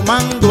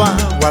tomando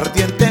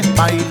aguardiente,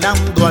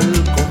 bailando al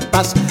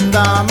compás.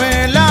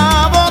 Dame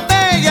la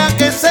botella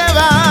que se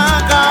va a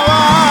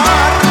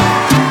acabar.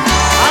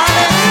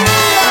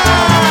 ¡Alegría!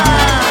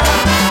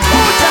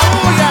 ¡Mucha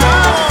bulla!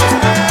 ¡Vamos!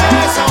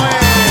 ¡Eso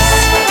es!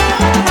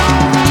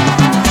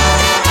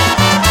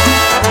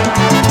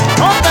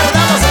 No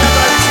perdamos la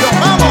tradición,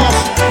 ¡vamos!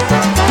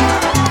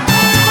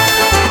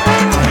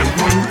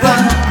 Traigo un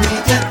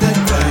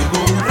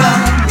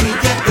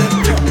ramillete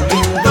de un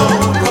lindo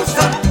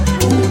rosal.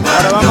 Un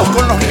Ahora vamos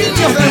con los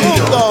niños del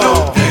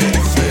mundo. que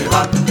se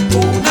va.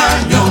 Un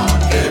año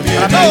que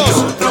viene Para y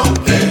todos. otro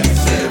que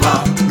se va.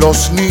 Los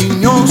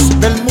niños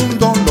del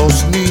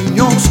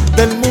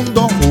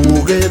mundo,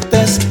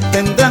 juguetes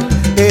tendrán.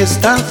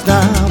 Estas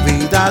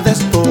navidades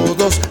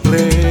todos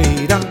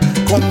reirán.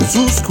 Con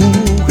sus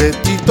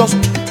juguetitos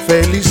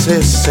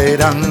felices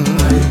serán.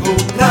 Traigo un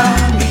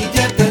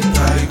ramillete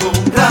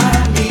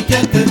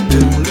de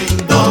un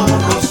lindo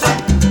rosal.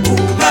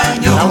 Un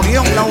año La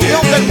unión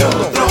del mundo.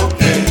 otro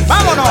que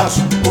 ¡Vámonos!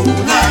 se va.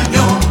 Un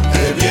año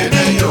que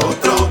viene y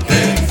otro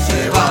que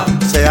se va.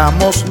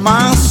 Seamos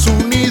más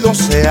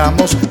unidos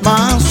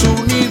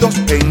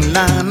en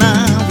la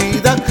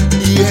Navidad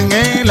y en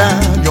el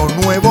año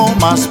nuevo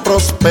más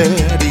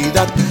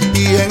prosperidad.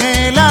 Y en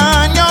el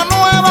año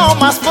nuevo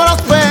más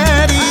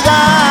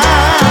prosperidad.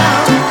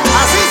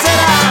 Así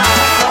será.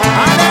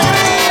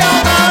 ¡Alegría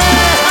otra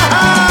vez!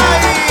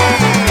 ¡Ay!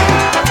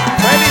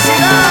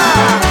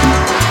 ¡Felicidad!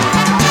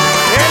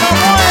 ¡Que no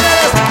muere el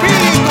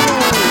espíritu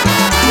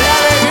de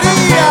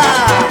alegría!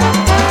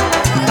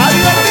 ¡A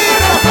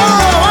divertirnos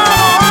todos!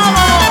 ¡Vamos,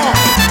 vamos!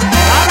 ¡A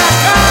la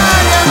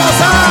calle a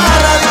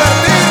gozar, a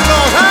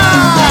divertirnos! ¡Ah!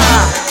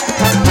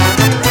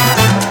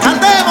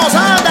 ¡Cantemos,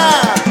 anda!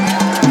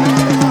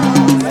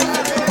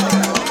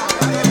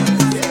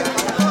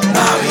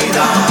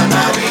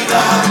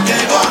 Navidad,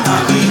 llegó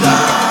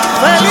Navidad.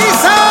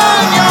 ¡Feliz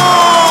año!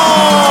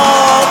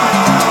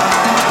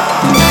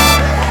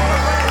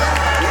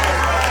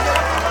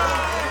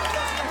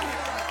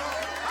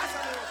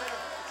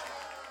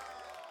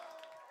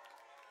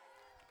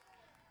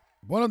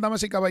 Bueno,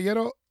 damas y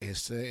caballeros,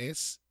 ese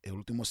es el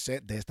último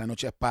set de esta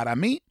noche. Para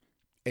mí,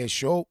 el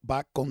show va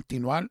a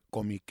continuar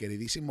con mi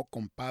queridísimo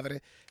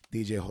compadre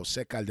DJ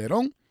José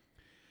Calderón.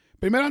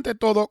 Primero, ante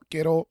todo,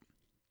 quiero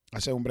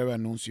hacer un breve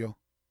anuncio.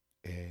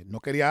 No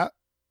quería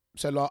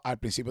hacerlo al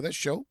principio del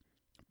show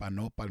para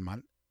no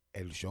palmar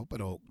el show,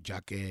 pero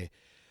ya que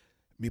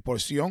mi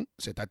porción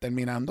se está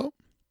terminando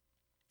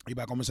y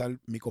va a comenzar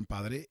mi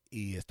compadre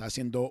y está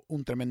haciendo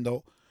un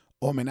tremendo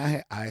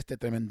homenaje a este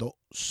tremendo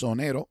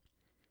sonero.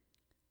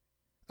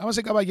 Damas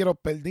y caballeros,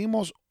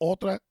 perdimos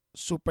otra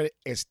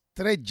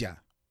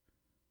superestrella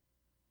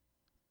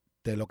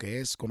de lo que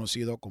es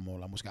conocido como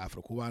la música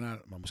afrocubana,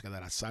 la música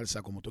de la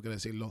salsa, como tú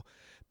quieres decirlo.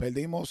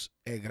 Perdimos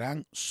el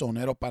gran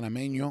sonero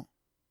panameño,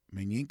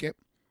 Meñique,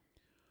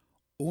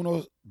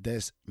 uno de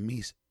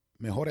mis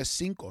mejores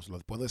 5, lo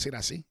puedo decir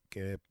así,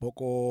 que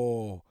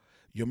poco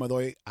yo me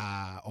doy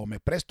o me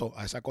presto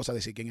a esa cosa de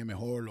decir quién es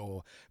mejor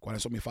o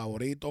cuáles son mis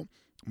favoritos.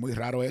 Muy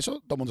raro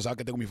eso. Todo el mundo sabe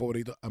que tengo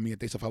a mis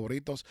artistas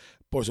favoritos,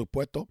 por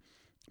supuesto.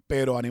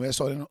 Pero a nivel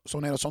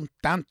sonero son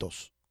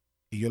tantos.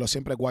 Y yo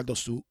siempre guardo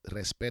sus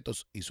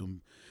respetos y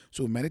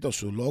sus méritos,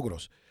 sus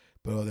logros.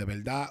 Pero de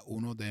verdad,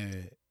 uno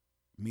de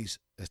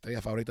mis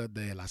estrellas favoritas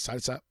de la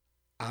salsa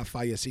ha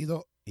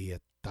fallecido y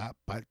está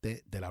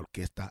parte de la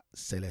Orquesta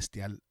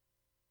Celestial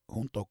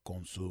junto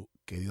con sus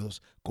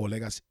queridos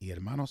colegas y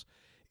hermanos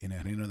en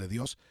el reino de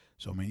Dios.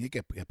 So,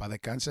 Meñique, que para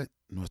descanse,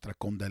 nuestras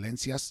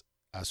condolencias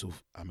a sus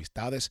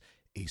amistades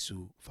y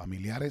sus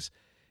familiares,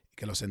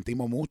 que lo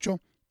sentimos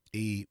mucho.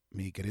 Y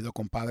mi querido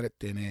compadre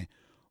tiene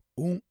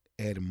un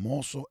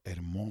hermoso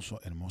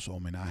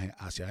homenaje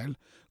hacia él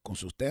con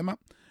sus temas.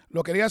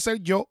 Lo quería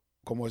hacer yo,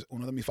 como es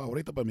uno de mis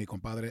favoritos, pero mi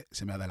compadre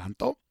se me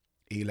adelantó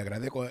y le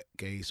agradezco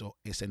que hizo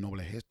ese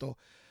noble gesto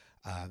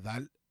a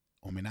dar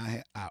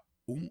homenaje a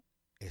un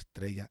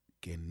estrella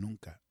que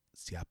nunca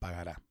se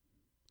apagará.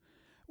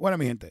 Bueno,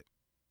 mi gente,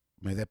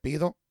 me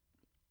despido.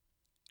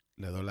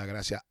 Le doy las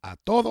gracias a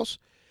todos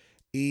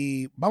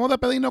y vamos a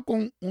despedirnos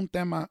con un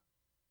tema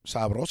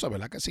sabroso,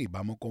 ¿verdad que sí?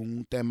 Vamos con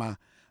un tema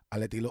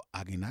al estilo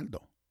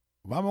Aguinaldo.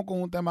 Vamos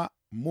con un tema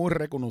muy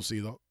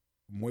reconocido,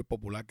 muy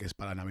popular, que es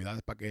para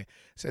Navidades, para que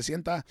se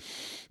sienta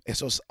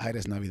esos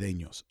aires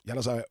navideños. Ya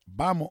lo sabe,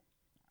 vamos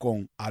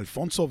con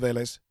Alfonso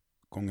Vélez,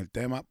 con el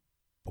tema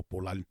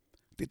popular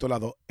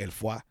titulado El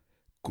Fuá,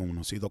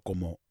 conocido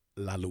como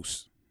La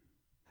Luz.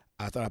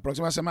 Hasta la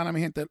próxima semana,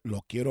 mi gente.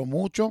 Los quiero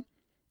mucho.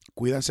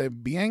 Cuídense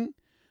bien.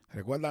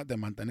 Recuerda de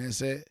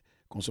mantenerse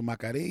con su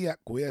mascarilla.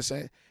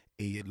 Cuídense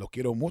y los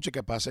quiero mucho.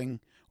 Que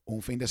pasen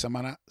un fin de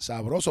semana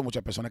sabroso.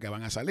 Muchas personas que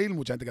van a salir,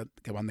 mucha gente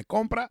que van de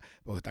compra,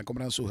 porque están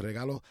comprando sus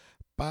regalos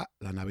para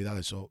la Navidad.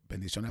 Eso,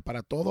 bendiciones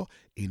para todos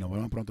y nos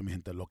vemos pronto, mi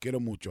gente. Los quiero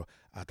mucho.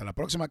 Hasta la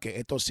próxima, que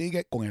esto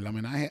sigue con el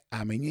homenaje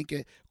a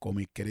Meñique con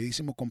mi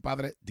queridísimo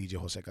compadre DJ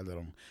José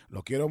Calderón.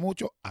 Los quiero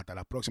mucho. Hasta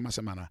la próxima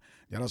semana.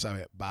 Ya lo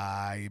sabe.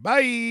 Bye,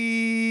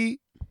 bye.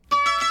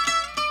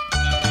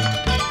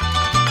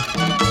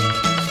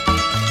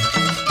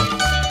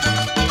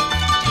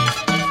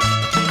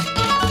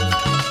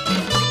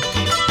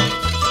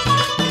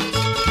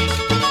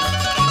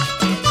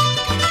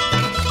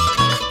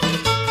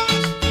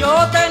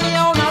 Yo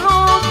tenía una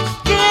luz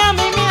que a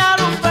mí me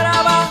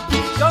alumbraba.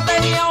 Yo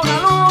tenía una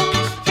luz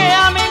que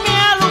a mí me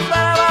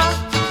alumbraba.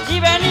 Y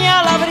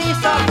venía la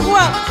brisa,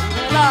 ¡fua! Y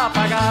me la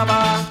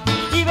apagaba.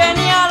 Y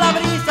venía la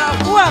brisa,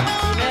 ¡fua!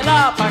 Y me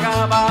la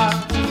apagaba.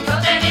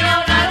 Yo tenía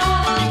una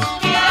luz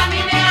que a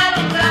mí me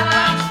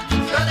alumbraba.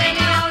 Yo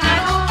tenía una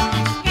luz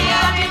que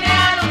a mí me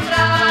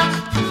alumbraba.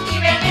 Y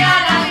venía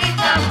la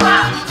brisa, ¡fua!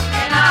 Y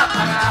me la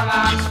apagaba.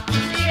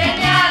 Y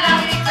venía la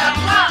brisa,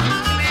 ¡fua!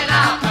 Y me la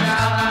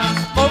apagaba.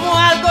 Como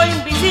algo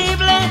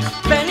invisible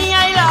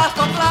venía y la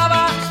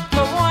soplaba.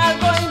 Como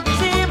algo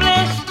invisible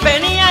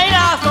venía y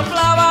la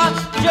soplaba.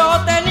 Yo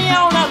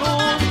tenía una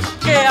luz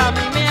que a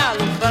mí me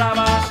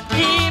alumbraba.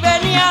 Y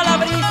venía la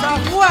brisa,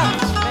 ¡fua!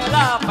 Me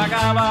la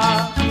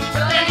apagaba.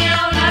 Yo tenía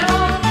una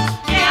luz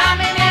que a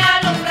mí me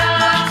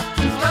alumbraba.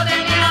 Yo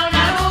tenía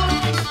una luz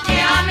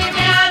que a mí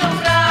me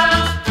alumbraba.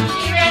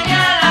 Y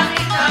venía la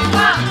brisa,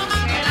 ¡fua!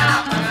 Y me la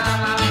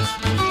apagaba.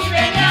 Y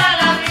venía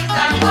la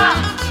brisa, ¡fua!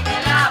 Y me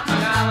la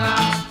apagaba.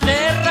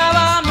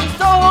 Cerraba mis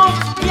ojos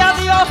y a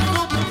Dios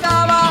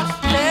suplicaba.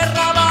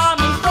 Cerraba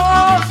mis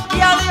ojos y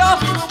a Dios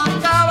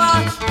suplicaba.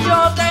 Yo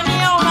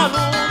tenía una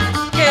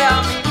luz que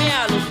a mí me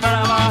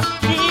alumbraba.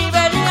 Y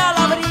venía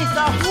la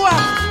brisa, ¡fua!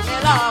 Y me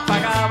la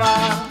apagaba.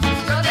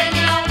 Yo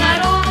tenía una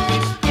luz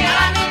que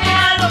a mí me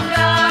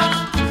alumbraba.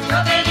 Yo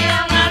tenía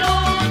una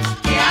luz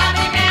que a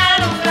mí me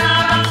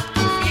alumbraba.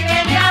 Y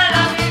venía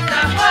la brisa,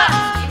 ¡fua!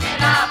 Y me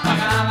la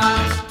apagaba.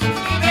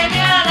 Y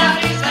venía la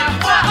brisa,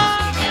 ¡fua!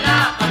 Y me la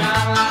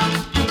apagaba.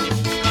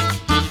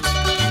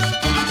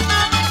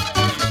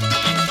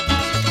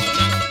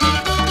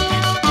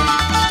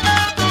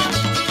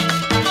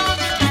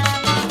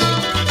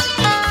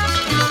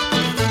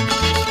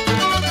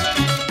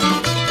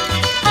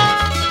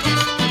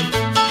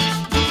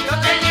 Yo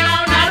tenía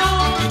una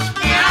luz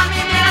que a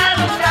mí me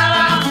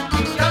alumbraba.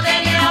 Yo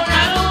tenía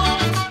una luz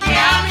que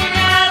a mí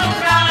me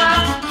alumbraba.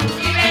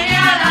 Y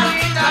venía la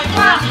brisa,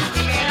 ¡fua!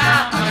 Y me la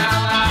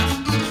apagaba.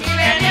 Y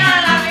venía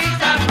la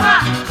brisa, ¡fua!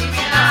 Y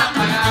me la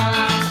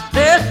apagaba.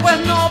 Después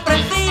no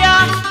prendía,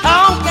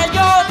 aunque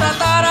yo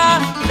tratara.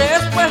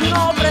 Después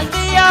no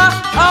prendía,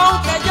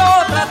 aunque yo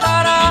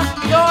tratara.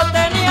 Yo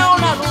tenía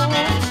una luz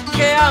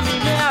que a mí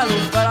me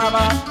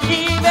alumbraba.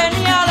 Y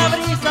venía la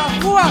brisa,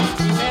 ¡fua!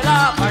 Y me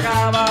la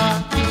apagaba.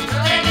 Yo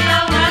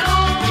tenía una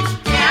luz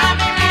que a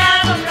mí me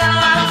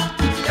alumbraba.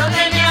 Yo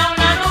tenía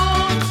una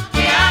luz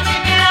que a mí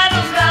me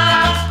alumbraba.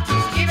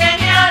 Y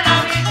venía la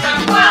brisa,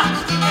 ¡fua!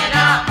 Y me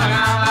la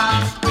apagaba.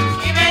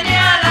 Y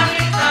venía la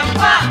brisa,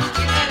 ¡fua!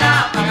 Y me la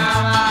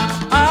apagaba.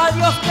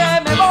 Adiós que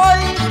me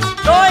voy,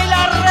 doy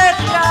la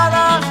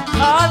retirada.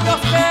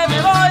 Adiós que me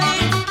voy,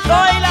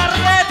 doy la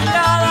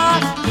retirada.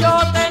 Yo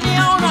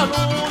tenía una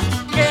luz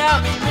que a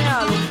mí me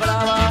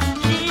alumbraba.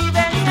 Y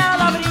venía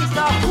la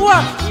brisa, ¡fua!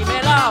 Y me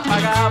la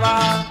apagaba.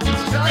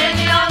 Yo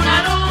tenía una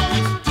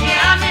luz que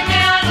a mí me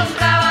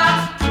alumbraba.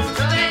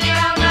 Yo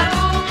tenía una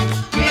luz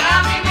que a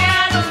mí me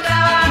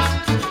alumbraba.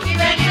 Y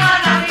venía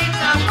la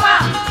brisa, ¡fua!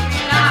 Y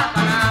me la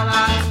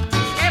apagaba.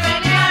 Que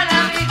venía la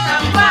brisa,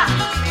 ¡fua!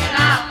 Y me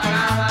la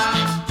apagaba.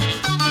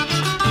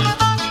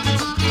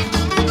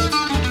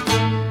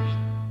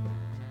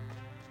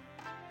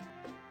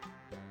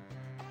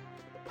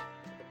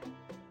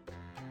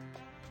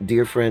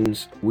 Dear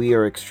friends, we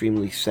are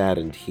extremely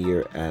saddened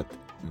here at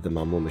the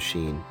Mambo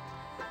Machine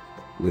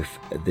with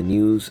the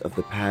news of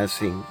the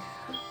passing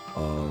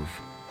of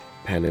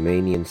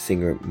Panamanian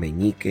singer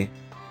Meñique,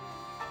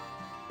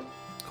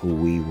 who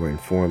we were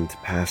informed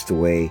passed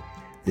away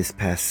this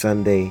past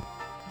Sunday,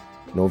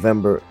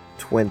 November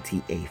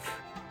 28th.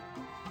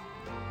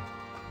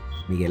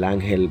 Miguel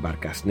Ángel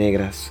Barcas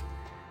Negras,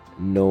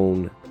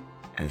 known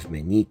as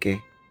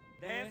Meñique,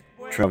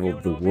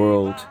 traveled the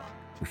world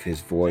with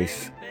his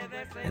voice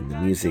and the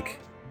music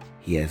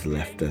he has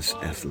left us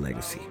as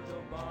legacy.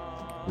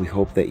 We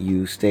hope that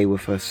you stay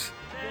with us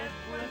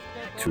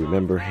to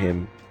remember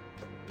him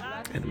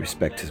and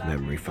respect his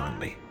memory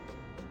fondly.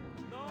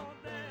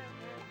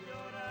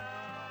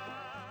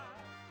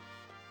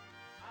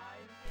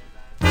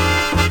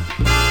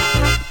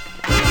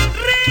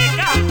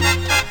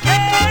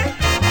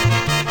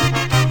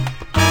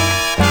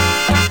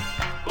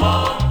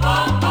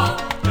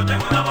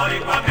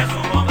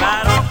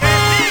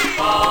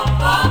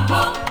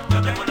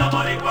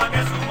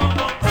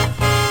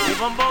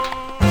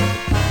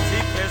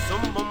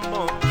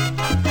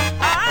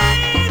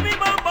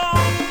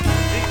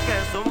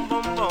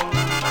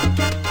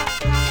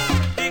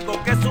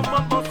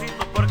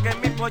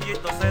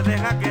 Se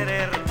deja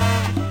querer,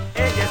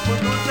 ella es muy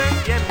dulce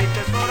y es mi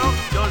tesoro,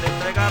 yo le he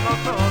entregado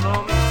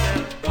todo mi ser.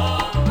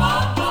 Bom,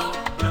 bom, bom,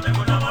 yo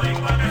tengo una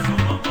boricua que es un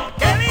bombón.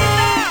 ¡Qué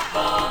linda!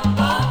 Bom,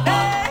 bom,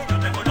 bom, yo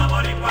tengo una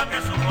boricua que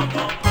es un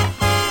bombón.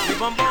 Mi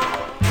bombón,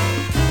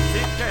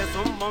 sí que es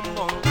un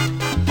bombón.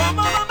 Bom,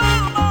 bom,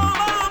 bom, bom,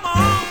 bom,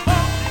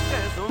 bom, sí que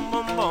es un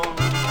bombón.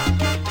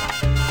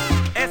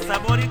 Esa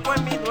boricua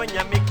es mi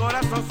dueña, mi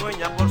corazón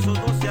sueña por su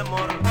dulce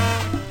amor.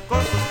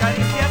 Con sus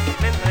caricias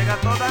me entrega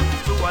toda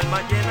su alma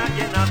llena,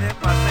 llena de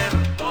placer.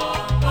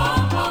 Bom,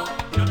 bom, bom,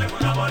 yo tengo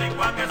una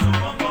boricua que es un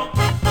bombón.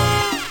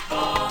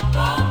 Bom,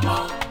 bom,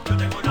 bom, yo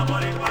tengo una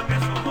boricua que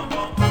es un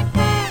bombón.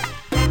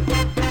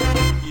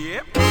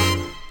 Yep.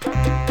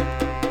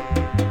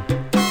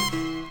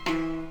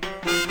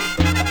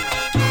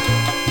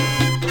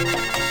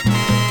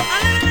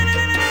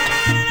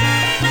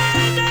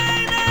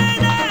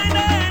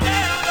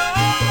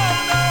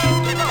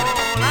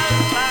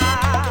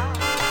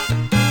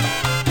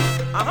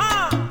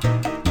 Ajá.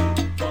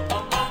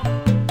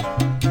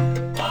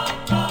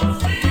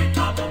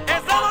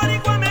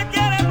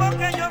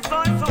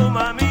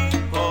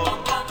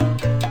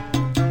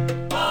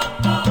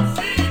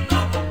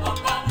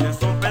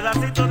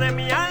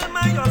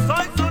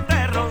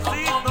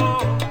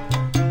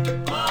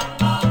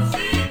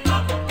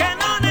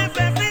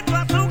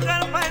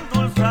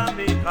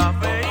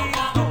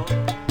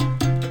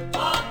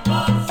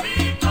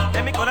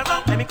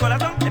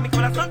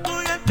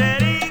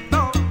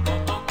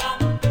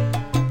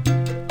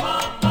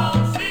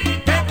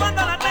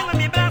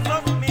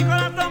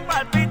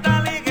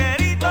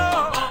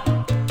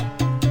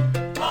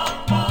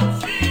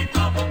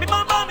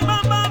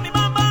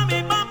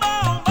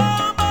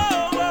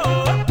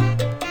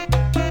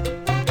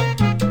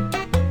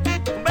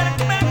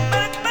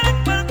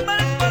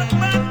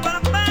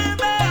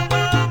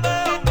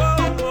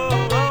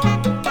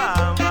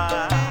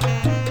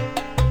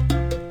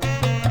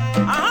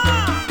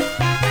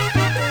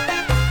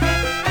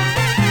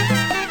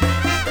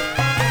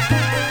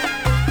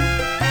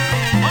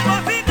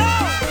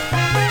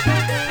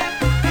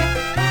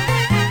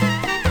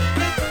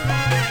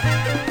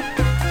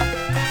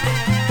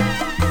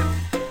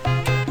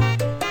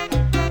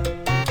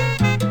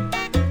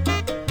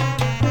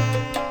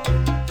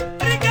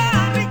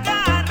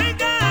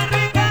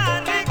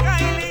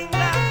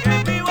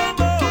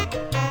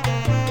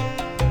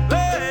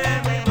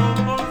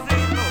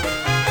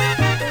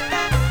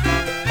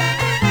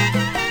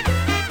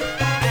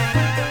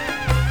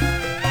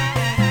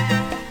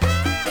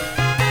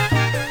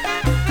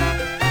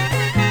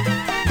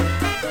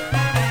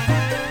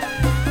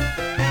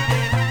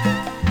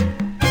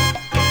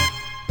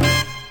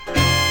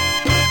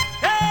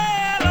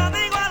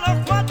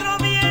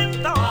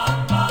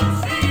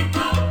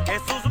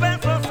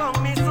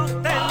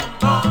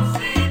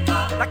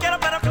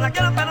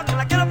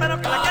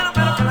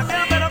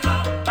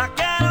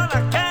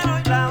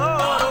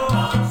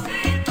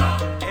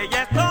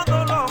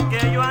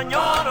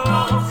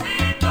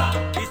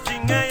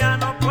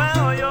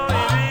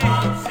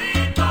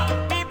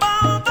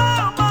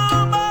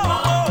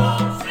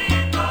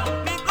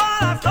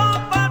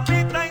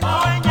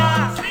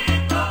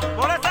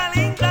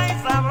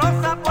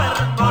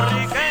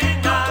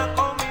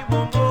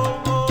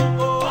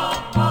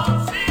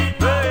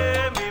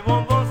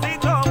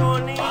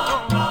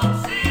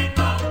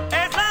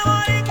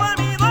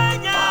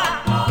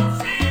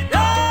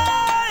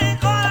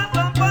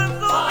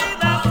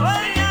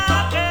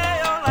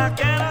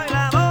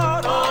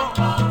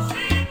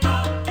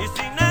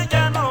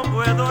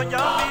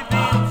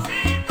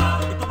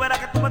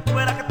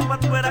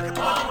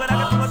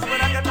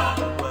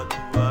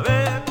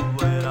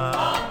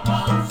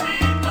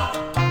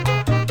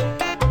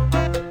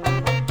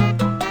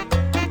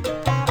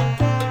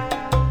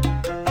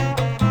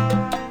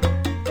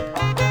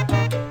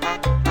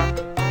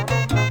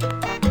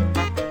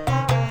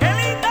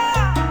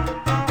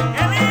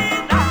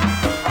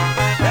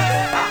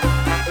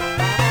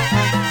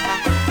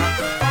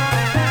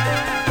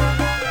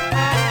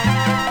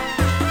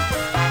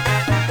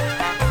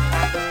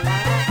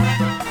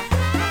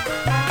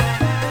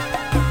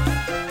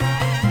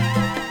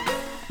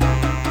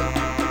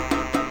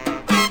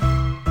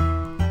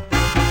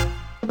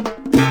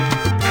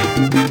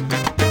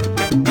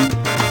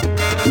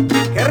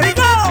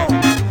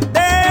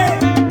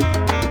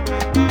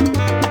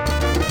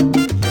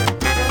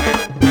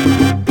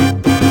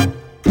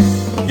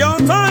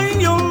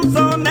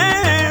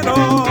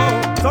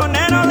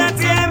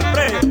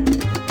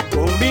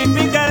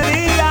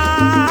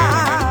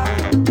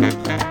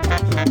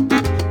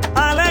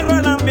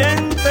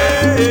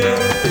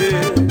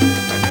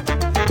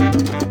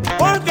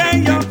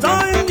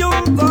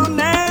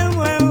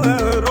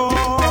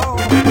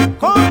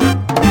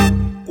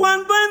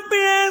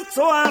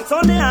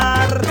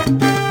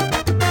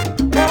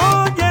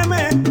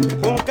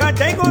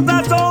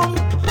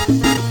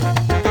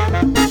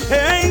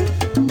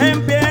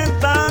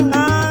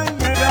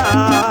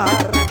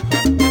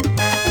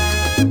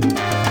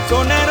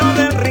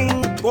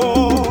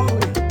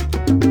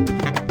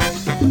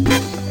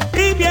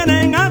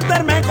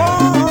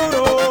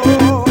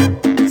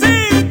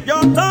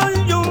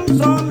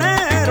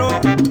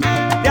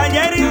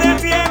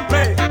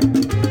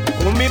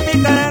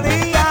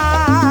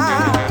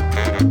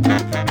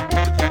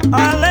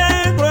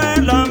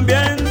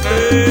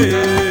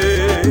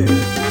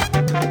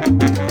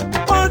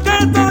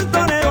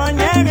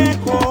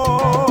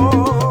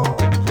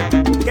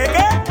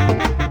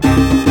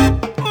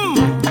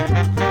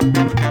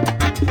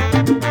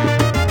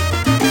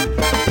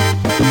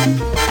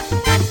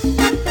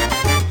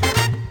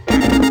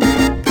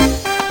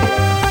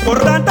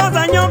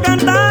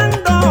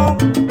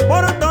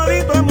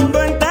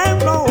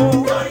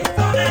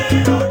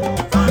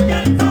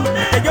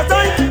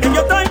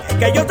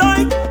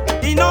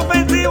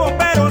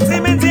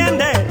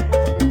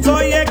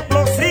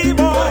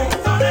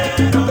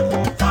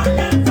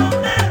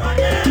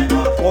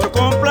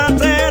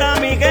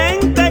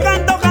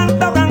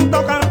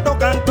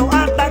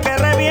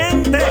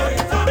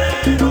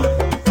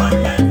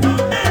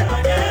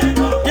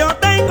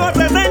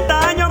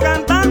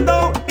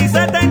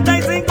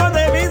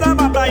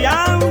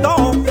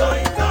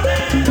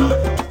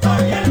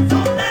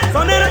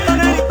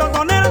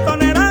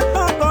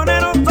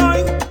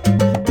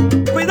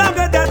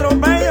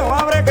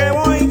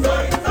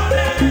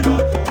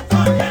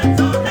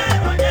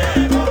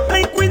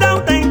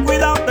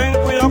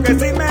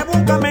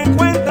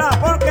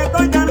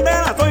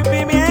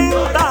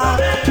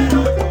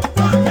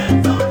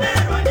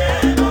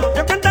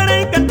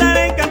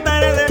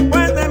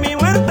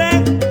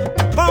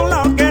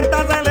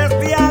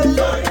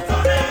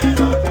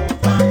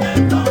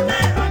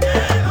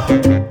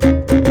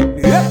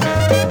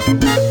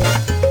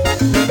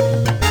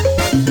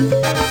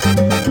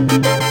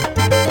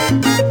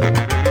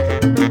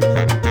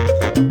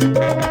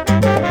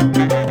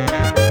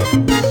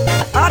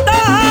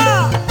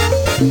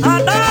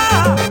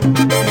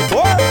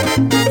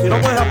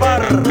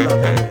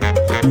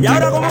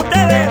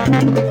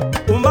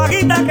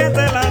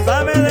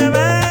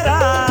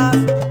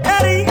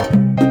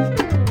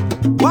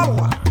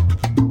 guagua.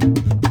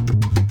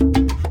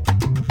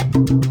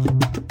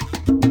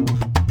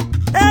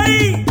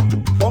 ¡Ey!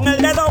 Con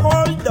el dedo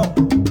gordo.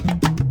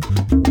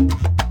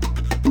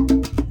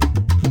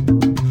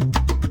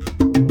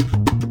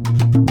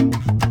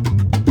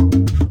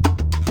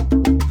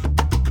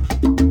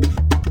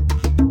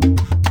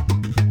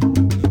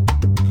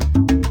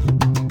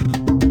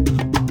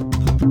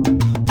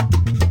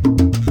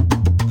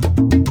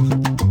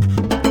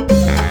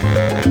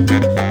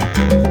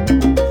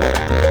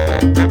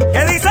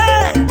 ¿Qué dice?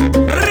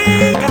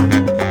 ¡Rica!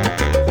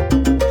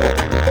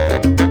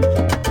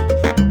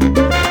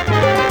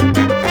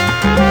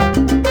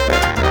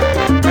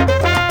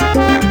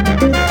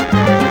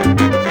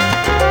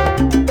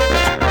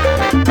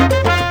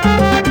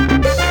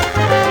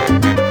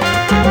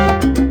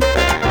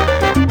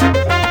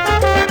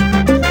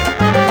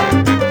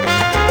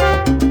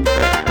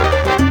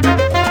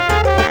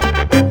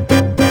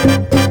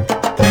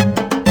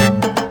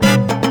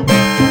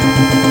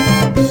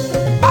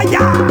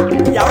 ¡Vaya!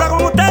 Y ahora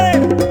con ustedes,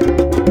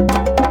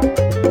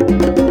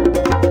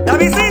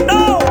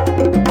 Davidcito.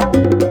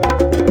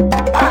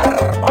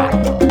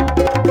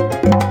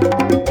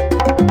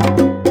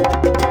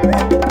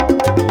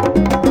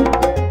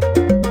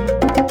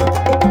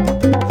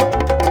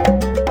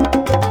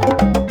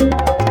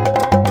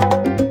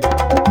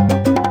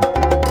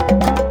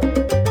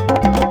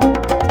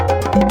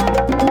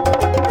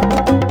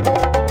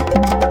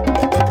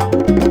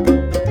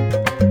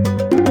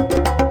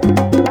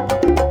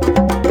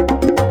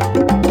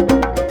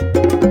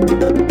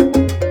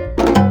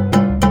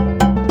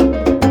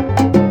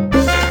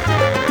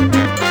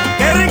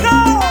 ¡Qué rico!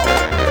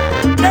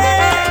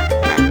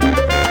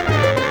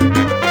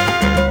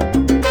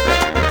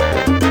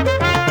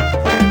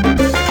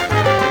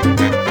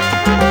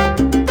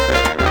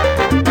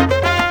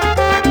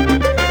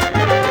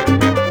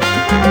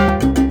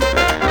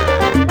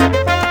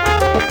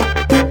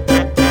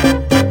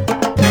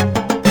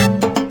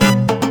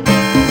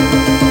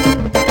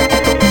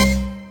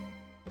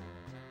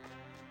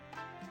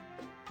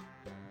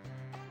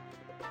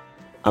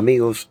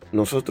 Amigos,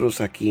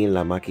 nosotros aquí en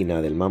la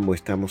máquina del Mambo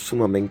estamos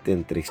sumamente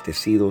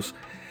entristecidos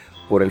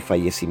por el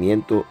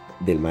fallecimiento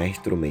del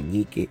maestro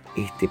Meñique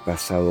este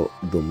pasado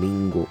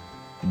domingo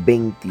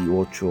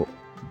 28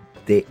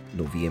 de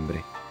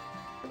noviembre.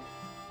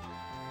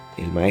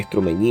 El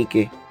maestro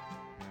Meñique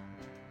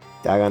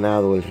ha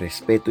ganado el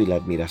respeto y la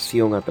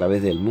admiración a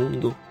través del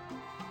mundo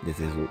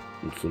desde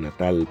su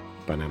natal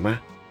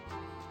Panamá,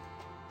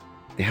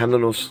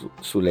 dejándonos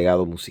su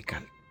legado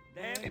musical.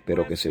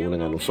 Espero que se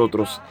unan a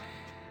nosotros,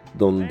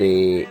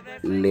 donde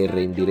le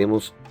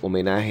rendiremos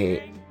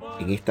homenaje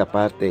en esta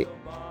parte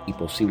y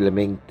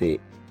posiblemente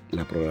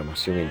la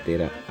programación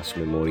entera a su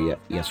memoria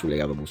y a su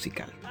legado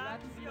musical.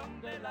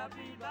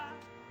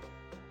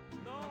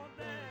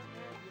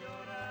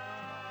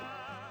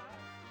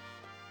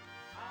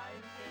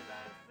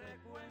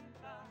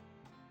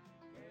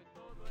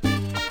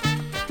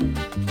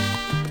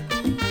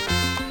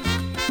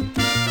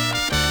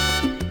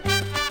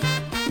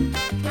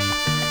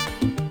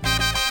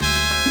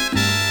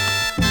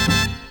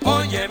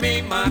 Oye,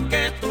 mima,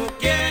 que tú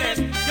quieres,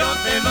 yo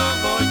te lo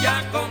voy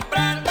a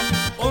comprar.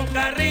 Un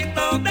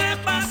carrito de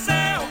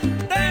paseo,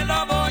 te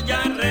lo voy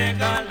a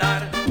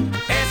regalar.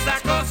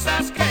 Esas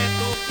cosas que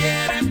tú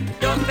quieres,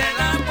 yo te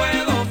las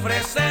puedo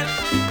ofrecer.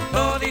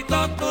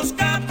 Toditos tus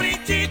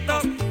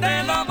caprichitos,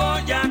 te lo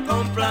voy a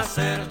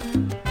complacer.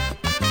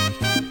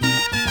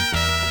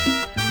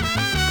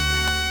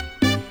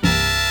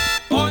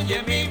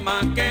 Oye, mima,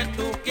 que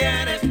tú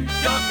quieres,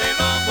 yo te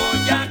lo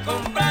voy a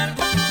comprar.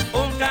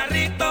 Un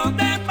carrito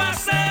de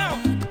paseo,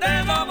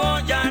 te lo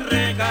voy a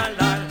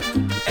regalar.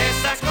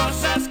 Esas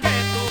cosas que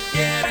tú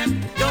quieres,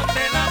 yo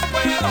te las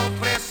puedo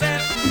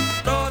ofrecer.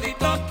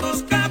 Toditos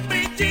tus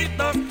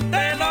caprichitos,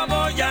 te lo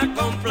voy a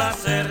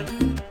complacer.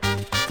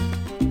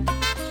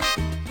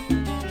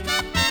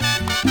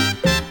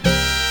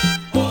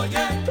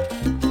 Oye,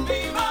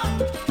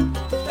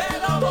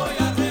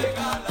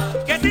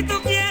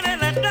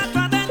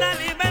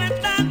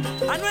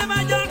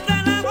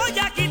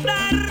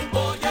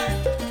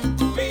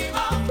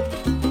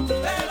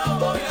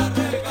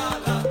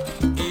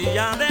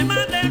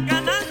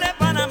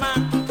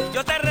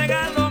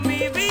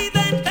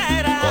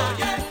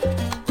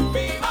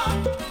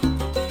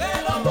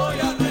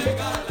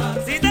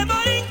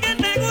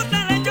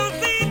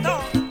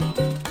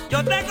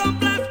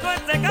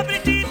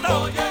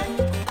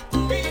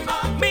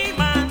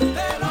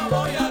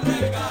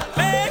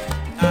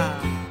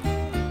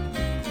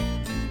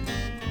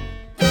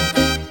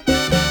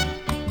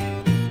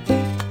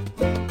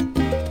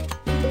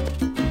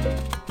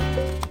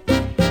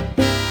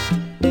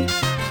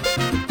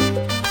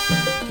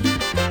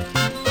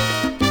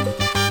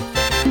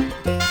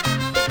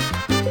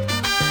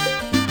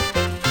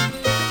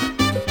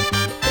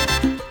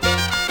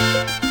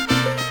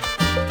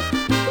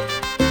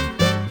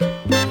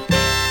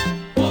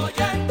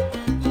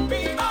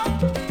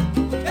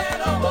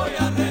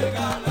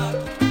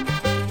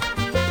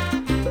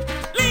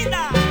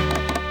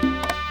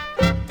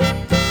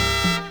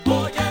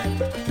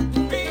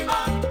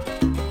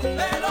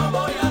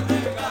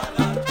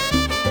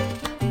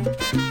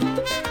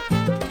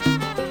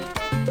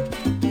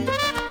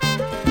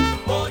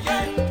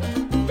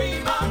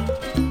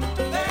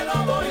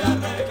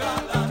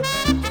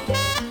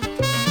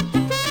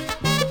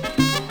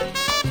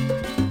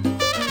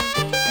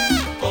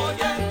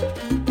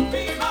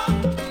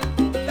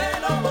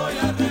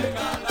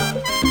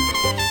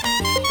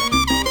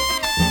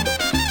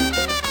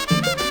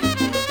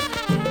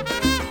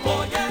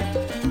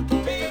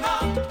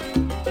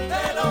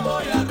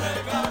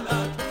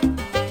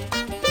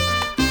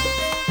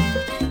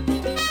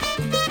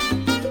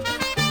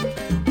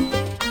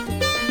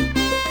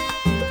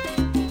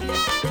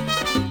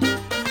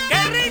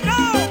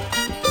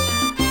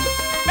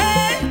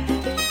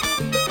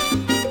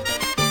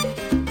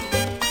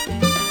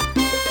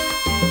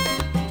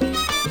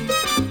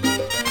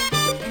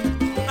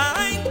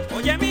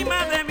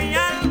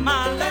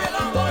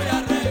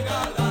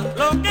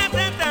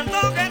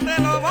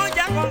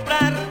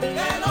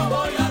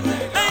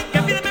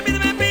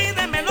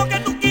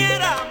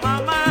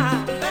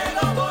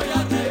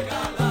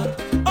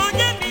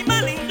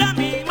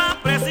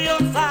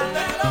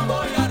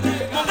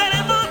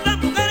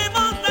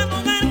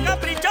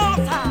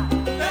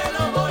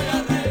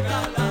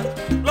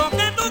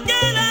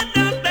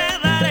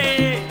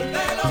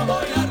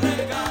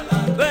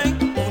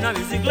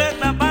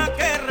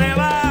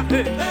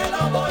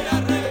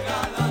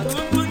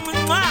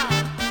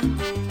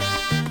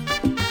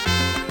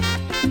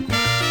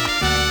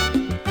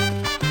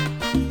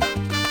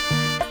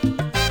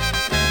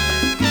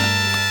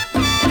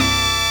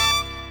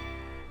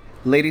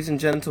 Ladies and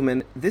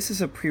gentlemen, this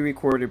is a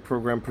pre-recorded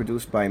program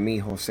produced by me,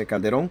 Jose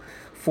Calderon,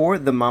 for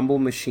the Mambo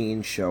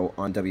Machine Show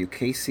on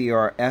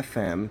WKCR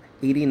FM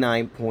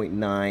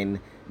 89.9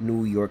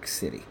 New York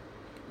City.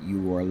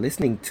 You are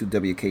listening to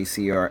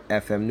WKCR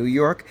FM New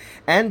York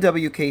and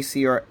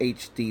WKCR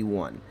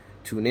HD1.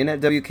 Tune in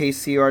at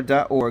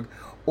WKCR.org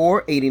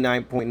or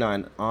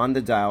 89.9 on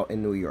the dial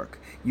in New York.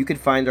 You can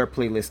find our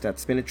playlist at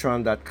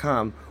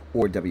spinitron.com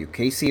or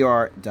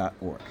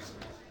WKCR.org.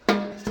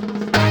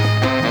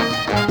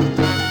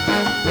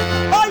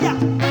 ¡Oye!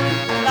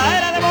 La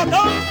era de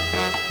botón.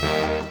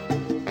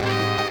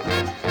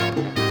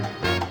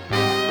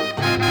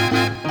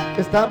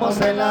 Estamos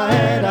en la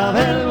era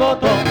del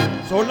botón.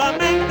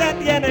 Solamente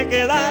tiene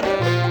que dar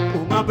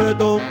un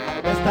apretón.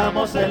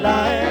 Estamos en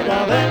la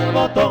era del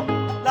botón.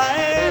 La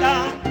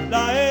era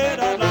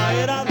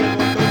del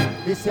botón.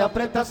 Y si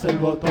aprietas el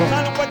botón,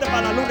 sale un puente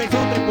para la luna y su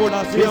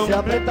tripulación. y si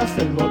aprietas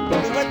el botón,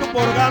 Y ve tu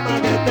programa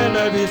de y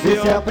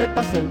televisión. si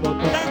aprietas el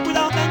botón, Ten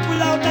cuidado, ten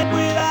cuidado, ten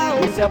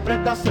cuidado. y si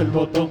aprietas el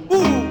botón,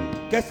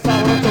 ¡Qué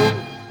sabroso!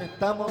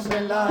 estamos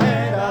en la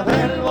era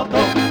del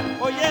botón.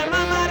 Oye,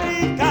 mamá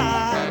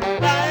rica,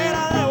 la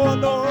era de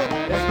botón.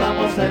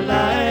 Estamos en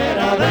la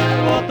era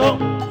del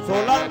botón.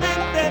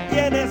 Solamente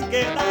tienes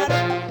que dar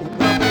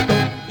un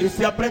apretón. Y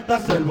si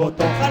aprietas el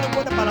botón, Sale un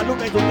puente para la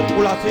luna y su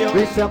tripulación.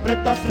 y si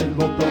aprietas el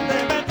botón,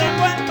 Te mete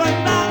cuento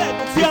en la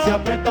y si deducción.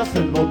 aprietas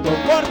el botón,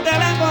 Por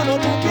teléfono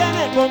tú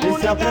tienes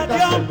y si aprietas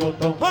el comunicación.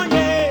 botón,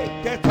 Oye,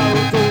 qué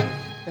sabroso.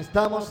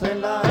 estamos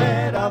en la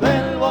era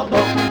del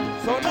botón.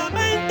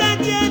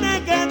 Solamente tienes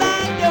que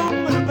darte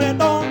un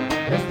apretón.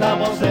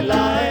 Estamos en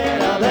la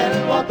era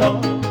del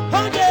botón.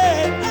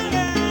 Oye, la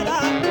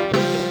era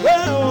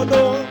del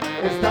botón.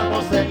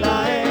 Estamos en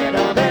la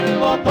era del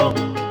botón.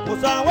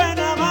 Cosa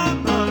buena,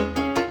 mamá,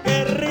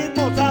 qué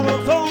ritmo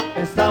sabroso.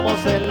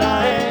 Estamos en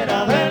la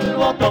era del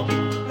botón.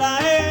 La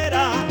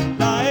era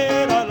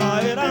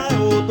de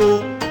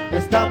botón.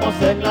 Estamos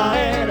en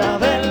la era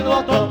del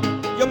botón.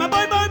 Yo me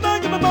voy,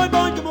 yo me voy,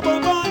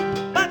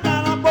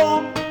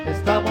 batalapón.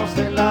 Estamos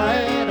en la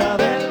era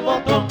del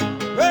botón.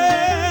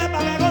 Para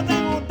que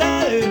gocen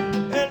ustedes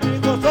el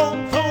rico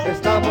son.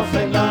 Estamos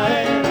en la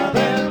era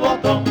del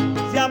botón.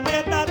 Si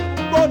aprietas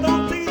un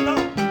botoncito,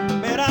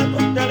 verás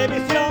tu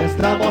televisión.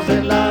 Estamos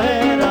en la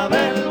era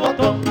del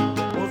botón.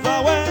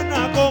 Cosa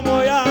buena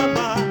como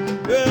llama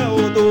el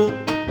botón.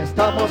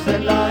 Estamos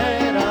en la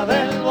era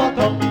del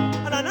botón.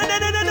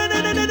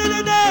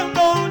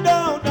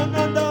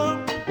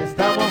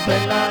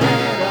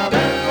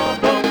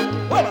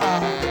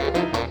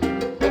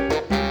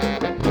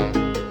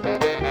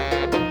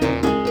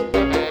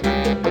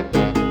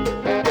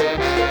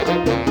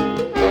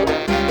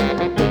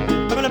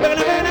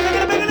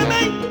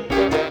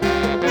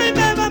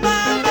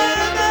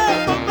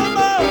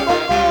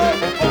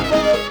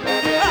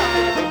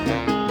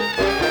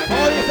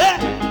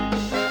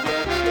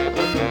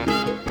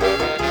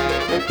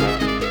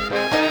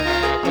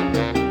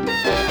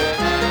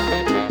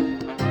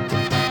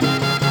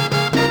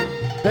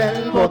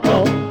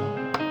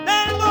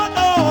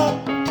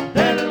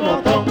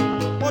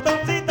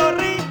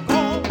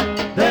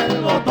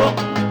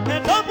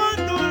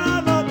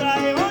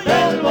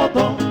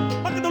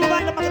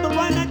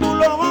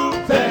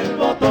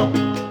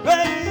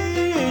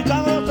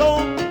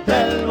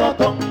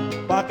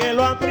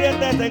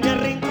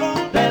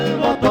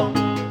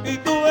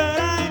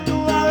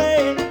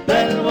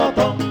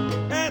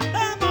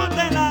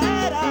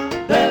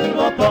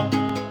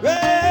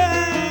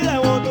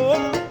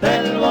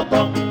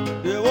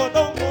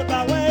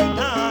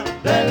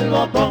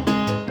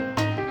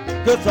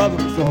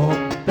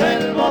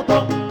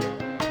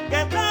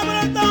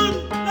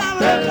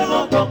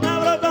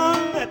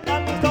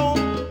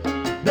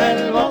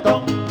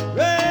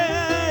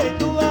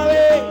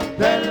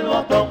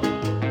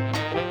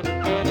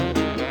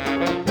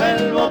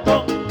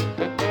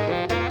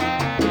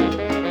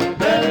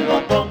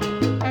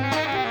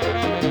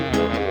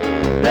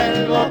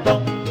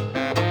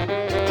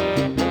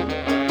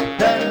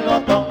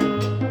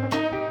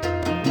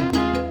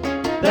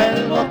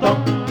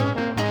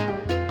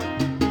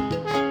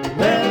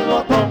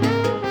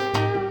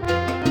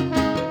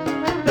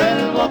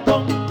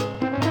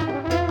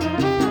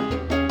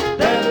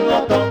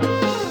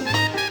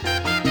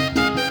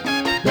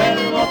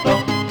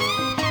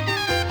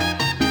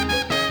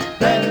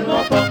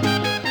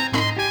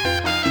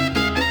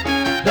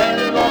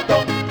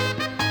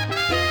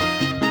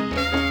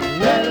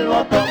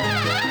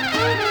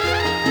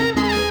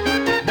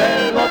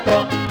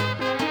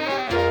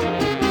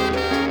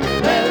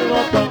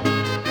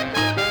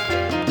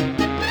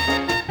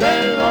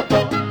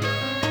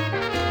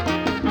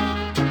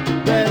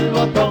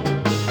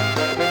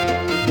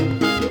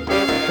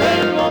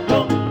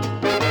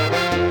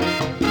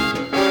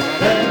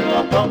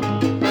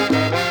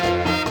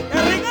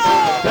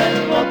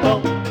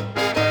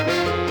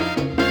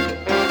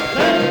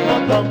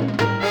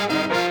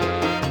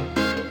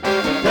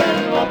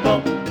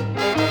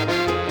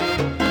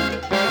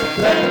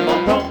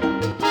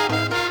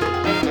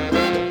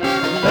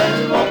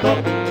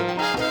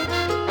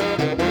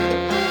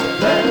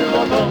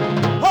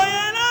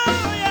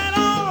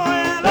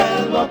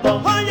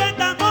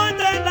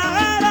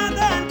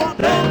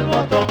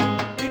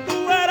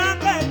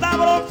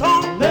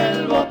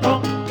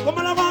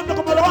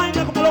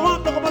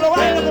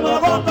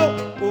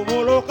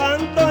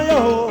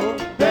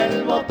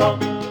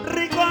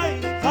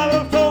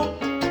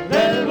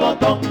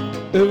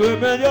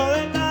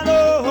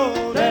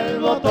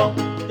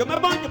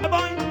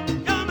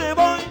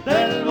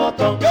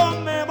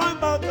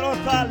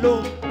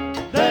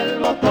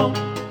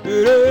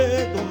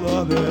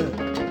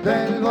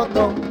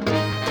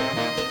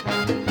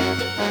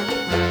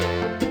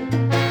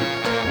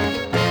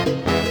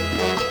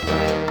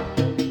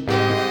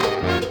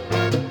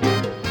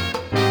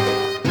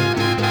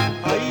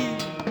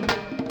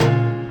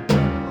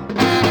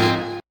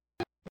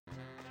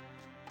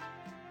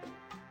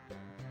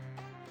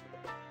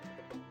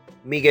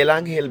 Miguel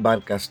Ángel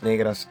Barcas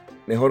Negras,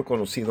 mejor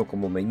conocido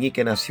como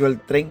Meñique, nació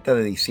el 30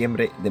 de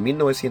diciembre de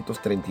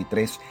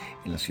 1933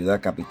 en la ciudad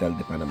capital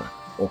de Panamá.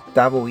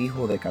 Octavo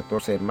hijo de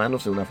 14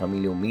 hermanos de una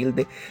familia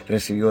humilde,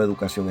 recibió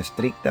educación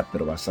estricta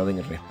pero basada en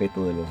el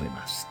respeto de los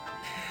demás.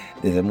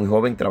 Desde muy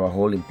joven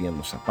trabajó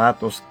limpiando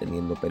zapatos,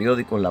 teniendo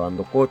periódicos,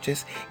 lavando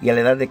coches, y a la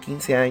edad de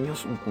 15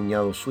 años un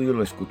cuñado suyo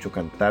lo escuchó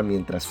cantar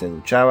mientras se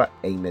duchaba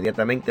e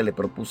inmediatamente le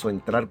propuso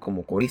entrar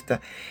como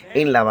corista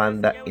en la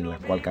banda en la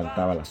cual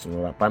cantaba la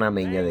sonora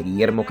panameña de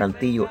Guillermo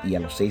Cantillo, y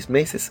a los 6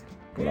 meses,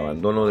 por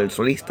abandono del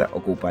solista,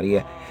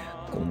 ocuparía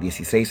con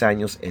 16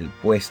 años el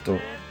puesto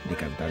de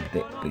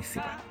cantante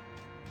principal.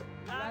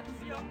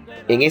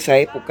 En esa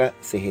época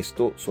se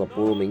gestó su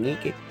apodo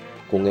Meñique,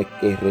 con el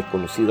que es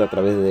reconocido a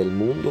través del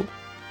mundo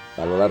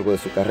a lo largo de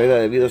su carrera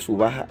debido a su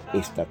baja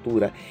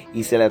estatura,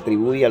 y se le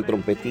atribuye al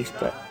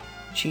trompetista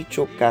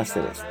Chicho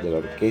Cáceres de la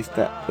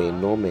orquesta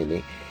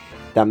Fenómene,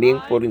 también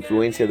por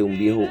influencia de un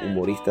viejo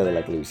humorista de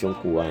la televisión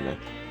cubana.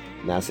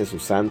 Nace su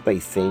santa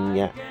y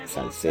seña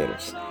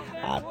salseros: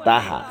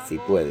 ataja si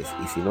puedes,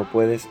 y si no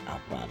puedes,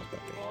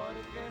 apártate.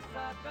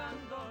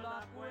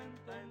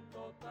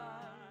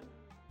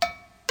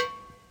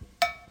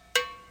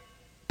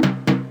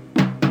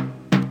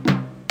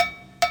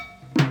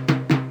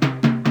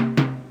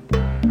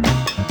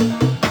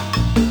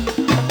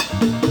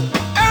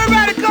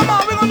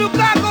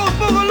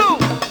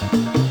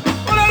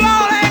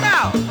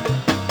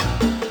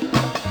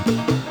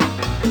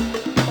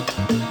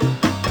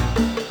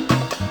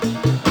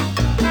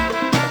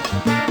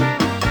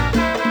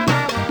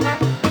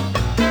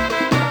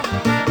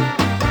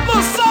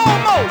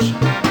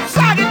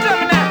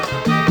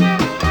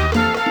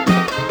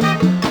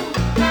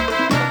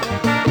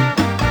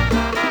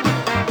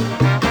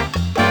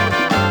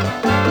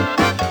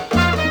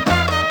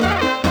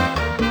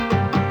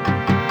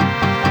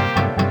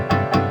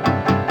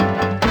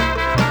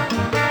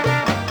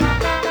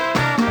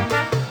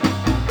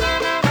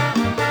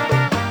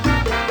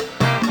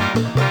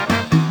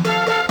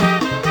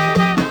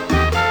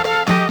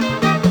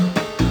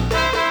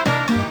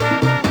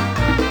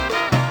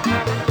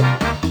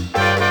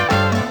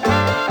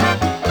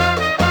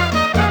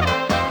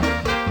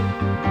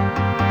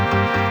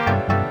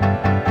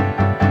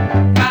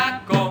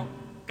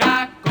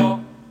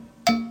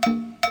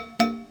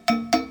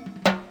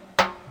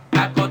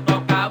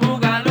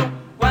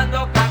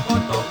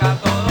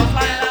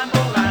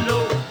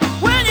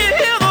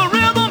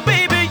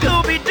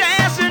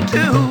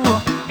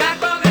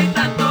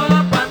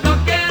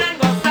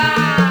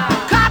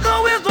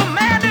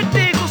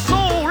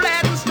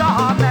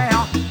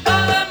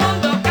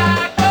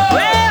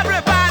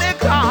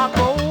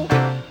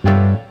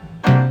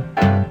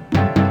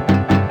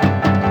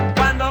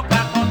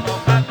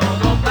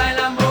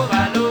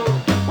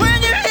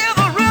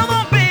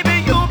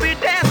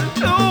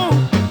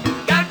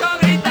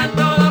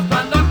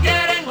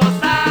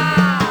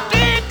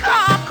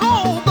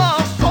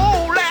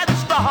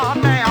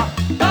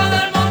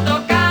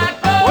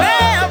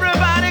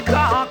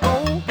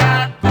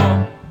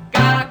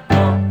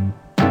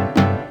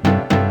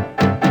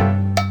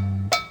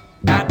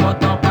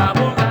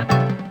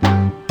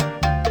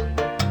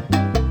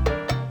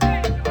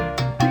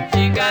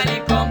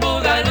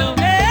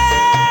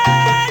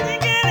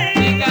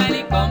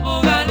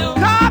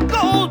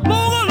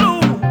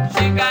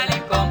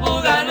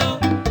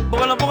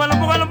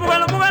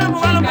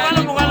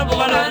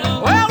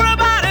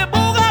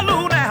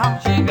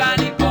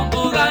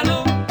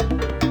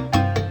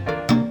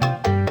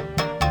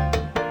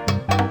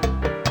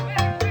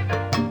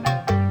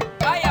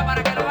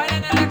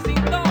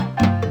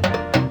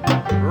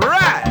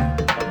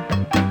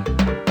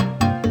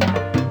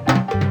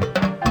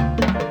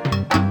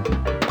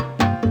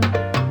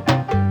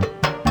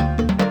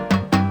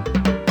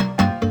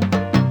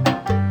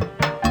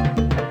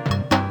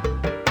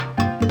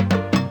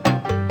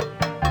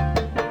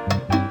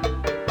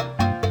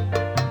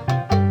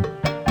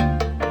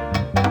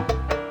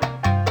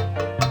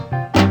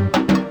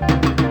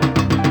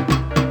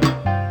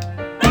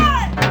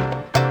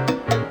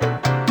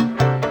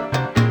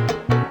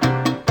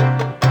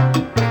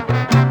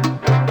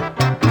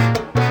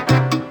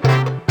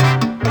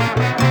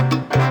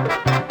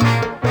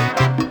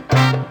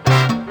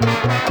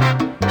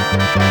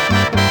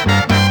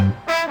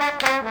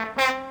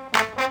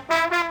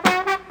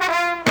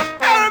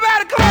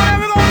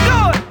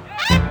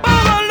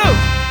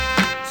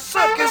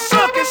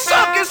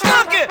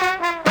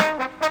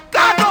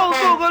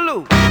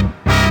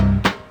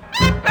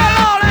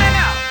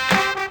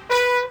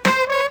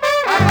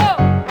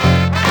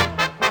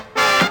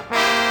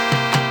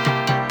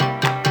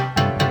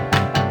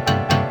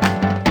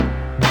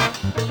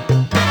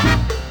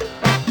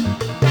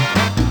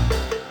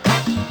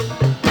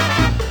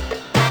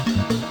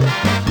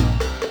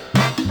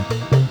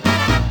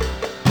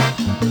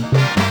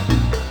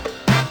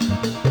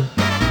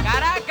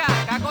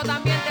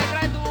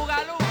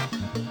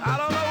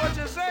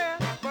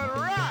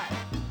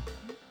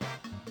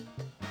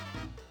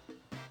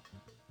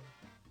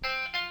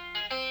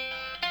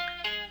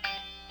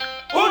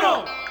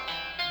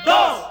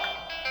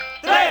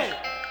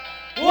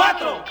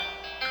 4,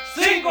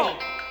 5,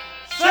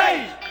 6.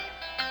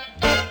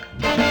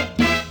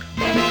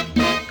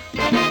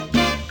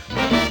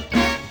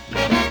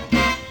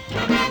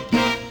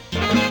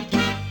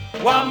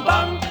 Wam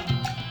bam,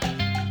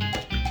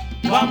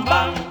 wam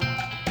bam,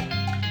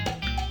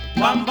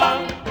 wam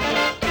bam.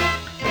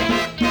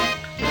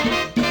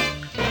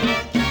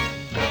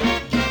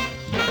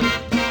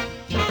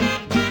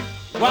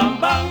 Wam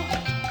bam,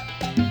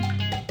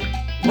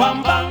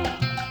 wam bam,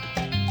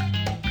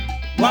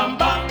 wam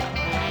bam.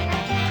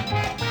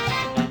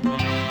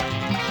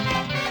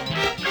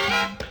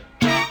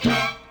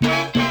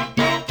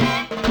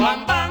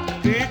 Wam bam,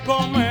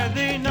 Kiko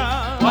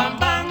Medina. Wam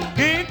bam,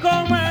 Kiko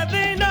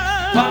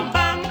Medina. Wam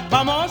bam,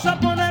 vamos a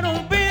poner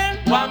un pie.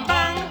 Wam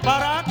bam,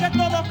 para que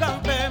todos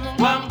cantemos.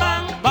 Wam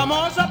bam,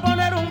 vamos a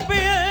poner un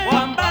pie.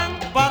 Wam bam,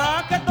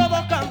 para que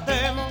todos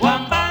cantemos.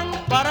 Wam bam,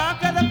 para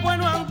que después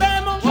no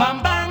andemos.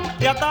 Wam bam,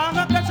 y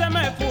ataja que se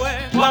me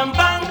fue. Wam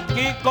bam,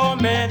 Kiko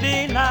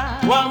Medina.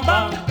 Wam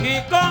bam,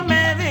 Kiko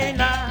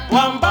Medina.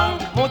 Wam bam,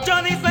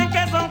 muchos dicen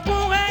que son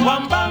fugues.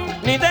 Wam bam,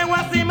 ni de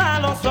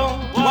Guasimalo son.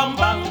 Wam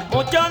bam,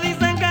 muchos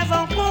dicen que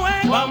son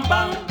fugues. Wam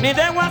bam, ni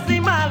de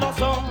Guasimalo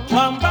son.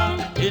 Wam bam,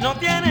 y no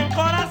tienen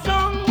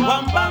corazón.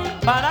 Wam bam,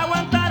 para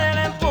aguantar el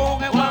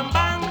empuje. Wam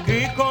bam,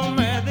 Kiko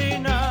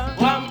Medina.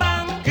 Wam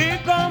bam,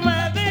 Kiko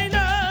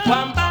Medina.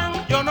 Wam bam,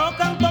 yo no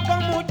canto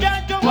con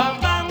muchachos.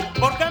 Wam bam,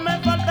 porque me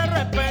falta el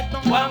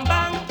respeto. Wam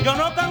bam, yo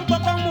no canto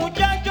con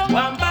muchachos.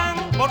 Wam bam,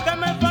 porque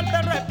me falta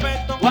el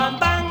respeto. Wam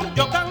bam,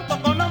 yo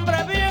canto con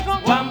hombres viejos.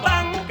 Wam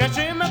bam, que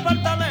si me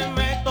falta le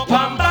meto.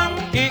 Wam bam,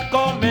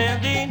 Kiko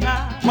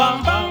Medina.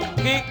 Wam bam,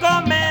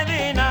 Kiko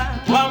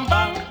Medina. Wam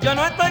bam, yo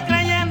no estoy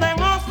creyendo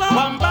en oso.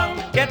 Wam bam,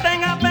 que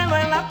tenga pelo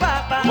en la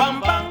pata. Wam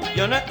bam,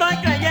 yo no estoy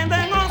creyendo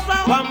en oso.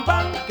 Wam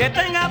bam, que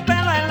tenga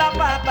pelo en la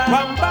pata.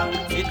 Wam bam,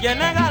 si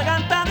tiene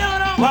garganta de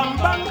oro. Wam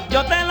bam,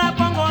 yo te la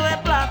pongo de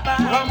plata.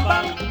 Wam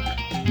bam.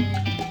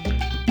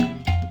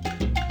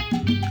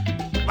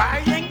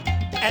 Bailen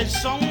el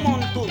son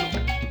montuno.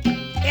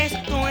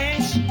 Esto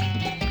es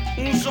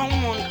un son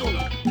montuno.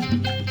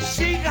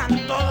 Sigan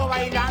todos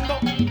bailando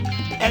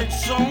el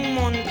son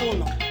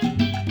montuno.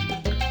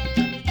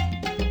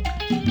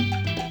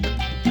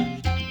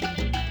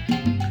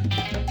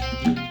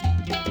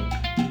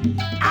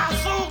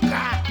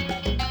 Azúcar,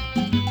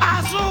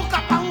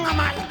 azúcar pa' un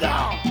amargo.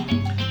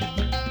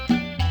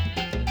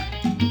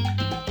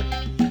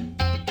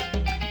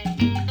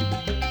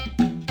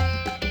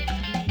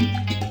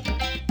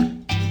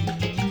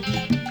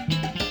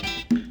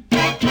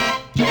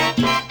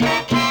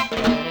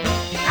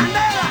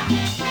 Candela,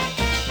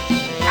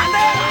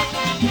 candela.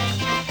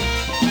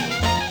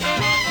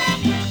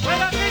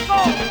 Juega Kiko.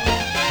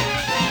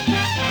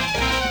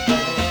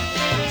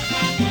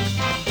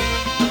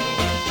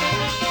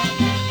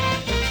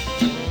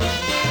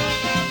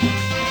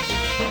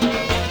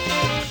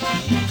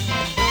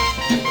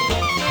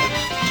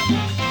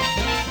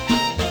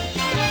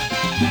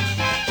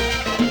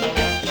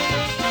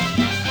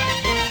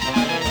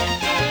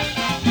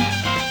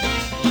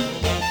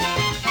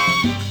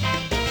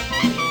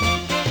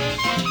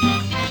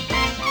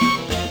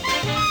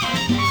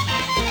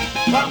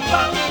 Wam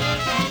bam,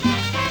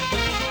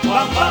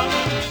 wam bam,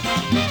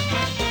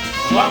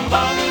 wam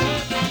bam,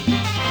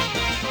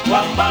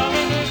 wam bam,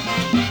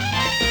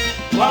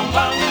 wam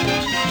bam,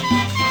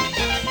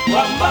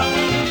 wam bam,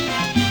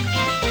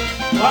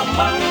 wam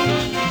bam,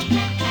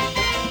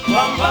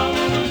 wam bam,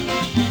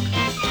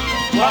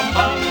 wam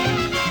bam.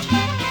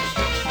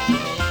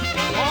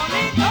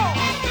 Bonito.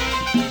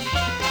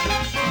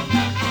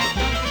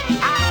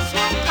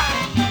 Azúcar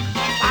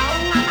pa'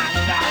 un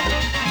amargo.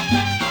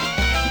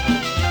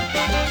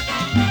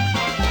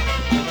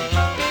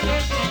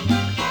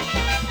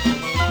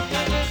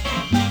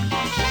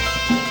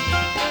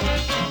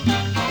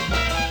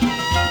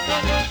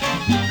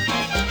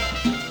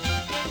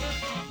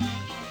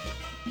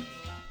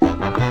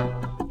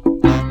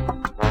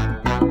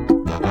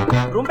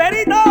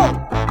 ¡Rumberito!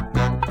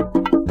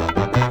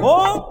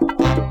 ¡Oh!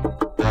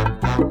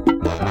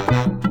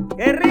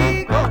 ¡Qué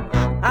rico!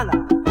 ¡Anda!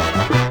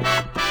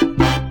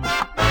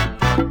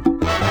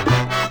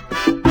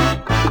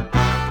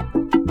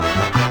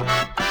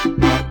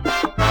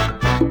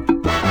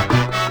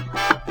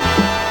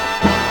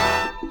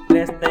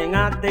 Presten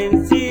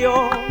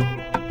atención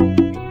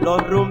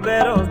los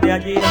rumberos de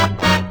allí.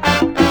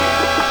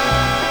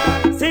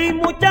 Sin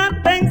mucha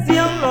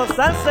atención los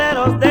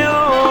salseros de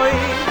hoy.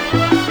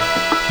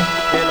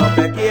 Que lo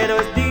que quiero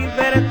es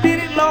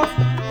divertirlos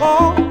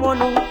como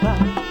nunca,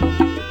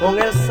 con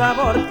el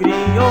sabor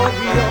criollo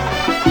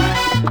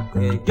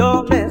que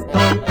yo les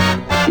doy.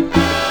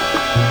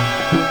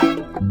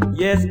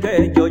 Y es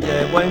que yo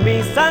llevo en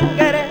mi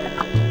sangre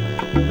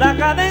la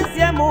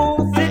cadencia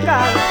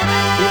musical,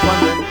 y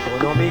cuando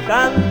entono mi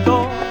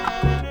canto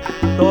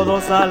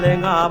todos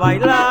salen a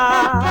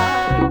bailar.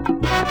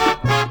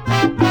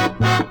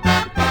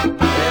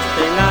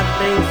 Presten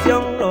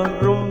atención los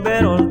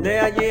rumberos de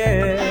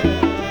ayer.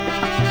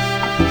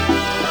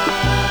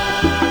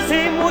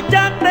 Sin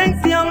mucha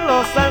atención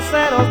los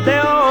salseros de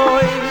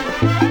hoy.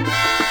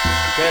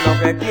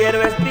 que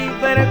quiero es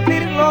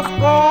divertirlos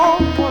como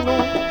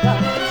nunca,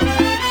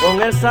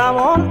 con el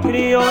sabor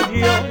criollo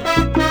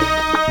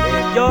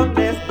que yo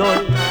les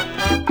doy,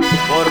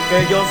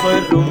 porque yo soy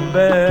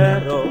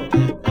rumbero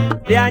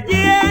de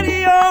ayer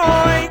y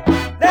hoy.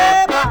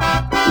 Te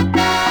va,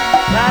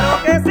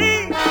 claro que sí.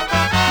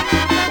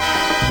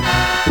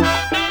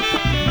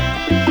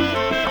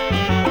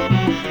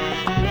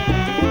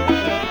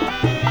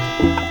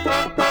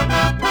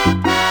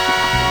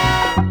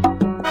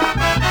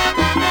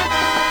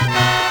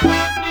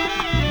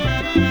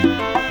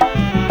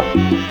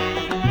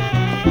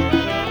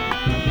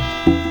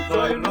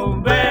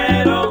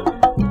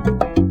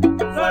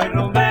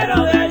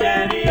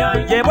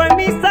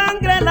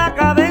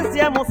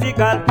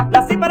 Musical,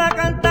 nací para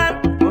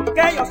cantar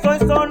porque yo soy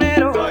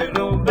sonero. Soy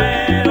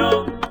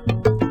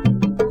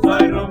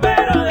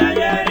rumbero de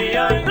ayer y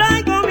hoy.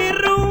 Traigo mi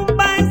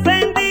rumba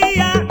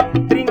encendida,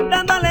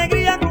 brindando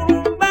alegría con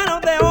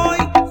rumberos de hoy.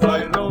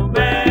 Soy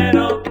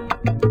rumbero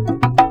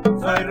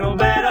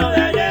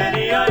de ayer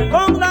y hoy.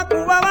 Con la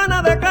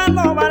cubana de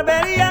Carlos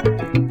Barbería,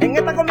 en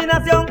esta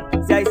combinación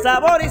si hay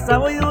sabor y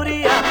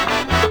sabiduría.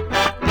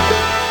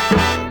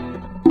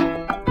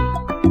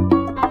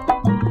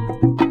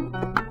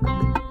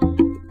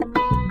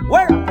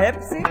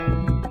 Pepsi.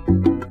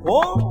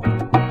 Oh.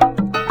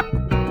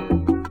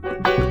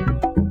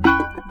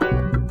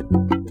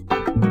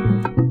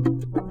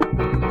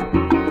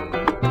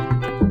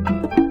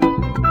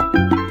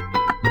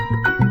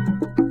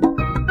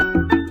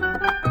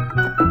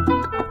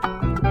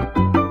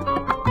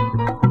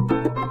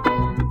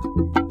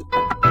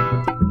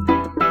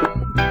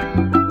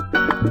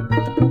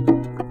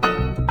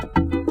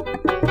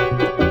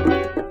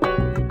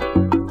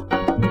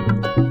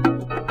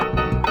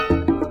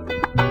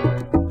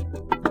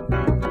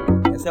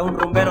 Ese es un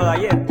rumbero de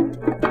ayer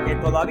que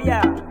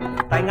todavía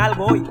está en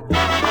algo hoy.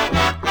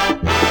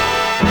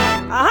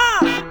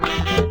 ¡Ajá!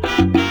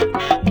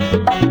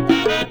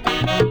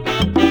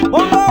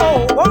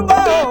 ¡Bongo! ¡Bongo!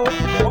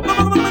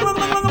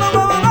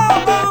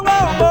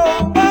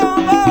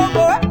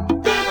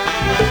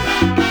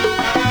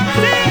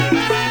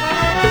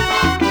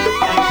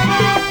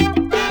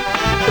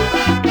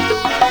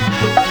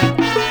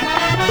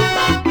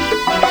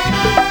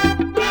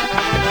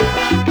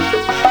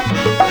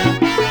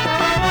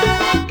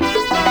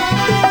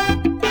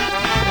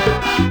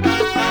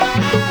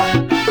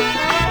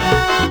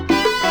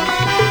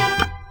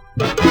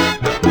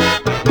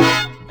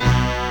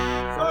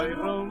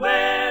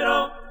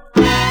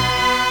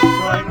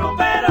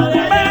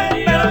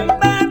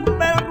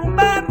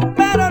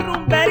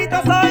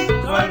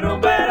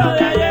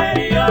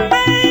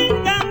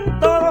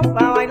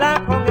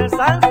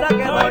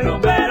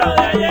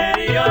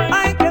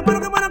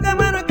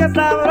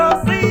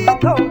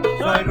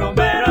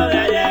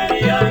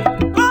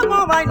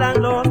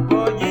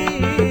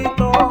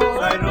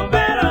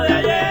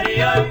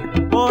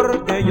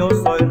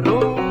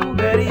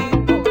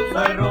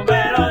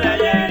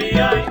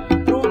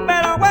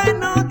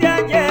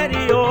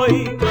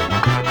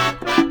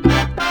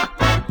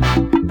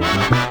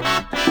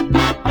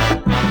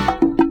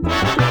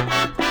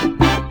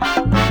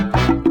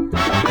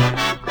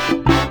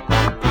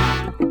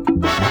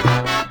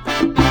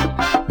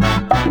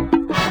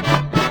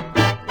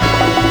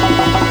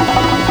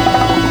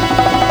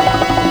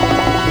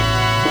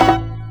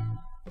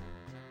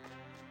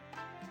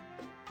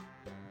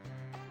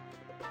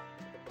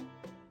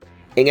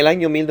 En el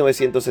año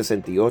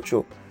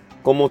 1968,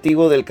 con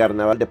motivo del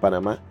Carnaval de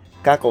Panamá,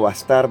 Caco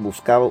Bastar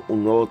buscaba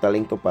un nuevo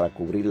talento para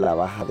cubrir la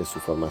baja de su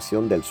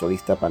formación del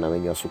solista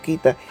panameño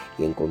Azuquita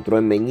y encontró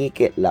en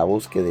Meñique la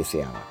voz que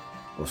deseaba.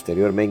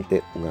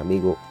 Posteriormente, un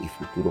amigo y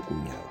futuro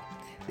cuñado.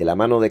 De la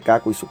mano de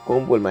Caco y su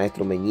combo, el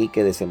maestro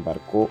Meñique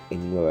desembarcó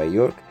en Nueva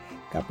York,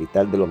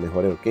 capital de los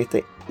mejores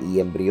orquestas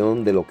y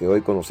embrión de lo que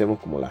hoy conocemos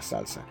como la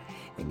salsa.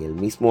 En el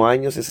mismo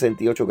año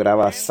 68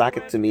 graba Suck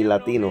It To Me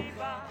Latino,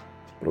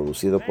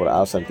 producido por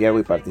Al Santiago,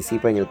 y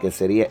participa en el que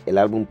sería el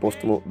álbum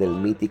póstumo del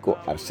mítico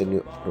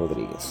Arsenio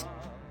Rodríguez.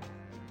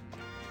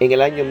 En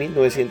el año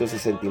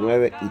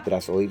 1969, y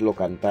tras oírlo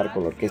cantar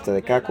con la orquesta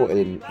de Caco,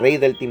 el rey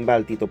del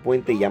timbal Tito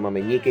Puente llama a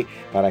Meñique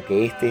para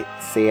que éste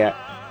sea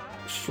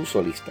su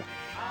solista.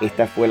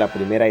 Esta fue la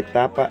primera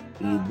etapa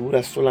y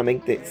dura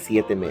solamente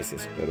 7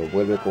 meses, pero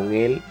vuelve con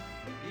él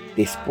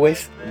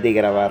después de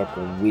grabar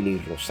con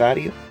Willy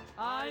Rosario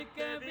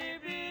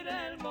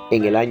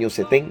en el año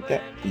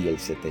 70 y el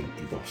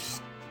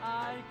 72.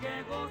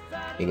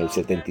 En el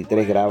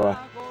 73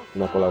 graba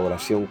una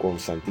colaboración con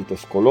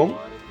Santitos Colón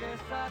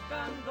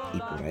y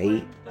por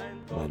ahí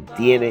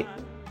mantiene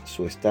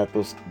su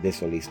estatus de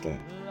solista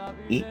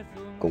y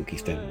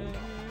conquista el mundo.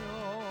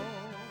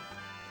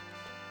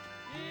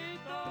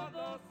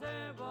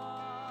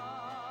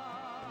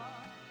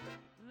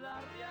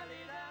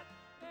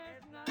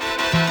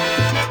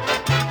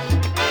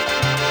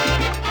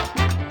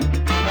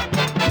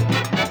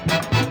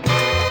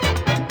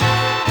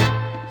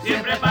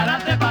 Siempre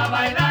pa'lante pa'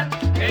 bailar,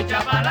 echa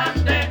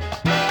pa'lante.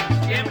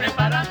 Siempre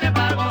pa'lante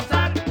pa'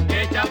 gozar,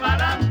 echa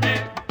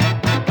pa'lante.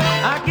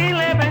 Aquí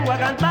le vengo a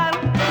cantar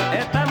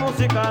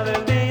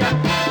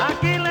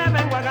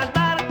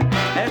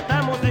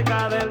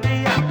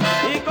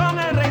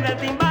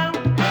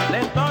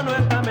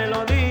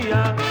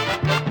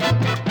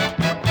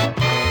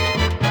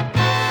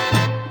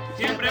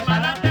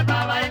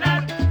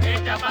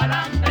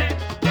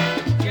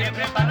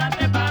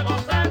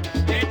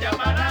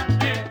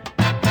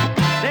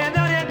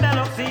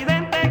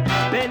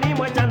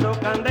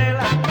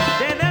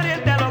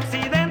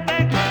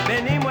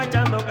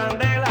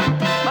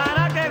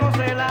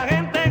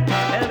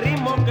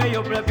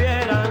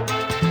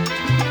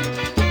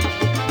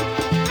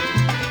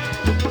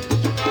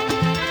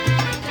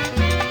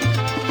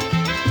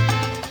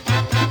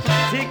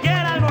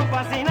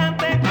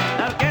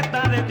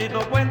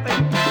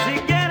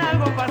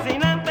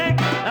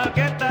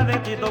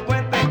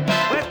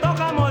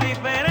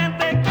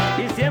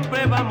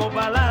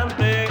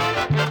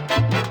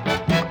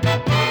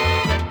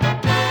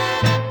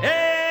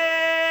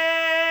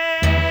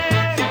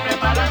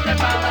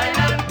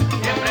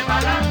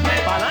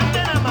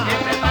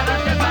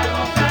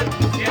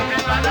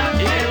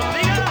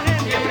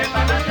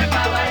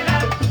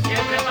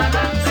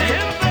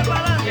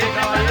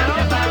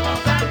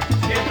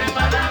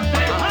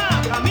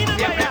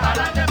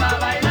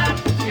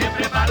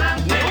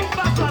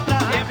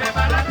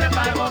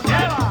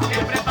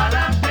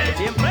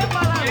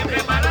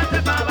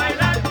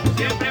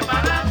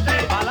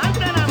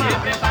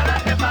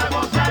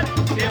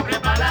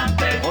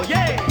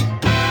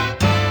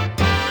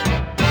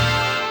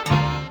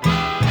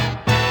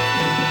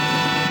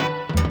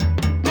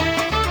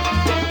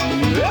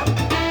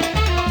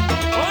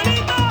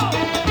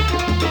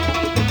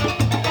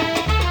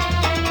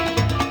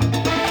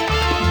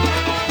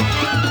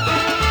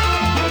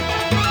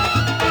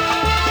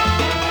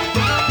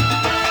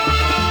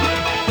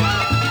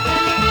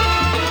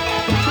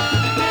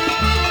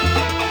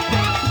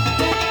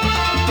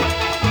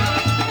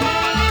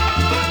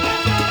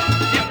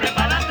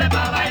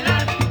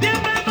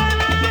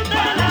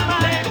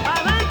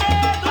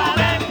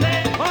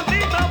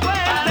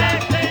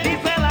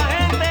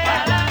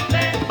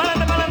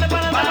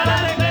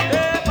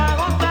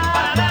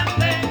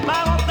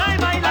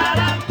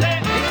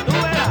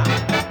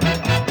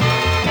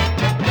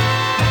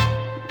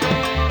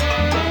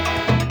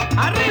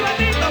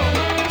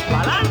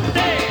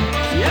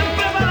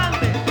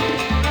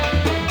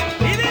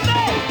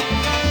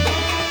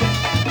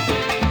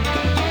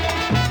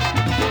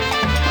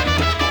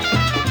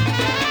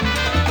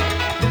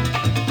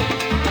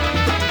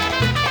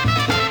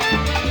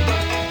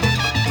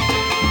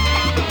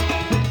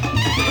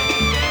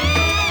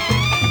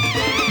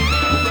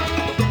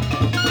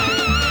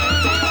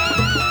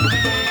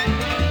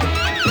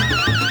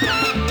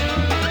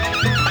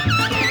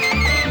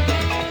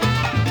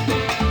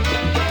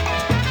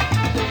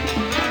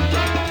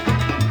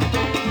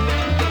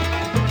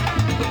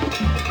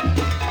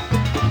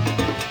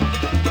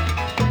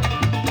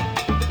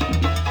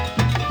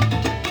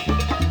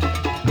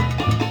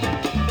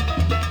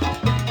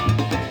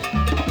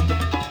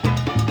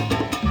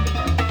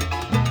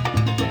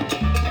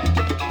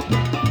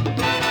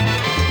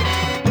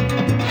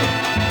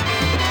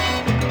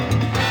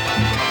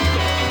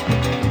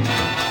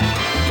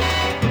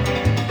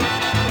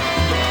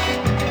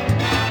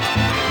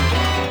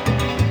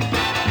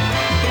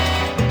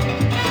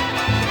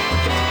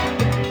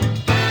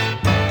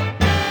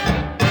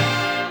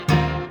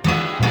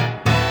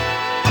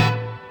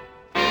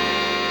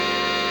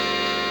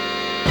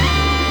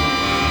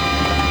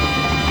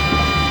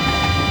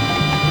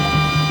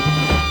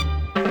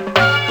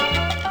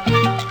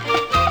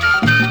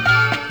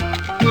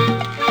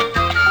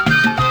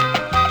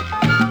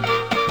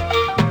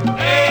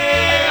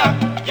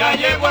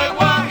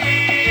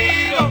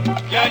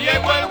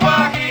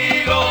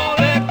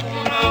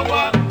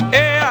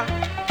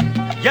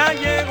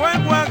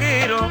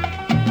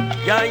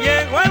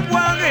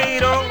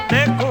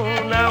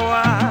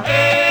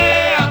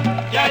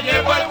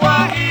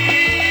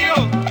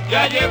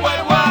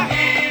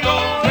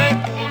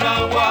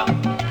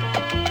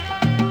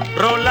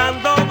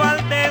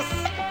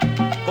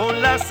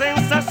la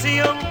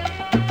sensación,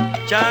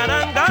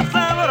 charanga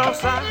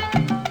sabrosa,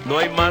 no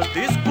hay más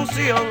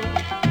discusión,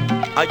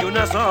 hay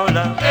una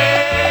sola.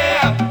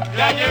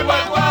 Ya llegó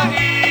el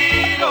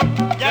guajiro,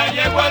 ya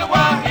llegó el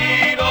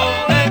guajiro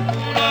de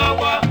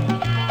Cunagua.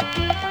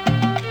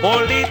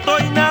 Polito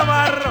y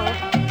Navarro,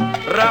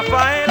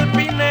 Rafael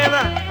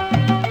Pineda,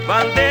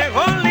 van de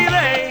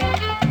holiday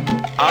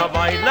a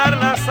bailar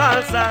la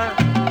salsa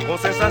con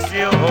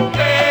sensación.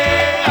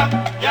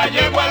 Ya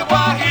llegó el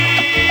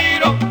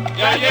guajiro,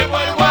 ya llegó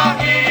el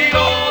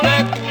guajiro de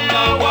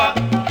Cunagua.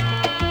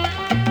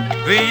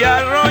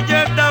 Villa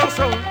Roger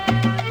Dawson,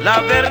 La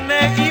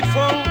Verne y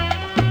Fon,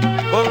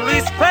 con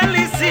Luis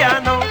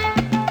Feliciano,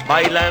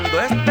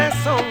 bailando este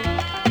son,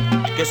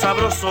 que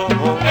sabroso.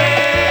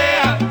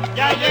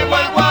 Ya llegó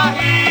el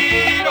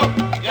guajiro,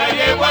 ya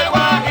llegó el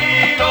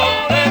guajiro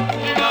de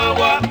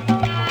Cunagua.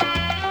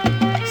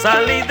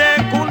 Salí de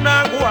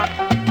Cunagua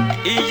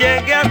y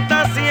llegué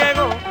hasta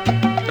Ciego,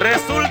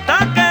 resulta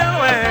que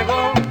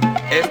luego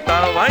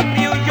estaba en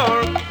New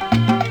York,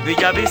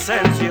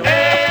 Villavicencio.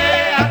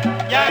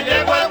 Ya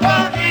llegó el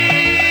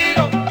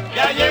guajiro,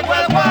 ya llegó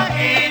el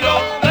guajiro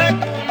de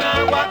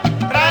Cunagua.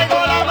 Traigo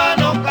la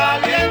mano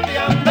caliente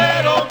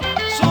andero,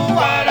 su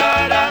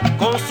guarara.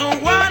 Con su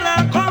guara,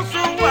 con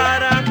su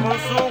guara, con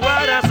su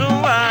guara, su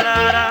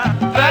guarara.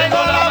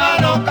 Traigo la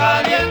mano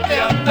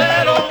caliente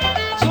andero,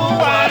 su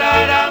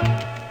guarara.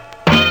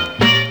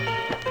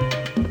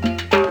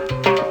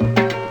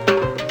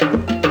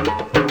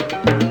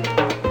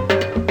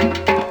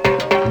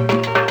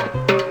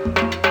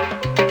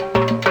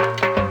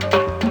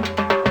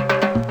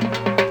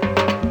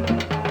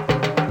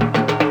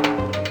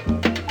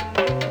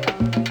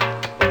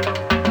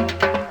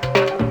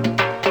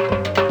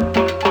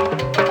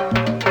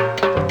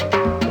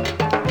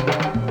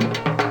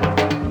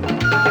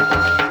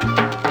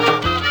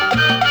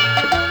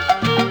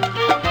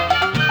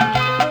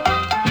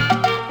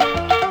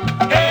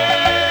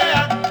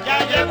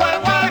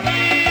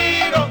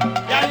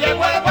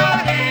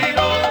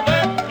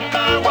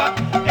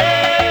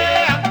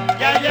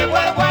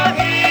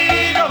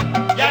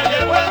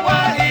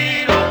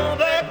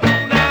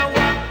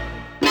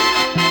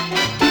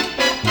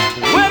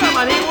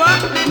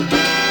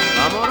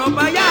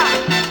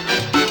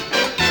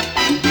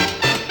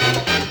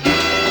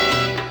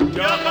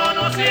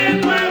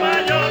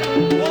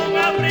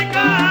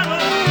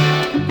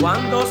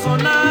 Cuando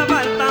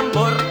sonaba el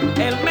tambor,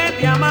 él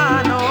metía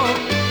mano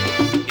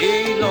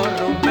y los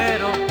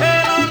rumberos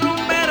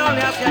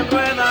le hacían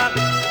rueda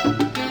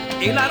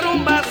y la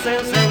rumba se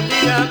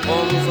encendía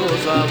con su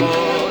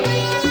sabor.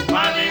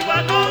 Manigua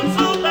con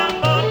su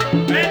tambor,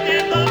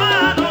 metiendo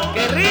mano.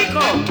 ¡Qué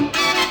rico!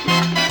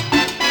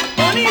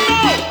 ¡Bonito!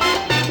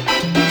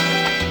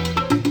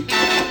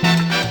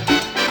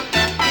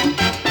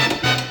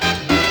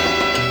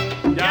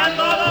 Ya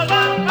todos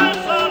van al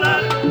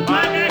solar,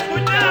 van a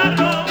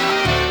escucharlo.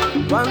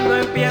 Cuando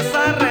empieza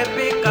a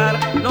repicar,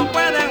 no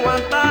puede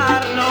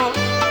aguantarlo.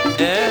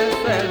 Es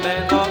el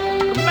mejor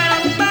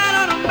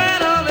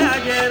rumbero de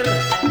ayer.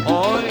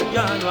 Hoy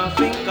ya no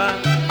afinca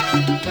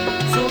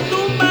su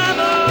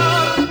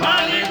tumbador.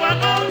 Manigua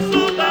con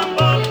su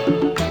tambor.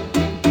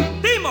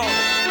 ¡Timo!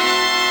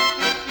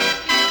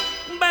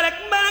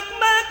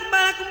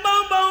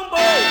 Bom, bom, bom.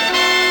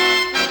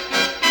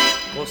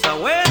 Cosa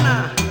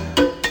buena.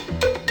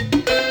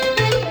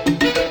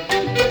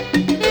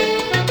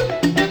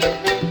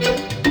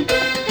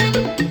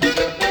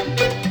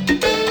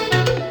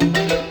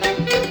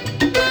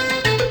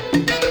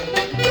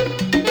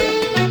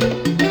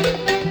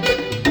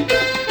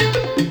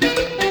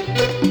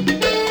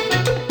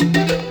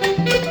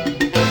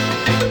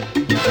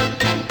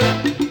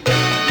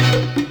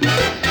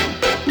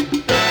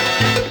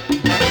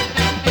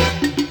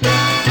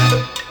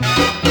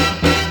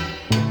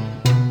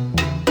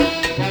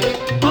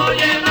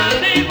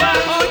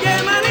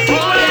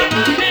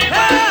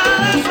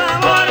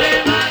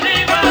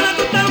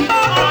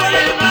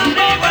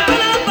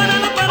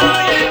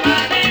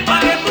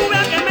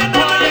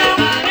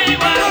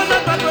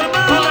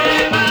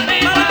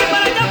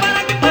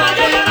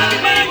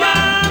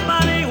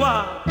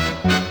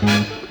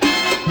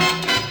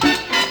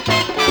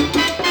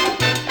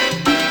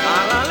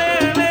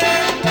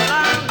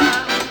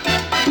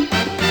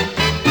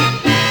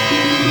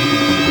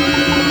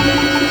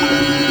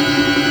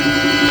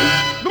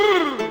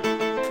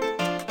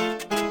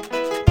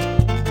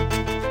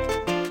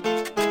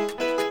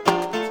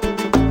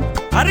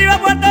 ¡Arriba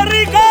Puerto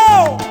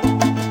Rico!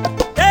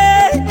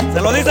 Se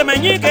lo dice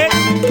Meñique.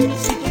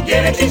 Si tú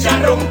quieres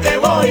chicharrón te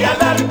voy a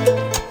dar.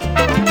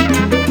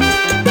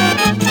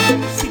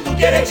 Si tú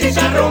quieres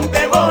chicharrón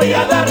te voy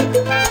a dar.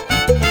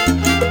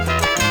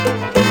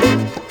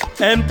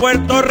 En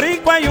Puerto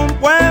Rico hay un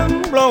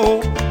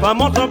pueblo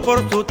famoso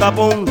por su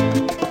tapón.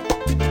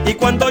 Y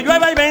cuando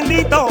llueva y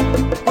bendito,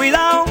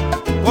 cuidado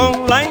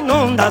con la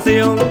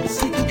inundación.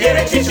 Si tú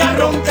quieres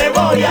chicharrón te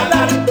voy a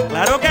dar.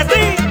 ¡Claro que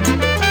sí!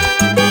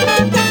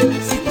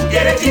 Si tú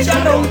quieres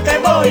chicharrón te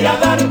voy a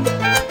dar.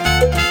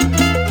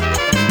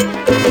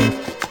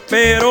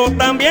 pero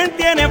también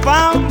tiene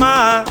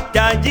fama que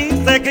allí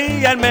se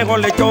cría el mejor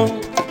lechón.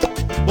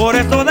 Por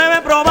eso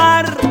debe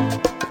probar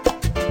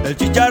el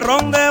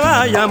chicharrón de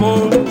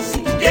Bayamón. Si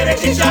quieres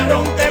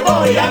chicharrón te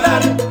voy a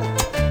dar.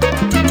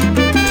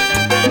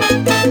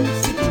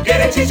 Si tú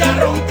quieres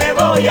chicharrón te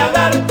voy a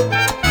dar.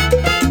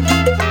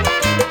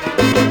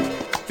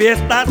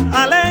 Fiestas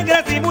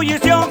alegres y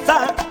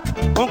bulliciosas,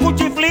 con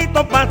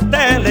cuchiflitos,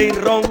 pasteles y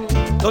ron,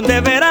 donde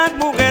verás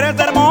mujeres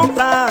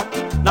hermosas,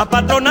 las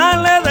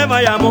patronales de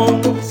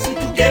Bayamón. Si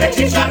tú quieres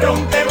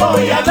chicharrón te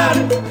voy a dar.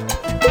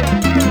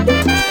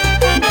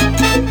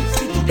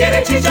 Si tú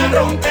quieres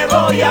chicharrón te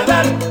voy a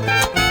dar.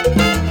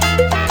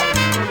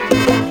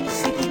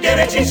 Si tú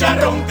quieres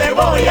chicharrón te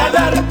voy a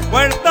dar.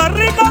 Puerto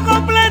Rico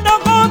completo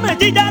come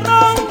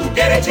chicharrón. Si tú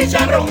quieres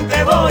chicharrón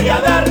te voy a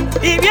dar.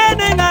 Y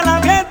vienen a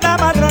la fiesta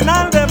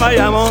patronal de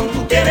Bayamón. Si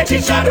tú quieres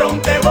chicharrón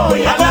te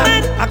voy a dar.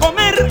 A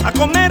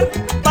comer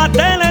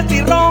pasteles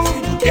y ron. Si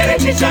tú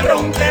quieres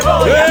chicharrón te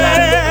voy a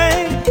dar.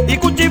 Y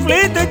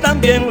cuchiflito y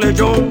también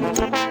lechón.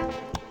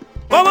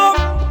 ¿Cómo?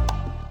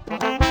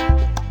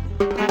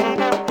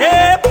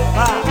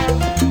 ¡Epa!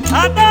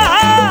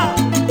 ¡Ata!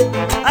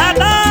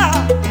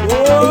 ¡Ata!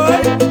 ¡Uy!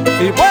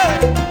 ¡Sí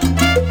puede!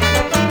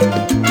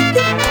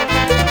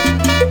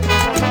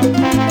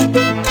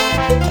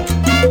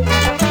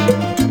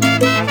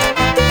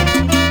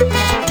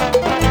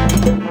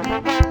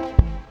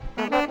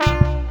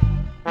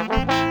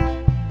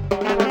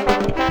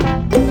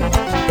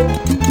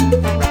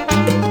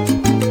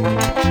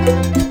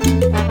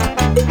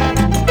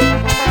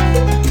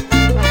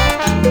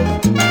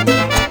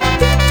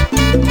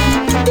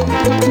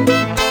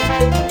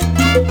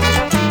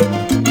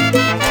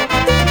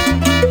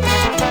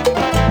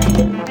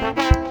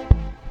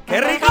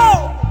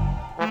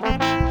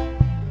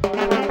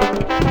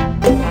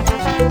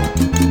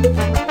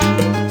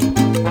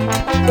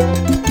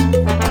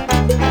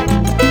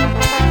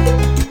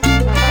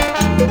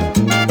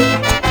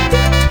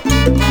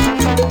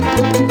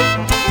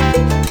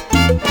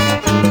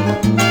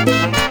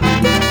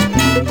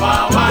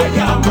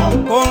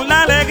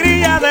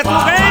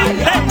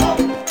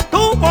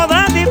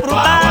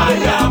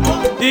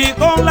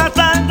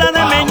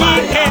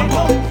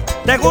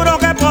 Seguro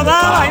que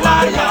podrá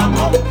bailar.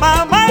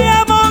 Pa'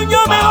 Bayamón yo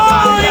me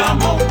voy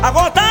a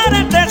gozar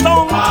este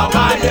son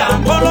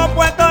con los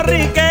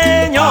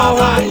puertorriqueños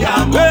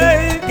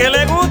que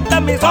le gusta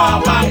mi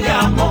son.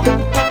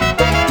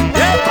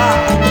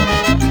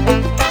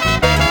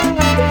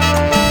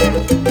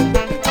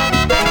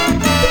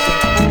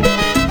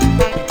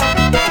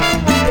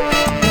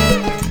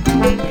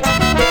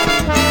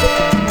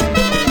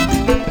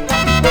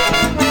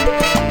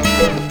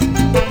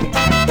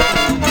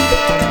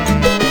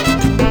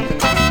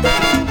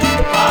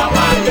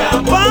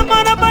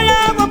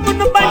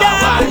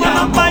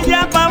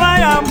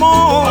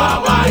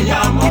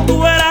 Y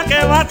tú verás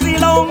que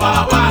vacilón.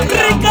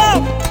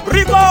 Rico,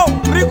 rico,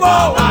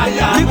 rico,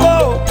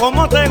 rico,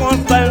 como te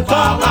gusta el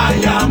son.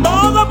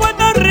 Todo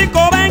Puerto Rico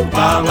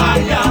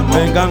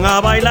vengan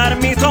a bailar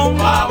mi son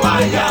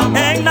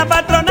en la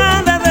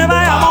patronal de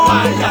Bayamón.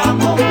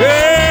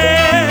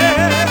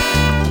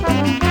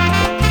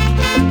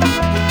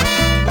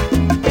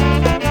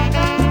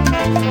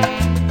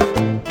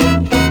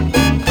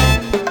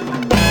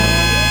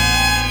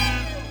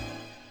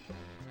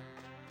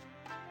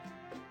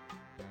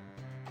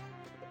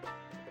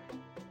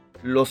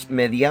 Los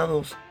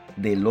mediados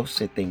de los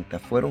 70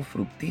 fueron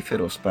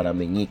fructíferos para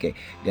Meñique,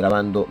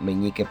 grabando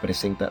Meñique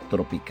Presenta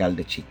Tropical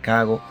de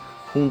Chicago.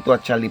 Junto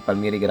a Charlie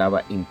Palmieri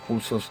graba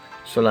Impulsos,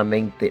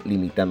 solamente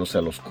limitándose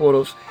a los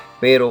coros,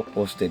 pero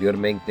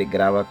posteriormente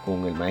graba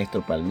con el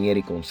maestro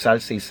Palmieri con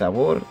Salsa y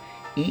Sabor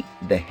y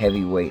The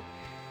Heavyweight,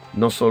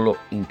 no solo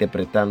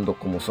interpretando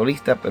como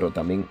solista, pero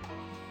también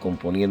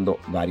componiendo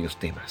varios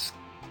temas.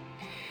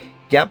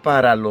 Ya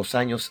para los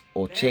años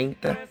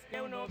 80,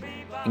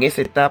 en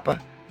esa etapa,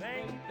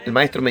 el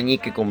maestro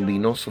Meñique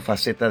combinó su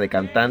faceta de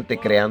cantante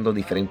creando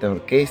diferentes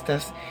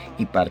orquestas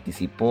y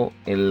participó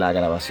en las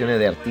grabaciones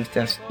de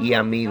artistas y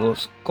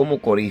amigos como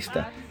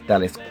corista,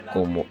 tales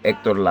como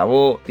Héctor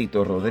Lavoe,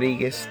 Tito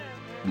Rodríguez,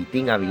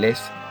 Vitín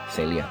Avilés,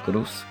 Celia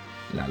Cruz,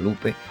 La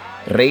Lupe,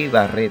 Rey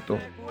Barreto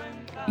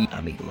y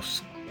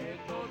amigos.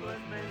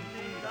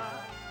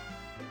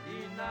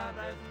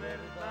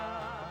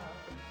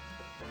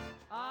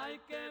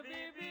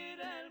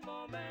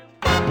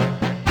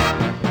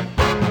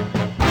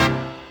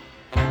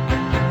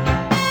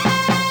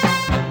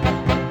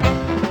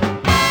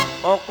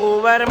 Oh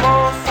Cuba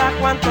hermosa,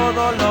 cuánto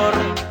dolor,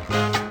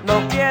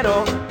 no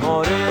quiero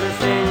morir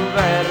sin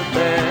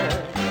verte.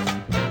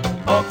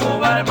 Oh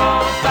Cuba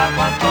hermosa,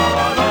 cuánto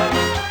dolor,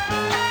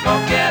 no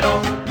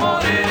quiero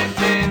morir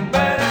sin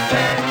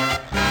verte.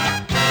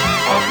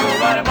 Oh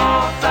Cuba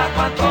hermosa,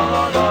 cuánto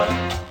dolor,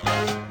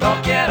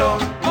 no quiero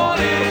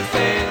morir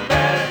sin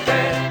verte.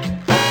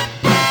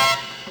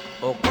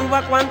 Oh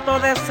Cuba, cuánto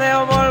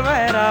deseo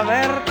volver a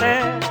verte.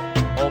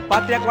 Oh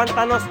patria,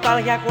 cuánta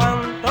nostalgia,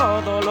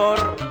 cuánto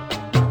dolor.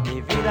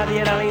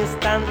 Diera al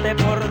instante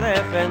por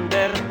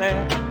defenderte.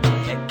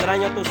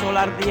 extraño tu sol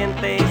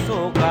ardiente y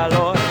su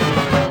calor.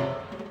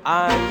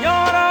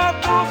 Añoro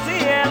tu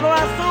cielo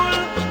azul,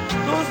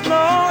 tus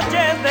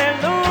noches de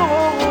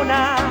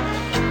luna,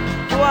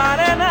 tu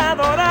arena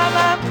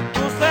dorada,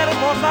 tus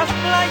hermosas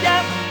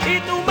playas y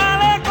tu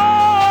malecón.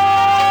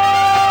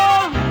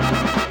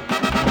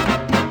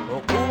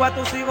 Oh Cuba,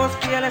 tus hijos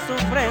fieles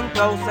sufren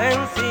tu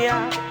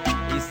ausencia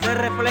y se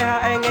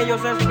refleja en ellos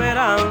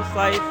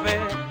esperanza y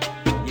fe.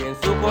 Y en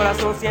su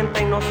corazón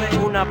sienten, no sé,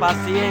 una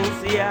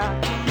paciencia,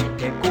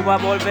 que Cuba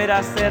volverá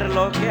a ser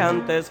lo que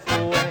antes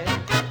fue.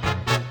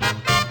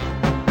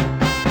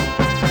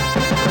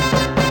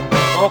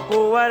 Oh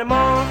Cuba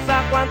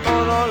hermosa, cuánto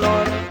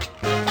dolor,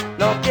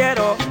 no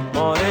quiero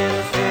morir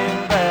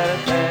sin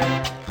verte.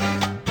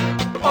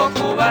 Oh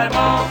Cuba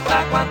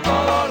hermosa, cuánto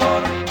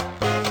dolor,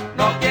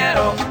 no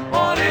quiero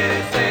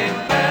morir sin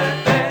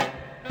verte.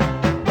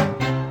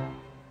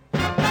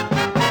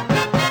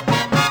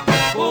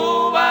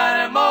 Cuba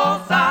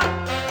hermosa,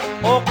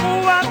 oh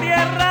Cuba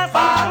tierra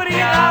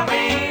sufrida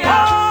mía,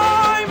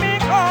 hoy mi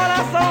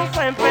corazón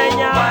se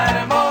empeña. Cuba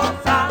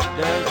hermosa,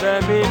 desde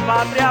mi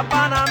patria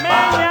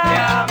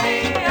panameña,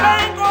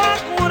 vengo a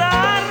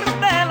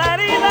curarte la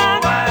herida.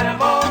 Cuba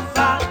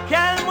hermosa, que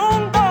el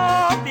mundo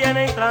tiene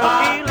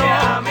intranquilo,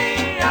 patria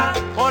mía,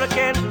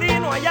 porque en ti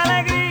no hay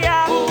alegría.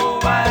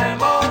 Cuba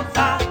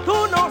hermosa, tú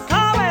no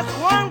sabes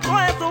cuánto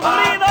he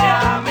sufrido,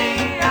 patria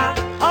mía,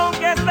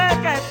 aunque sé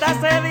que está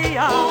ese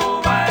día.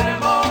 Cuba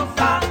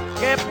hermosa,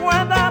 que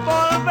pueda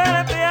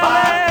volverte a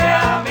ver,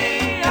 patria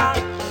mía,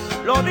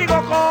 lo digo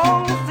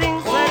con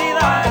sinceridad.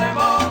 Cuba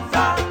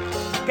hermosa,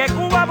 que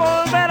Cuba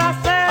volverá a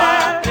ser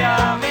patria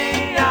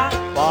mía,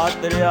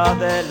 patria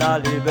de la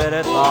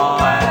libertad.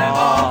 Cuba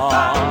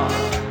hermosa.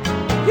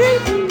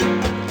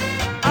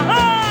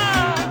 Ajá.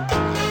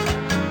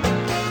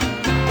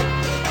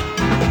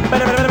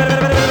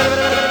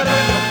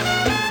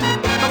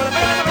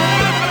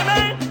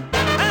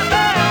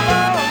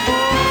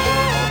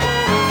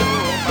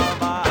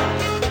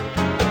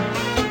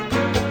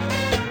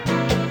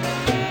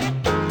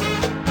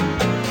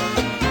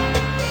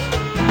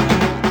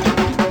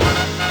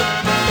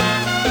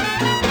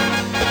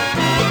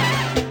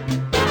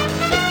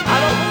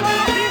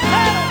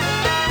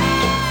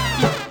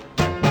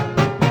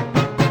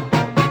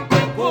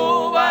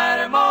 Cuba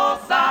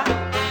hermosa,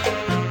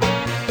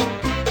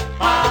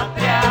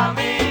 patria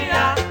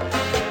mía,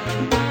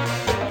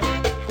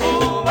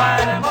 Cuba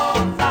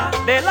hermosa,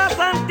 de las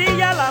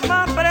Antillas la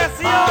más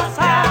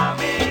preciosa,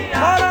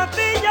 por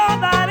ti yo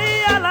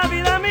daría la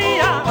vida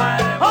mía.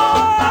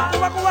 Oh,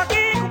 Cuba, Cuba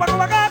aquí, Cuba,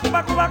 Cuba acá,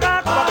 Cuba, Cuba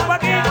acá, Cuba, Cuba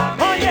aquí.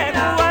 Oye,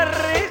 Cuba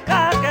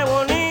rica, qué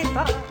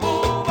bonita,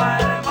 Cuba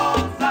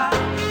hermosa.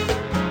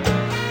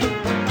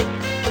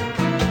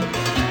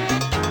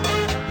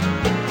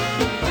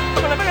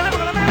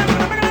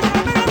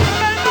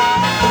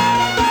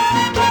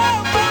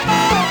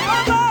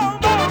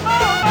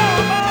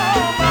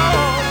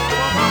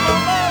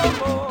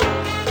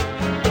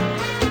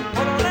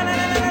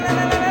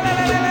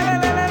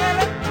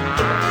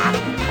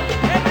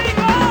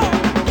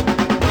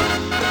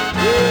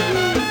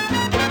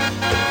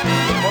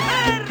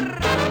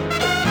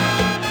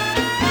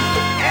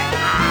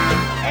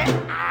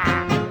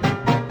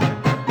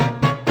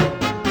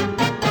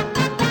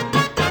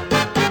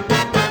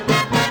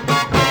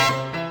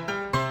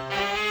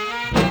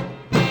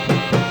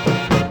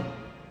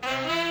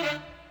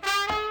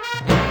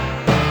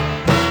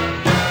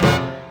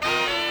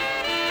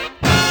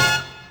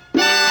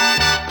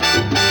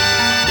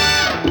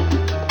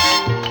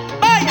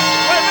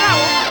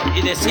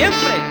 Y de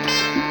siempre.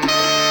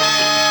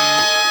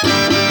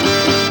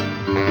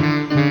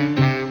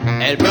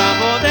 El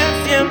bravo de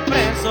siempre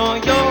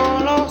soy yo,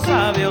 lo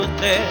sabe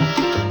usted.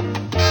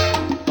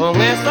 Con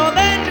eso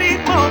del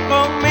ritmo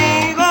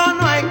conmigo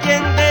no hay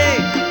quien dé.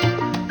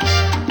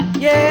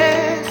 Y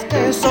es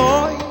que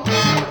soy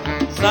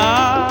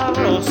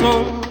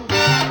sabrosón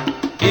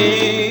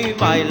y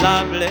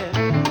bailable,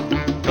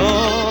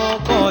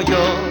 toco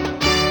yo.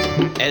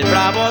 El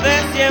bravo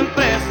de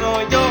siempre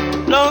soy yo,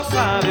 lo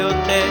sabe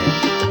usted.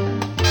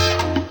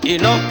 Y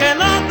los que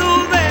no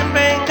duden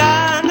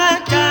vengan a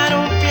echar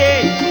un pie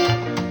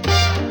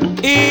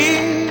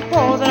y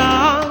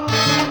podrán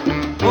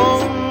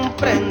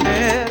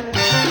comprender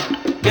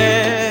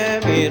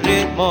que mi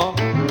ritmo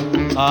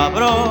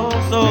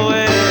sabroso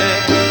es.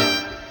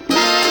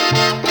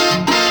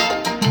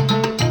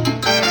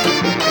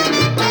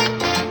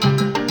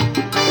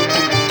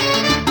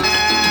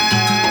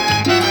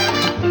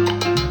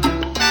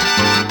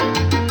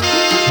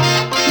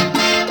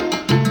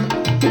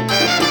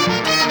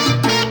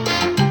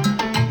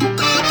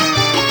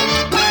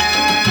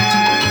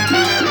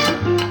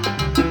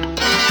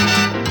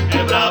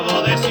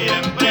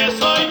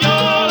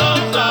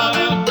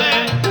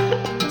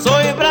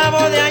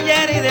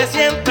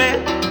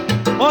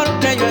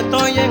 Porque yo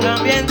estoy en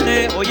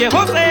ambiente. Oye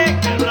José,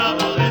 el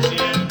bravo de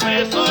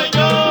siempre soy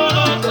yo,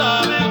 lo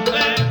sabe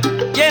usted.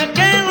 Y el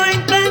que lo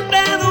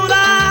intente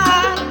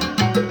dudar,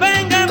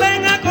 venga,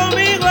 venga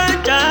conmigo a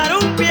echar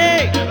un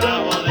pie. El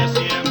bravo de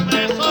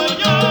siempre soy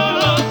yo,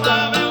 lo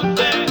sabe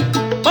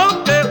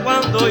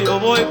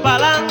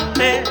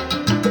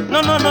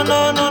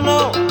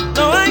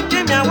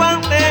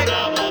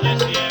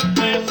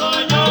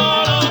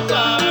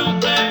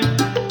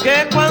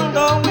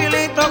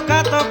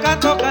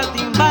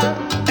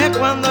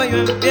cuando yo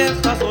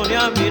empiezo a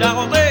soñar, mira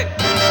José.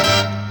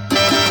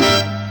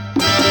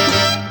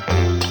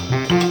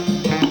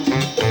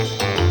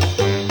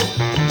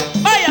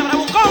 Vaya,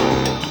 bravucón,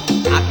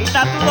 aquí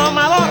está tu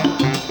domador.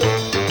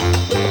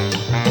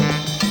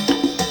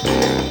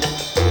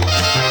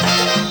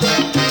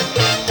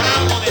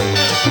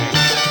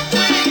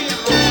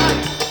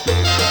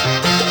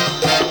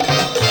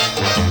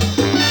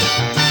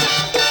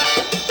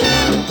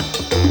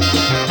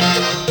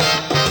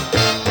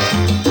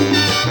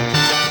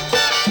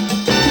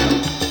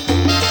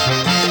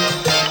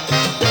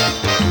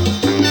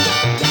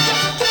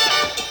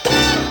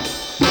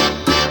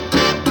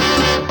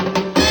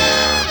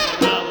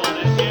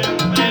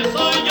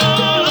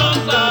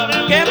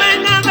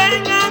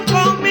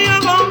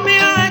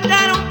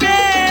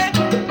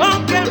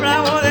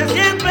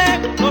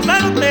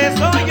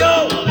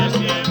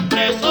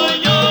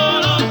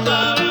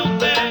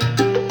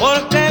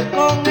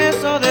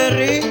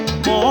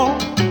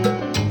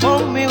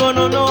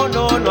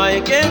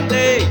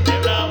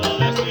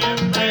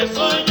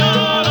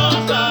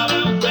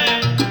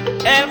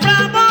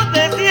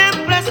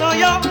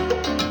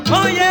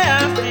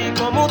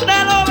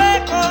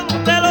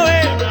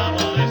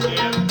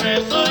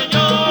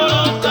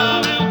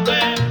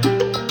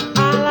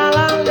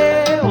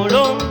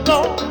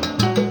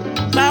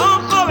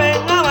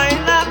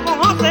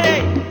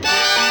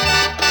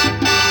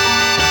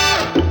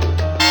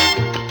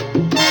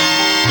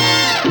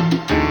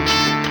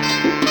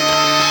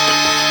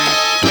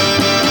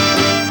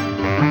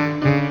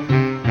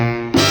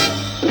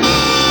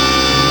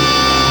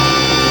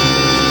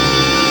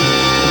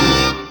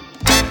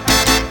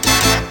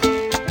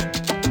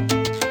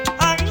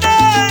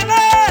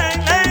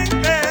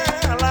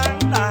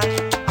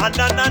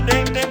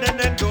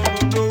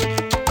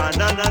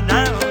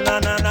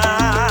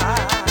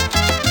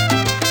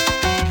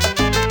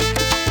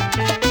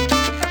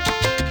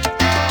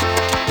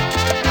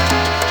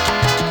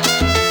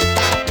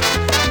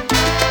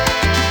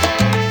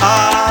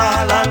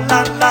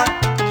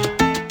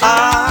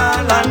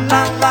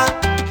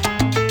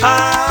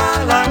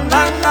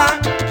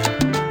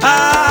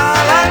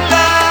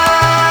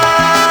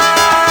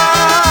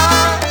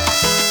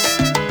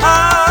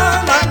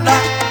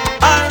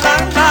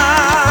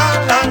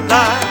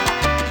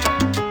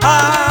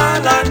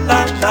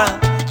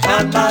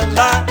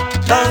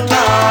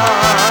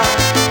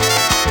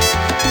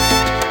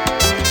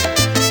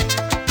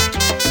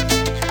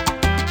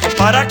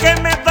 ¿Para qué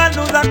me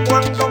saludas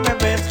cuando me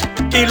ves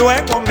y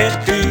luego me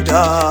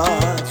tiras?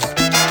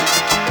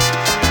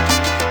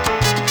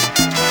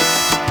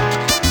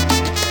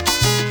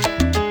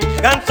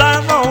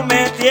 Cansado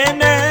me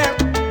tienes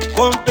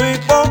con tu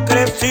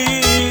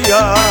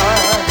hipocresía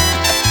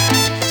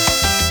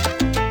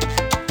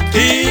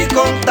y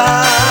con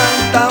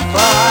tanta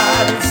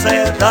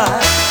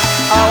falsedad.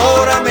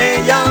 Ahora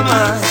me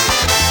llamas,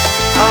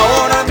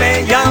 ahora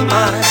me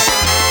llamas.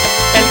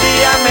 El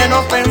día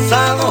menos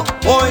pensado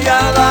voy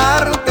a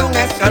darte un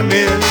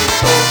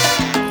escarmiento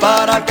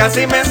para que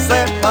así me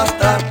sepas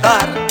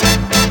tratar.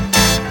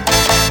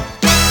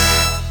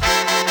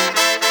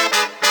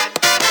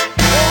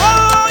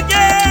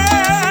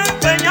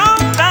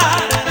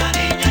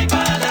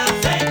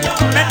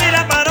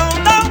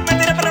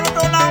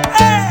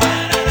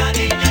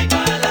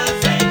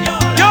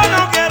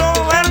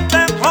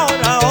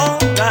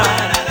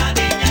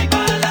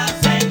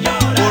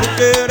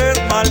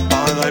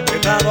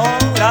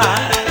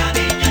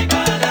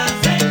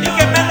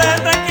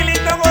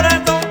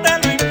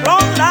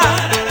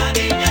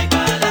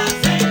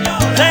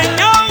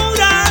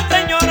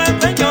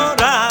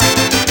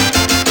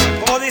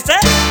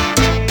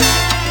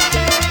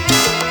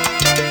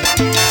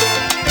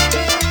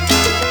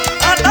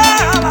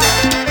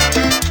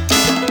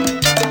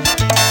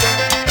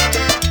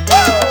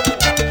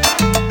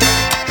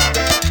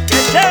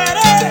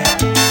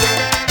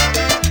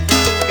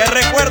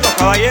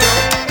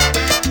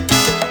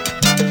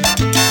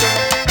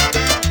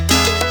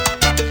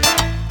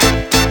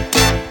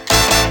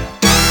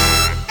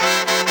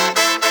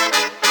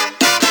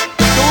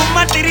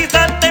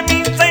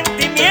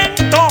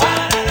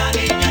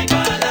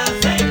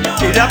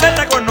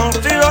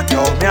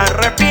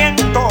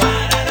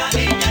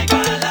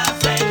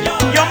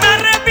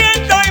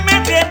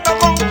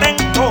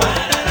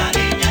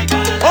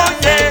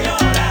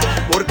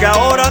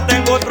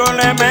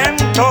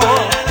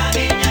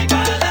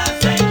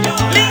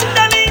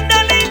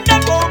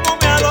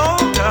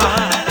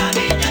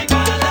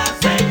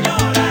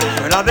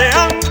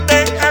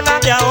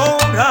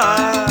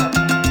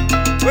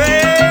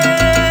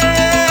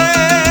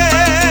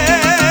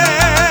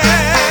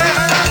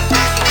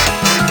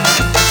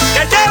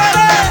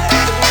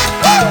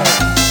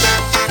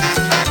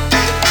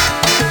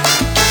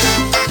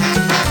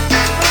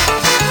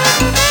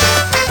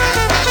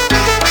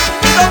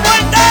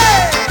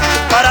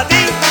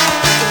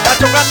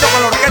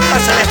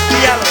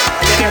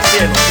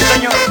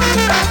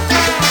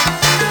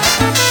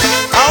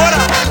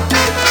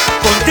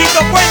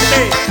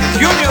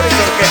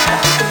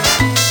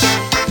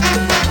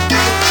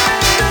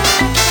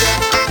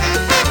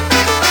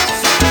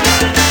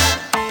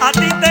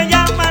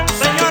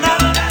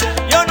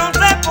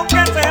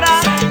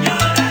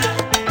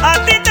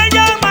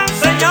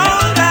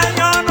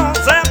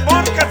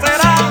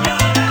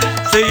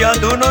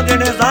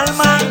 es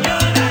alma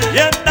y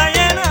está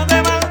llena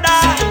de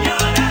maldad.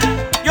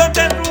 Yo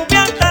te subí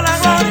hasta la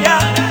gloria,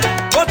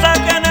 cosa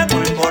que no te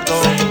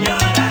importó.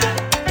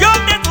 Yo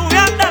te subí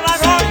hasta la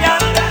gloria,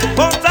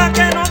 cosa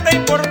que no te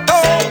importó.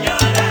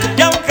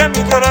 Y aunque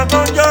mi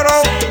corazón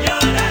lloró,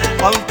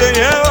 aún te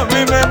llevo en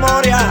mi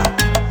memoria.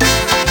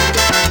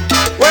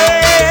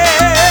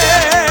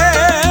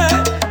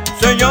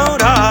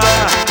 Señora,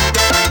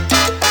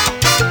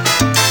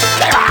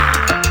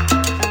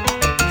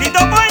 Tito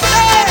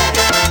Puente,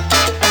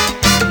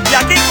 y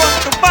aquí con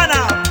tu pana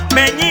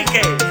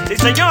Meñique, sí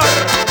señor.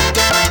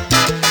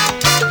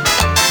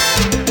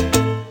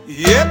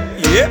 Yep,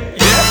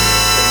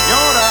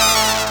 señora.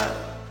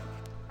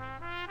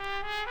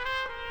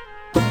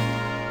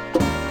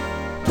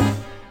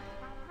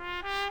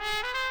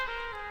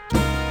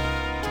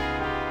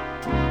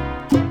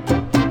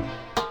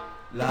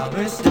 La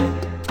besé,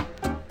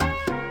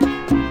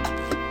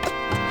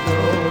 yo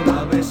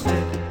la besé,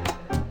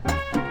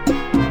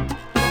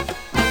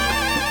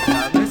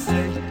 la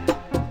besé,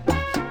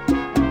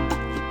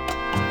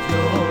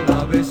 yo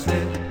la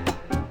besé.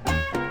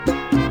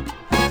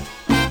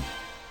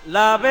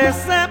 La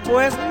besé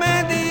pues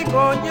me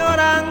dijo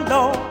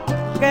llorando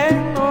que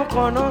no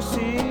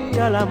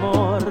conocía el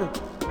amor,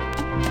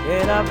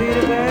 que era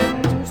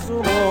virgen su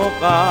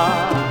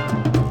boca,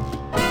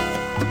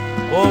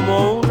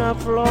 como una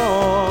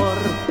flor,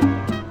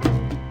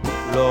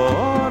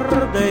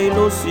 flor de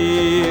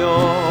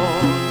ilusión.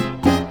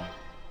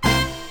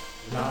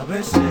 La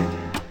besé,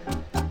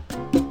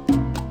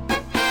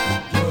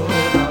 yo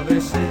la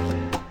besé,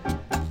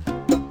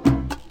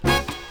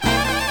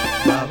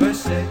 la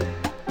besé,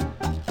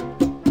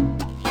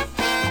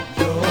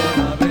 yo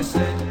la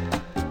besé.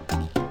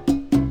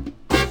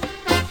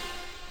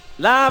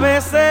 La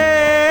besé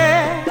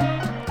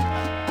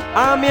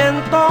a mi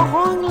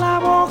antojo en la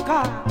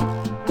boca,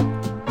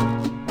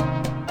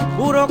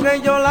 juro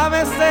que yo la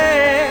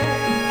besé,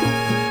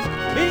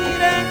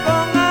 miré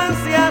con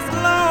ansias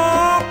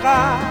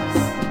locas,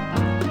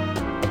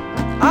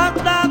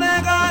 hasta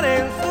dejar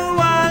en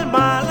su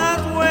alma las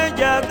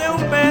huellas de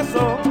un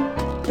beso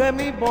que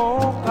mi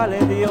boca le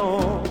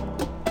dio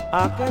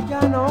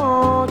aquella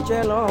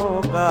noche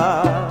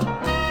loca.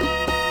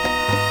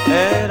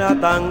 Era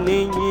tan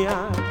niña,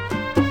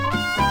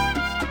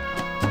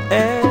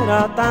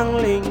 era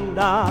tan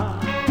linda,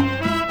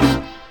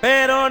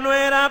 pero no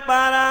era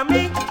para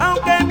mí,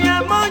 aunque mi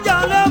amor yo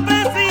le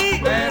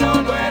ofrecí. Pero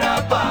no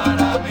era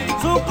para mí,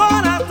 su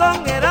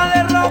corazón era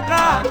de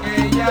roca,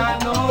 aquella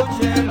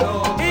noche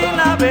loca. y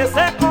la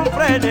besé con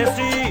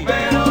frenesí.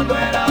 Pero no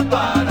era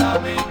para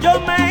mí, yo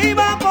me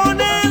iba a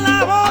poner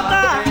la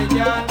bota,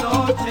 aquella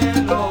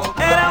noche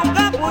loca. era un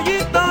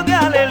capullito de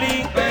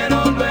alelí,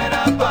 pero no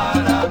era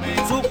para mí,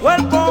 su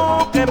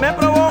cuerpo que me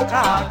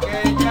provoca,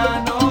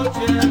 aquella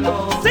noche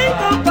loca. sin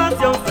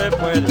compasión se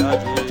fue de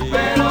allí.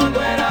 Pero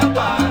no era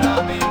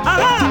para mí.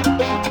 ¡Ajá!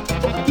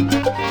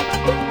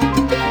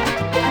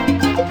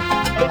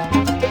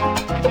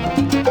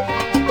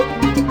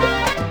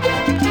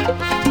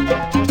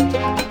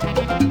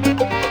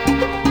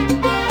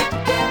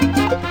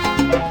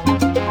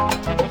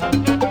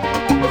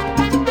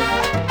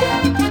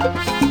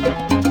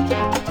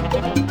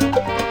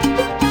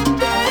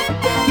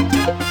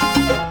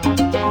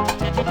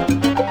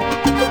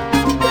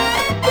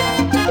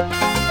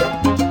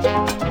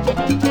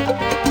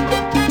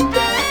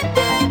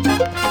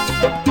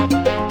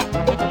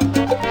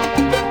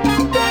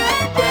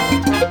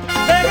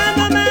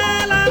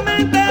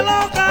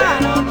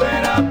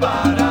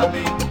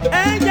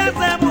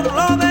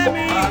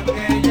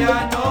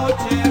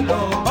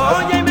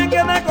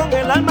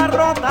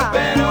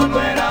 Pero no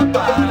era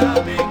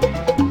para mí.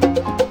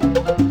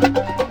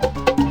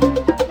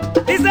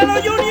 Díselo,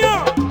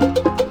 Junior.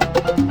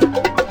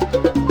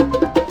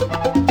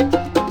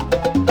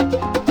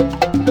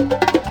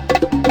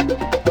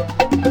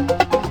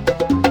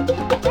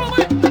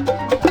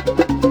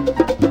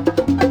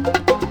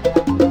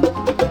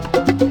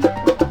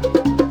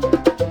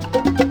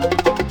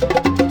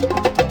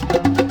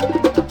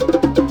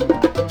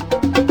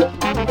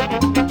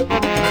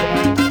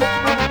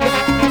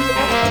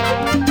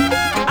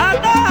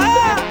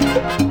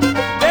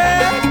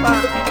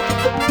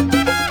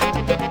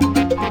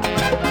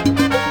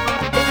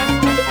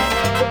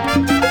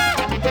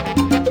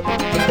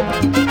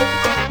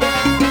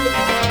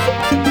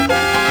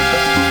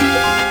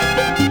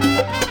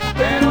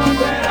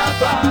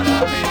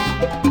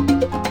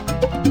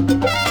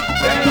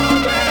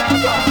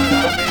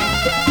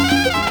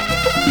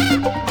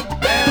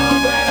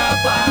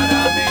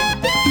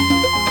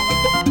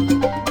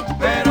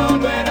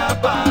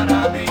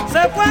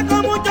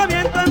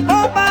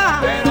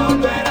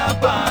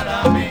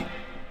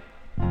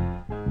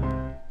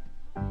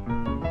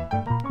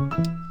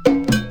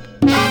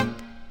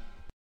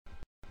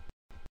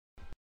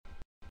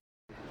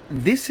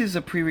 This is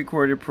a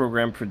pre-recorded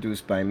program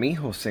produced by me,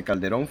 Jose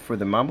Calderon, for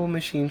the Mambo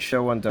Machine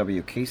Show on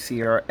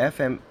WKCR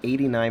FM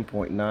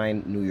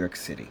 89.9 New York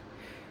City.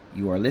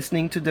 You are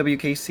listening to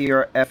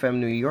WKCR FM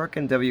New York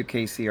and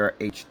WKCR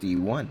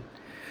HD1.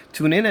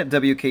 Tune in at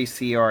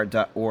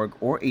WKCR.org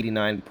or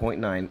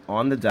 89.9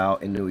 on the dial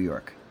in New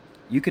York.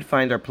 You could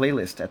find our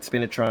playlist at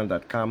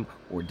spinatron.com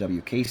or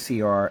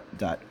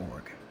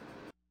WKCR.org.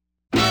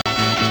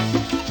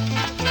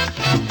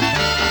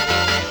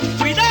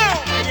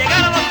 Cuidado, que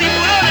llegaron los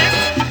tiburones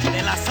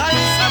de la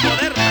salsa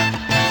moderna.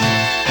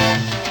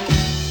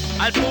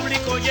 Al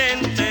público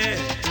oyente,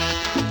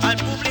 al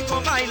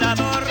público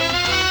bailador,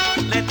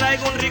 le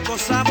traigo un rico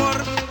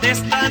sabor de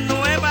esta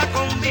nueva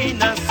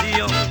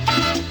combinación.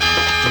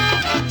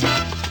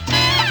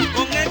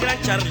 Con el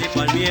gran Charlie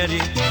Palmieri,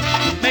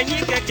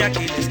 meñique que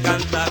aquí les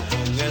canta,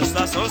 con el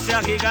sazón se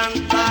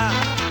agiganta,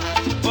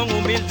 con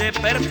humilde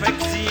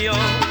perfección.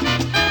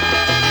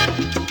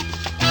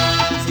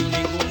 Sin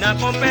ninguna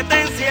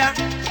competencia,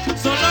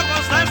 solo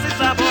con salsa y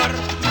sabor,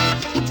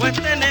 pues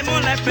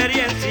tenemos la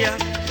experiencia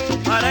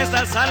para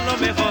ensalzar lo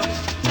mejor.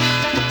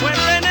 Pues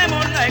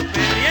tenemos la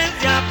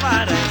experiencia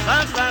para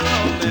ensalzar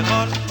lo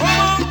mejor.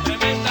 ¿Cómo?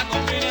 Tremenda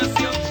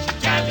combinación,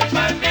 Charlie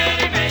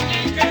Palmieri y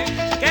meñique.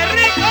 ¡Qué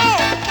rico!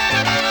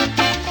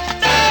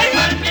 Charlie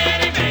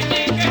Palmieri y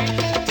meñique.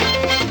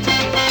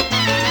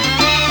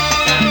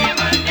 Charlie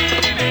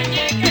Palmieri y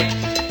meñique.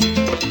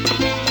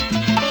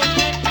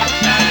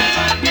 Charlie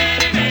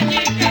Palmieri y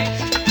meñique.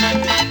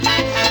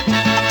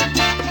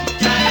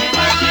 Charlie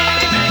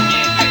Palmieri y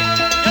meñique.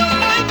 Yo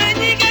soy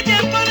meñique que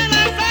pone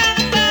la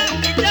salsa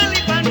y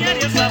Charlie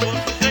Palmieri el sabor,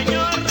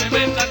 señor.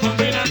 Tremenda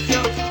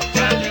combinación,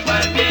 Charlie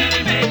Palmieri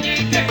y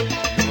meñique.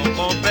 No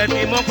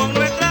competimos con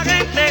nuestra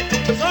gente,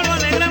 solo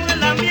alegramos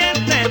el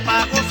ambiente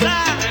pa'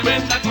 gozar.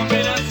 Tremenda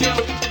combinación,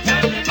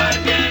 Charlie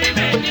Palmieri y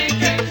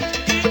meñique.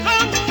 Y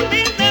con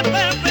humilde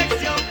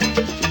perfección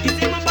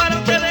hicimos para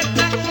ustedes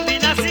esta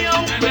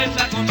combinación.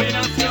 Tremenda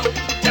combinación,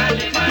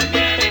 Charlie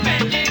Palmieri y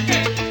meñique.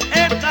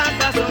 Esta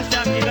sazón se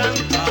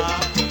agiganta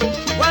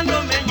cuando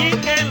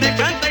meñique le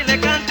canta y le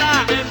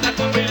canta. Tremenda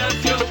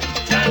combinación,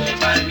 Charlie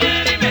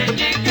Palmieri y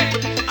meñique.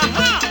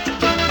 Ajá.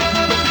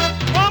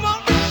 ¿Cómo?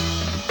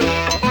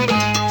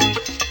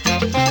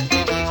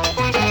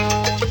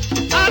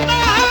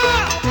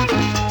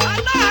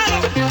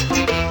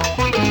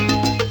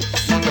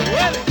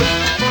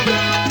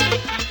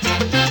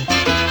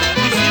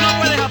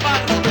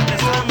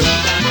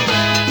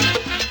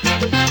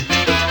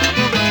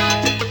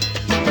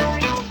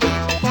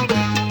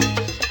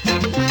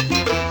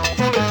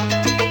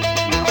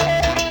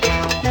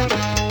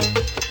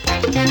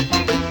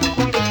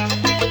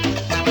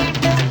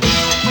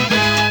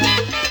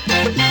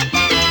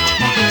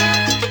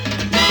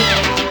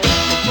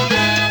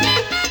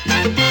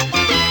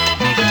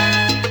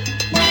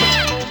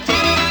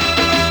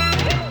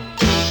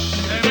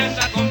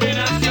 Tremenda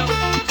combinación,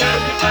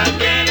 Charlie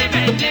Palmieri y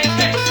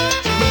meñique.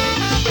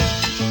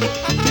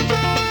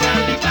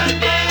 Charlie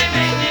Palmieri y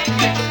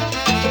meñique.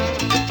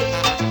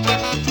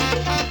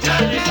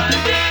 Charlie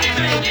Palmieri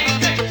y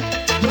meñique.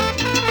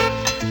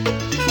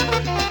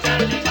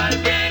 Charlie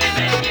Palmieri y meñique. Charlie Palmieri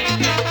y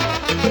meñique.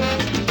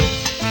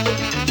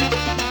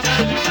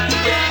 Charlie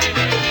Palmieri y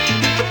meñique.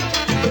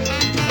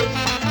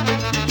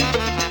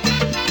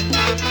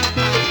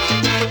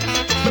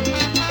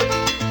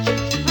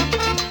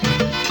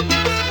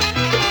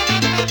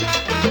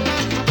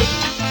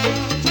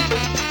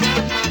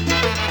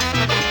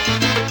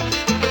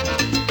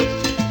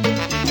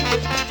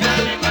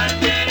 Charlie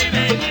Palmieri y meñique. Charlie Palmieri y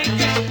meñique.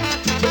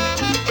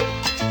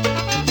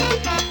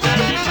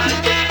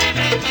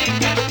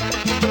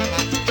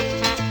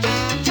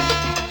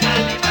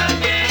 Charlie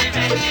Palmieri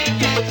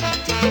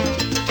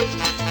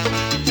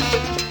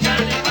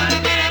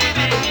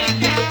y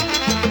meñique.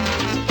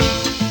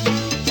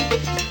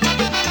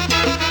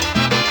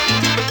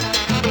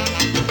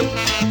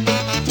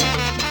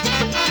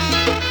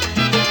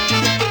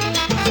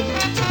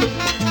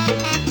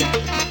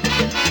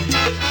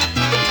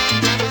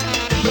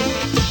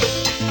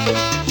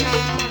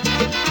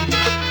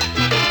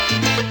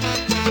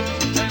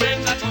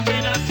 Tremenda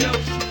combinación,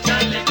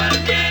 Charlie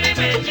Palmieri y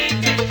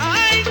meñique.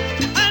 ¡Ay!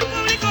 Al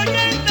público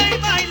oyente y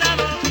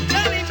bailador,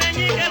 Charlie y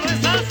meñique lo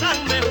ensalzan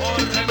mejor.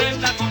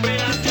 Tremenda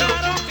combinación,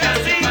 claro que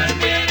sí.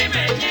 Palmieri y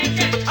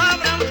meñique.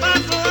 Abran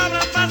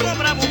paso,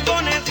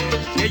 bravucones,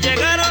 que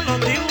llegaron los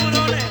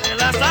tiburones de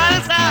la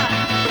salsa.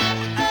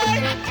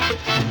 ¡Ay!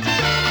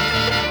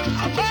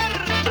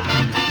 ¡Aparta!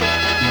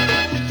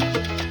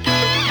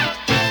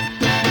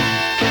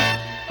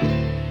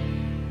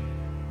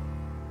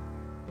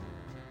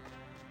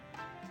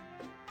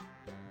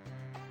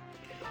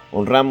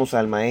 Honramos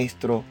al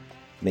maestro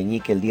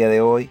Meñique el día de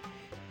hoy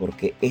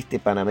porque este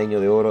panameño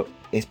de oro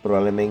es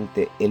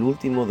probablemente el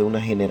último de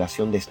una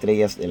generación de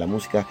estrellas de la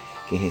música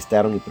que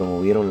gestaron y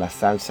promovieron la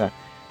salsa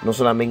no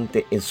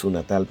solamente en su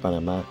natal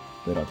Panamá,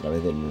 pero a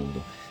través del mundo.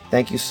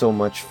 Thank you so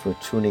much for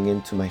tuning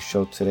in to my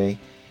show today,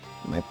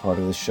 my part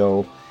of the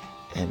show,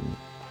 and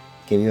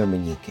que viva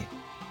Meñique.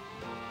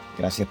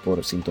 Gracias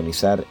por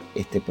sintonizar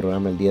este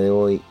programa el día de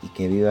hoy y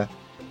que viva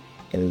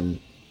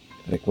el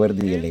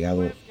recuerdo y el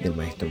legado del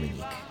maestro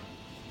Meñique.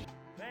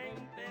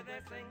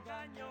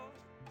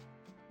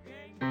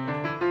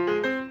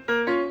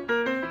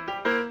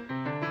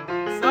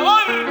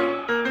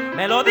 ¡Sabor!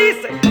 Me lo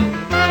dice.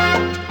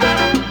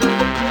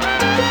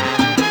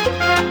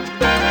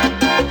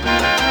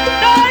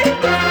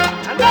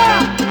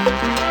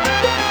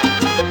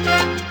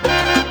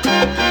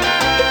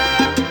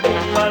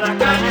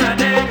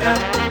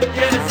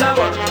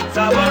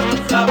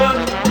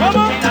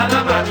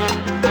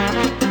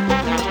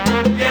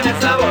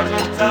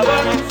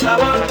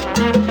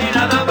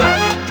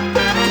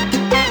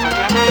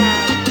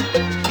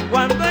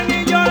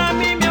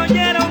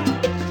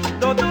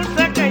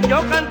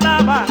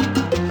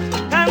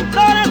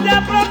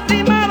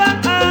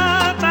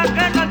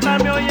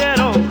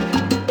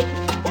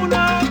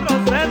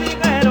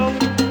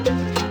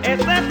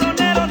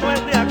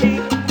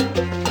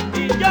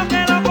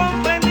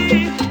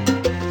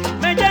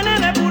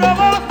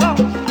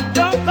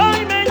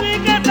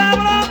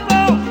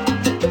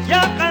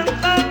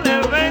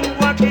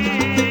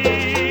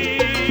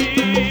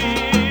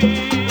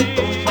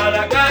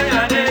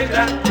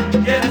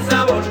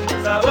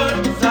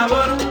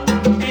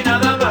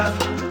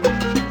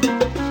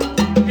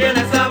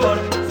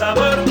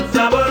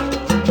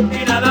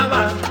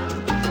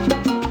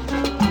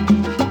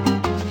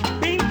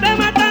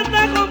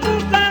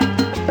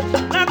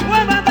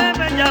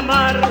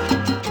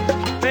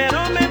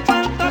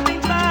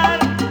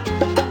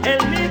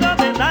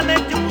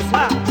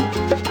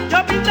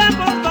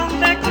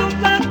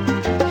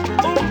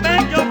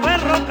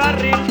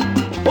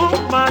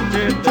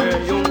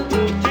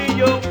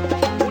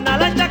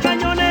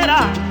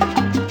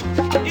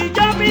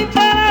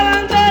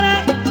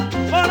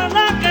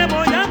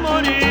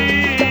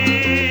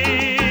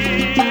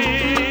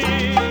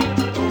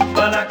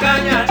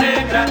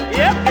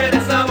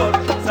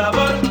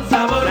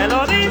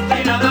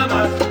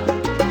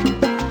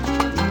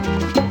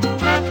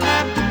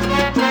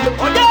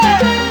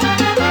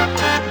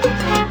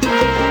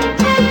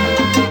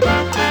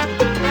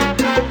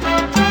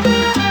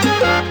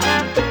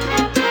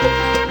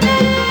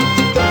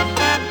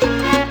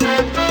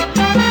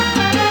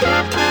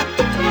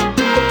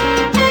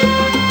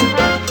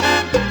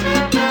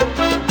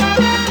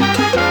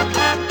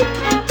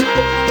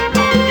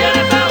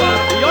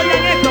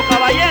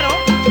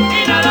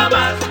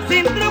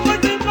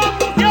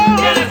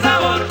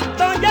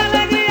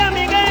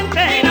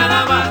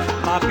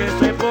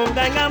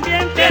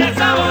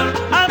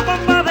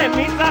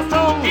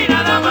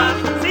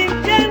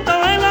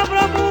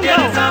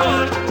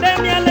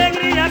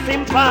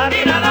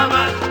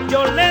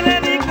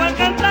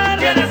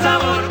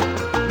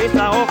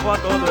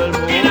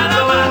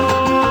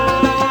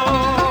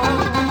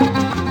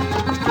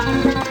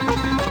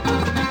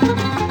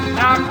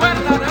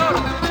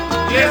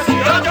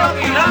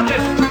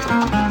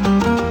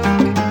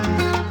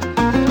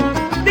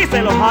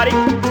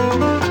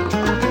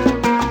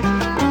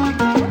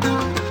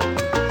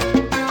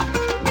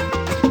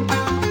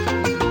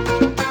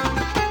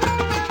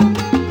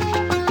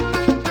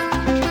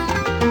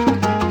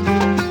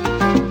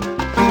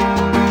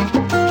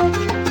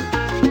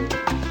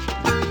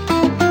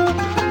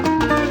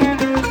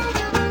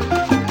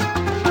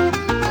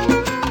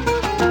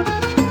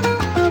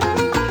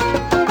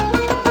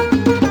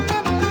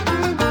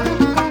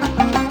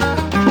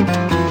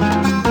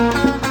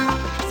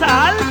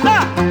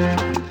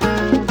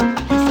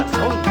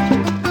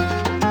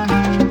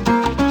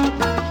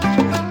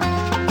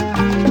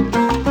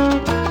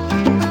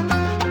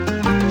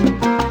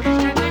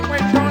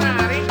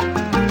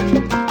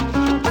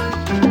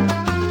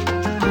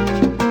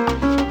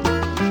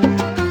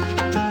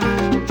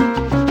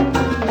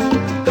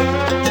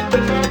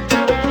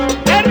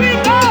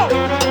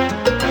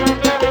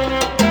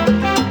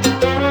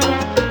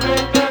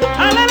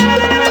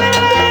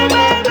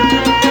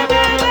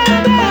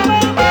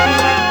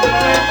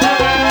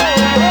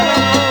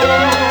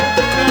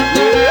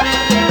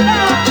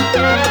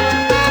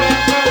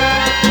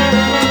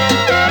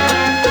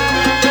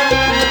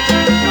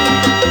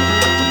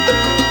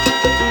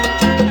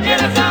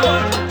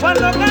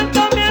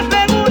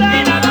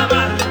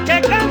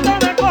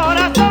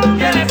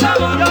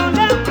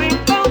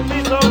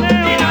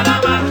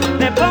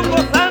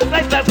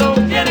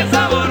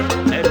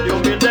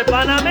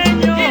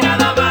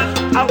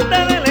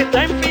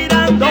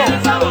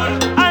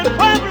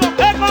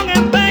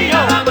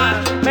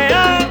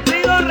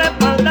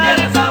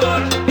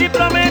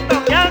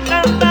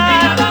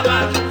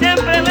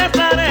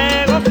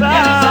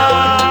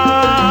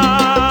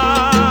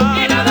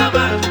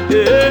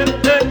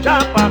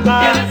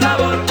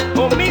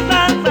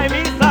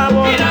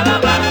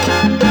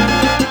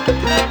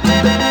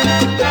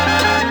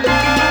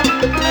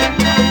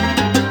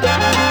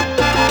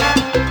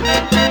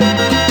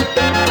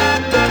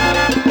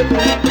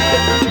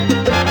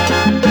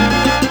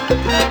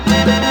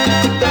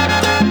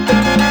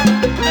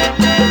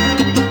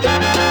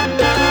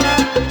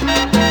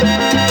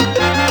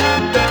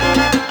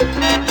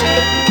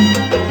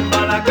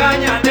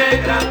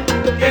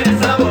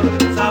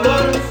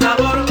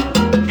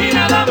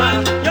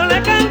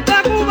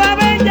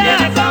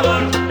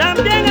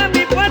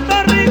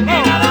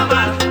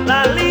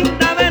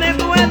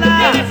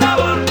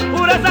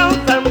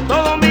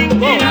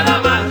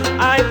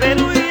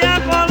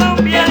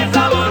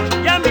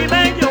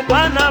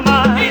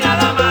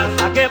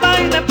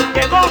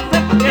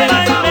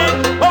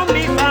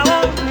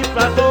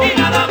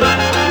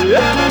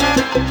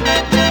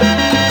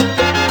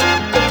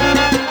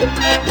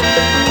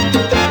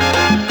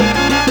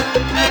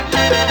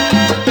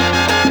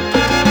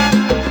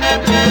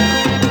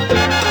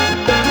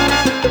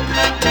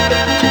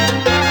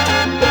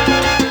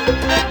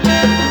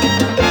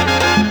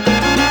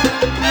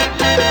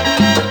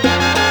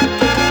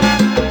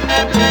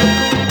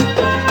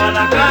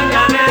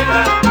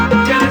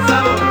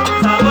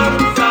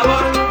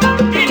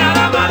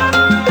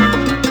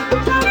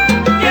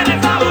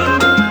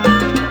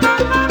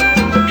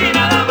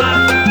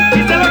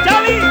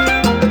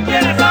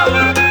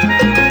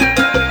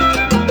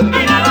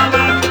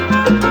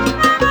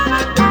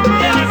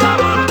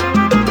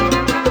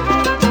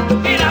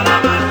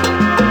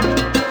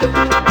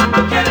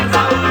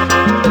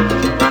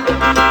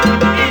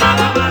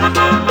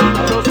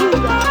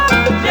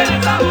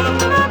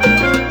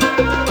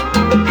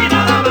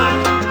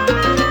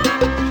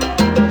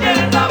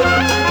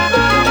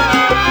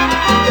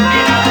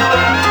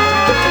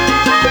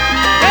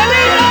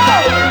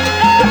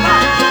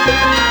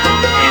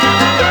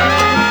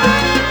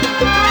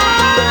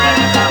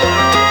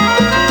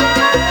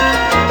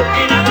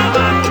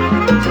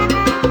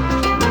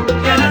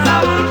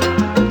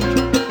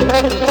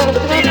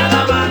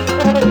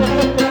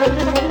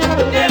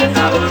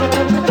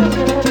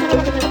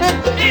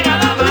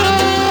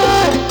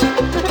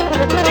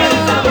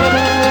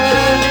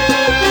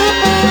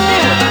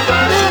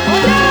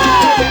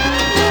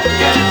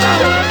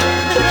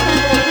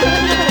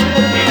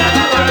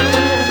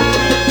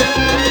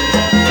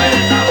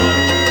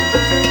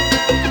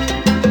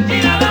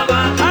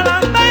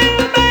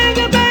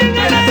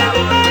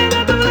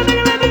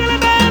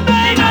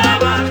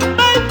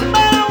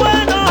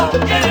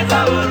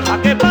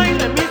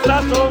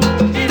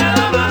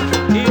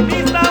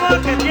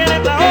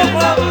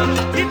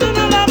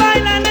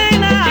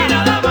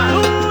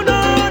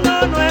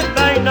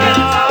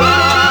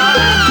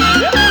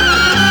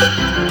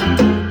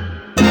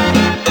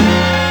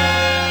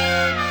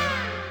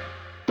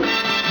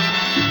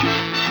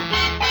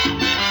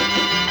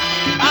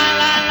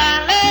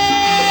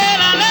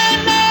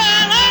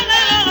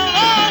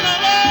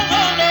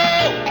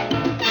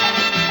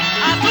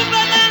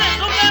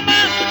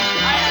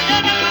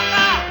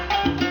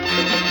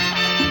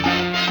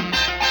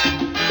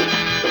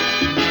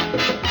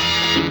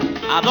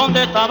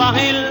 ¿dónde estaba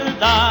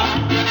Hilda?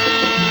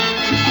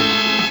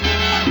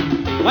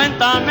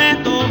 Cuéntame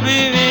tu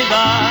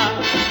vida,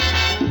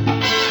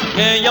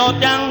 que yo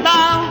te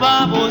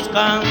andaba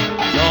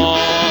buscando.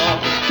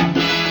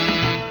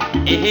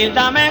 Y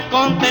Hilda me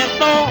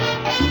contestó,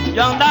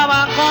 yo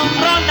andaba con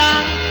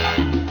Roldán,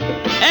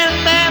 el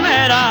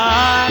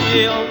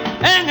temerario,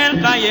 en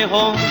el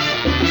callejón,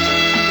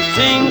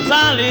 sin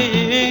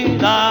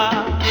salida.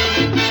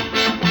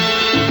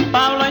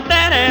 Pablo y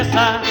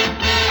Teresa,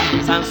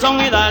 Sansón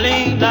y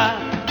Dalila,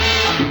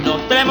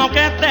 los tres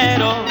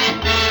mosqueteros,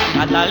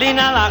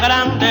 Catalina la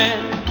Grande,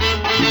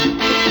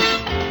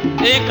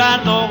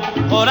 Ricardo,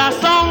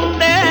 corazón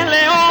de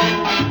león,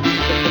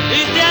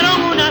 hicieron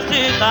una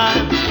cita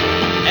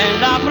en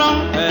la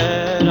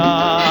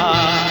frontera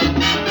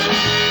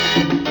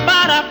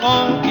para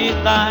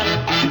conquistar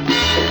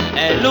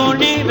el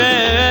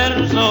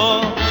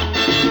universo.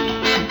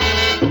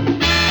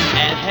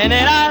 El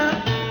general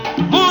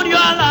murió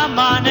al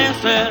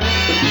amanecer,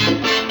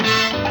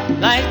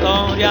 la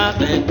historia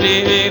se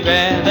escribe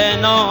de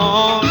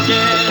noche.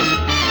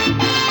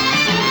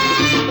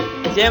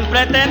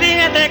 Siempre te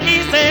dije, te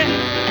quise,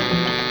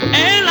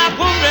 en la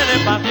cumbre de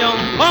pasión,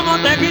 como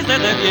te quise,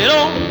 te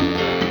quiero,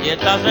 y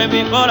estás en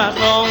mi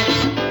corazón.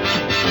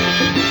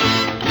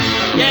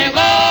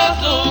 Llegó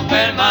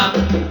Superman,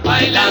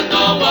 bailando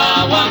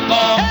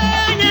guaguancó.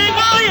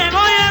 Llegó,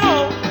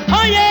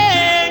 oye,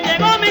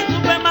 llegó mi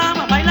Superman,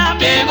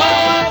 bailando. Llegó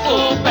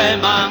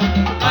Superman,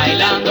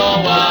 bailando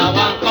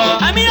guaguancó.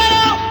 Ay,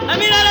 míralo,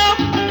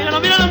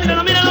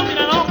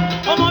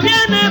 como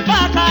viene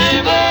para acá.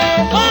 Llegó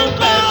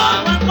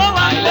Superman,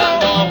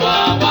 bailando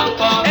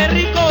guaguancó. Es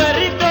rico,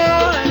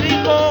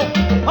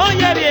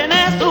 oye, viene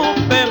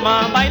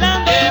Superman,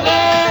 bailando. Llegó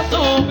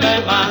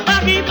Superman,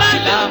 aquí,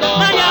 bailando,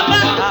 vaya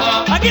para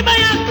acá, aquí,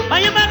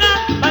 vaya para acá,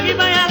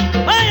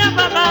 vaya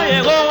para acá,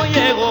 llegó.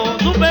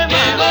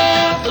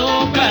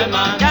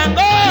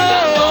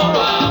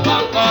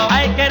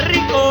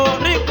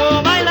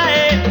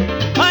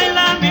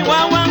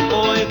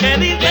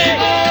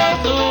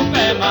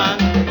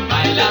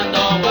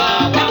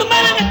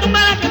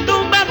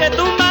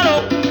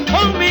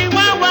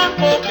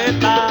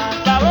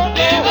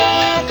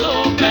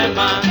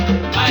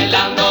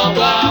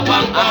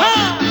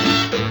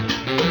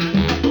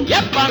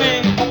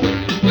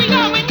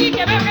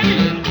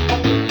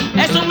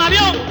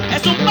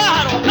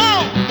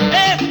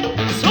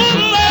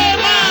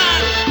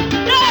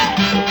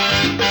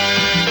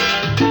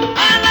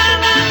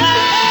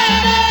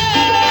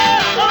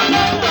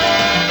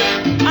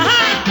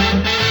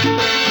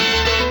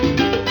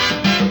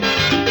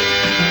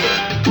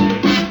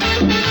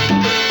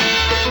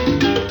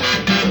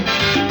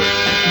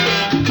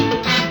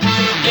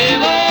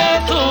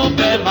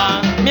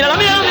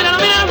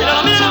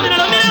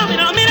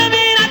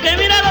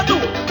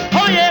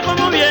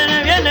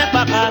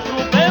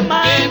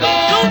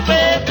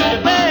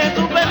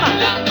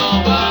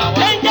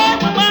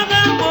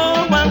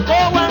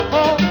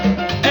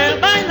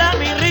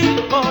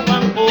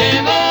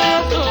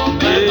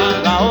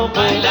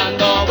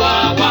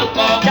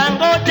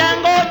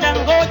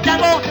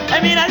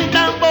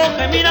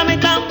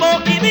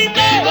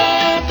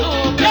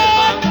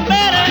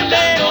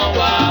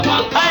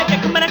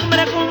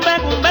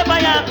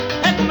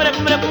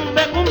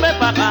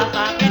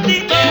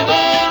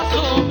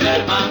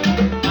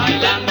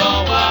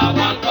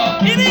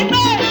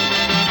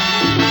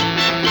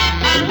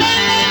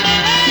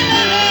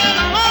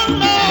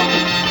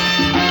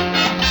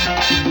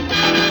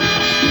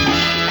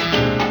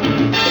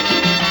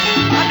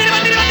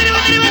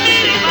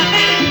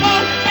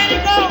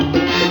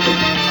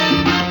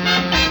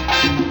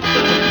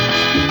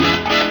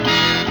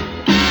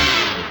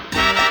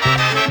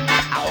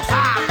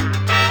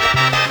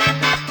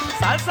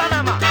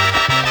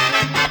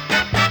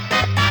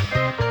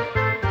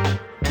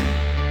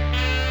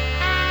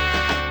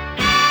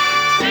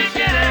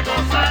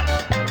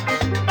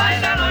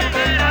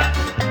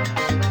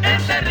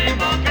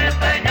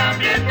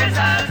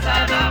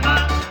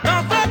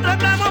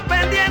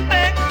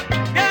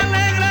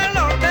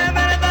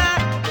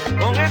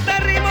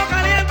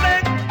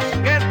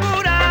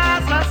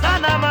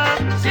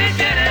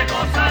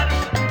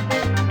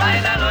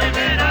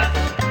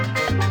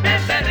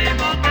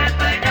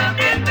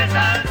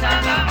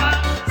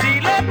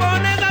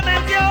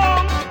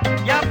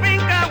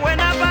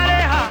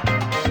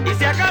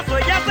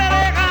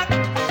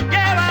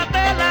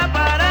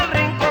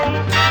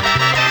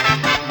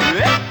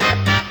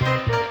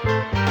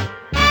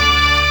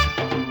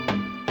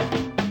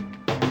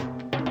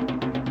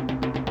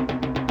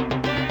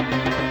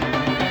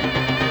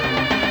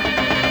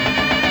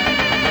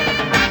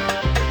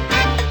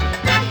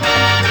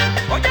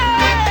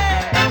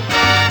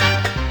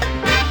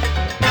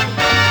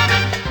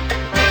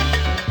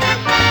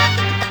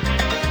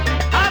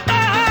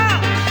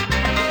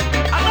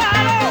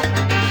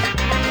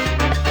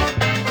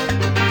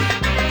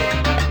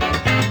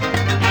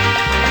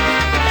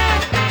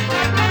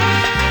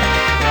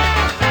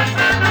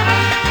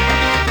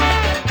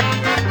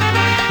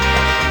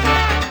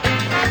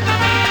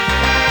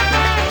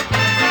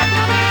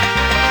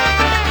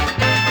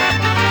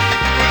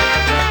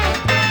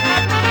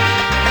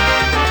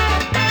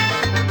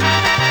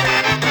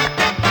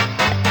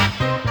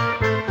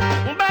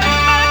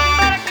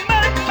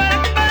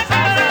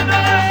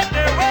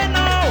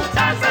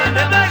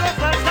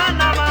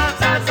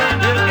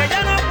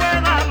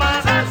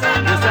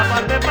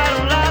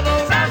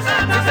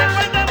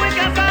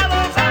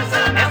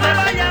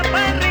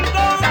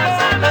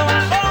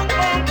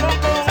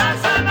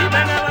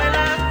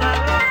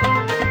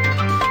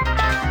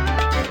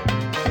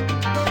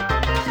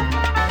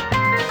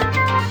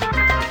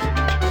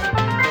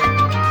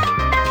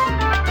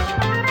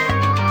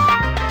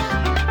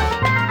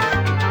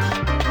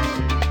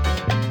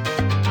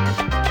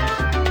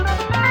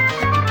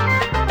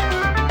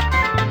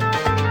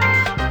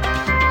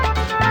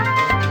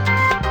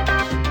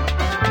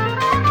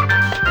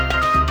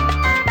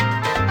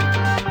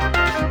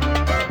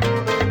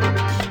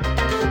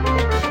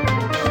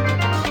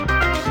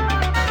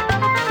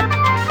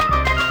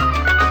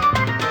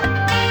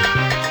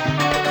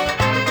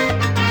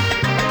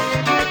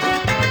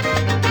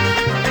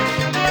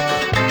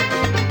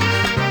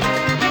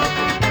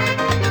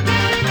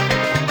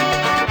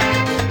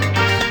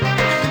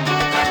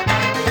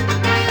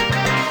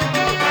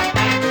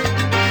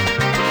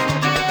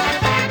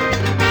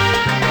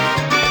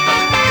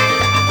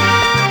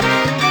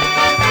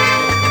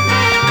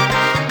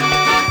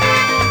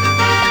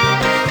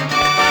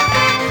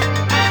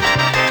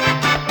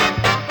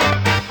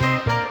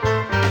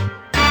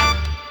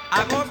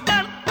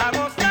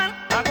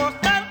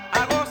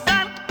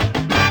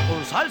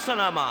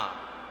 Panamá.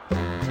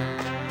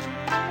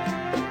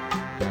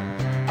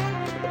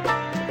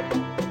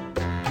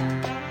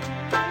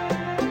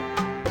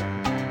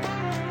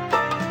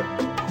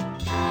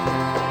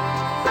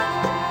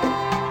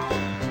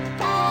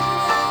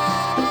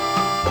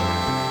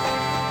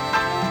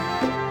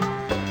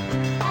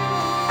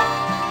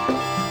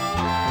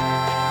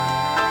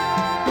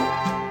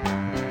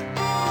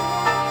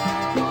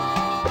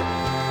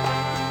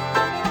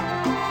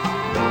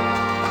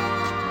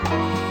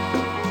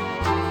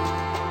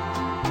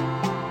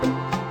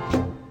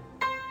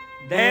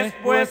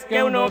 Después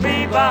que uno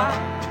viva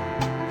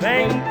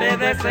 20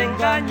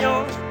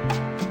 desengaños,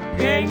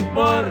 ¿qué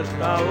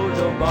importa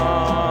uno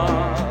más?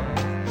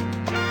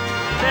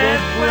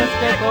 Después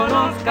que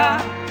conozca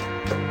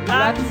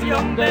la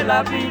acción de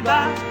la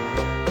vida,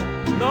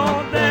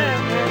 no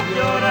debe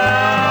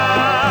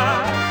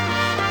llorar.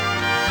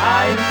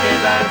 Hay que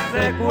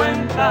darse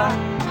cuenta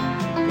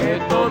que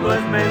todo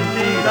es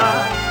mentira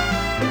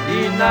y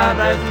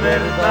nada es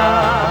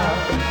verdad.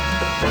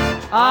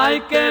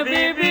 Hay que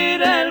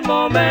vivir el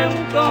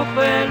momento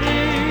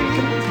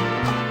feliz,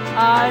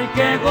 hay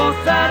que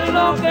gozar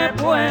lo que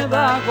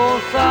pueda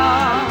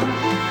gozar,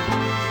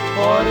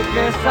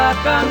 porque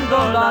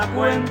sacando la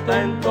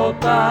cuenta en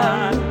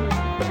total,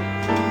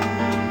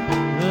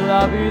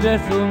 la vida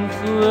es un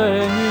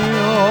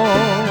sueño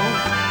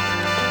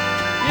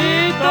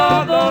y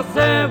todo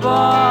se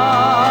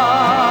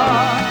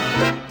va.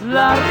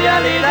 La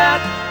realidad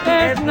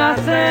es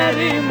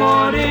nacer y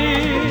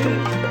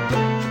morir,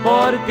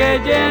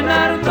 porque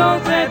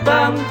llenarnos de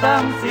tanta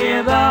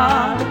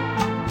ansiedad,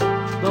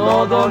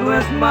 todo no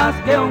es más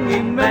que un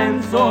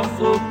inmenso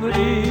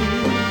sufrir.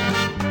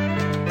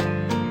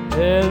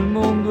 El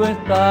mundo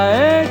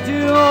está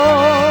hecho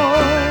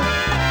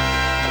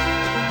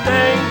de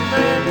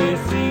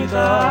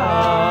infelicidad.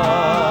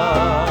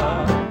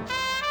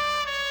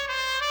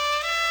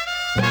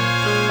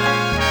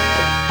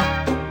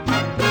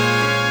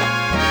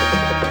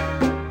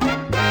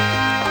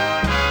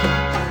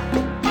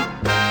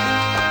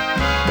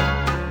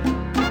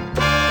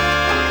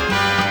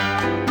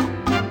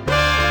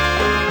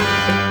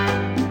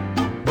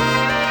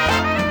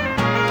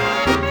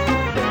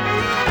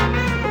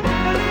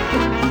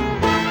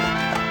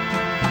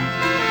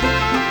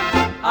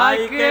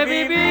 Hay que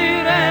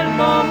vivir el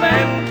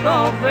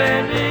momento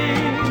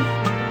feliz,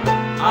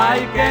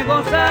 hay que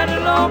gozar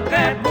lo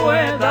que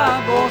pueda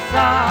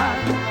gozar,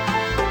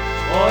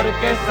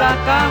 porque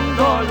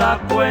sacando la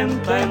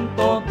cuenta en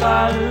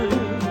total,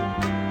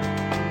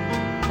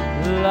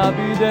 la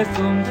vida es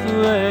un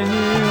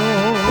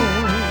sueño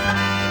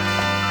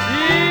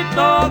y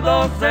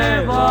todo se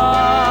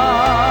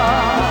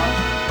va.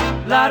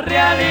 La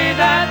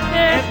realidad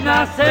es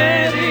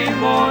nacer y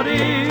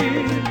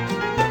morir,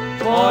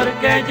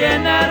 porque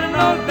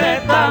llenarnos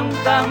de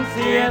tanta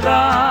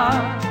ansiedad,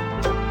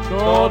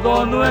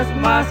 todo no es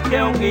más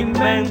que un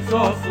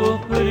inmenso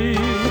sufrir.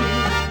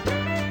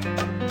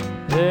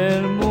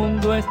 El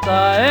mundo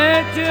está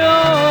hecho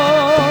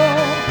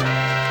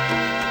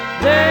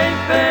de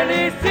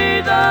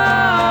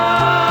infelicidad.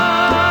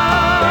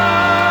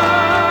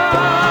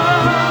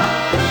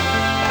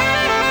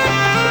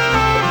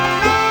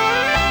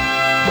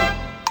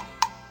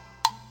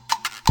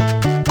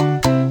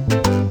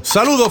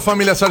 Saludos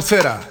familia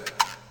salsera.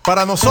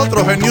 Para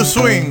nosotros en New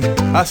Swing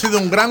ha sido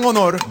un gran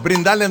honor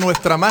brindarle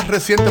nuestra más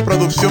reciente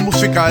producción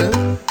musical,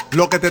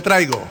 Lo que te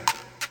traigo.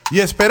 Y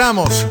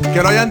esperamos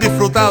que lo hayan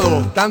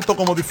disfrutado tanto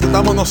como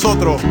disfrutamos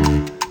nosotros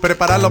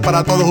prepararlo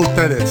para todos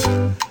ustedes.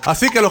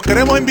 Así que los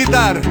queremos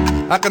invitar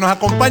a que nos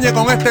acompañen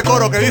con este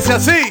coro que dice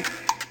así.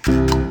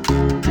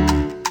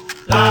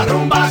 La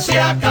rumba se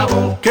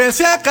acabó. Que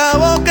se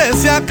acabó, que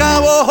se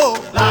acabó.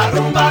 La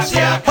rumba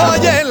se acabó.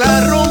 Oye,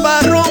 la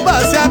rumba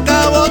se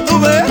acabó, tú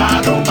ves.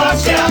 La rumba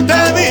se acabó.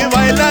 Te vi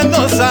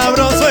bailando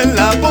sabroso en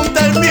la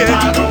punta del pie.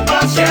 La rumba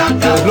se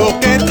acabó. Lo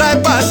que trae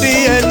para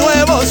ti el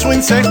nuevo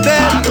swing sector.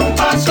 La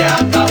rumba se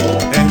acabó.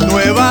 En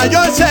Nueva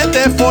York se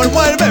te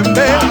formó el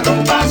bembé. La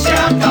rumba se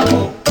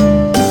acabó.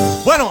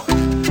 Bueno,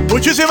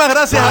 muchísimas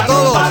gracias a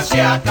todos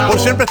por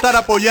siempre estar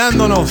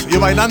apoyándonos y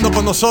bailando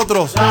con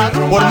nosotros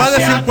por más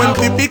de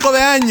 50 y pico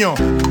de años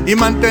y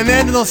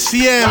mantenernos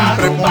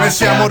siempre con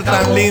ese amor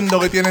tan lindo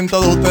que tienen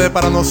todos ustedes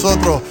para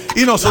nosotros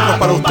y nosotros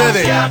para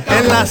ustedes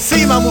en la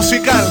cima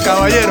musical,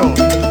 caballero.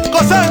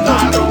 Gozando.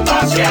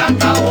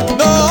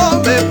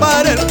 No me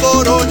pare el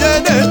coro,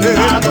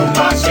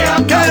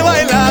 que el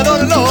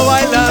bailador no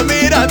baila,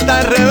 mira, está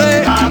al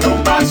revés.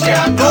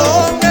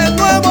 Con el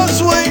nuevo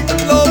swing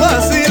lo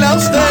vacila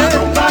usted.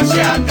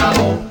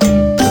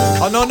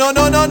 Oh, no, no,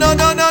 no, no, no,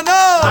 no, no, no.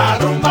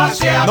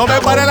 No me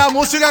pare la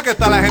música que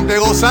está la gente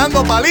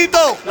gozando,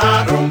 palito.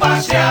 La rumba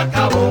se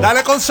acabó.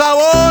 Dale con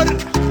sabor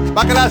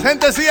para que la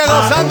gente siga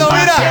gozando,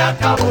 mira.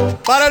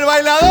 Para el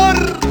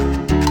bailador,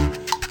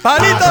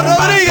 Palito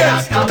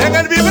Rodríguez en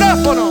el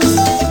vibráfono.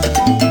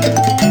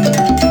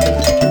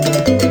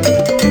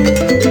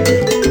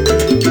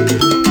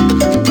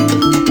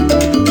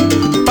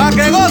 Pa'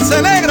 que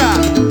goce, negra.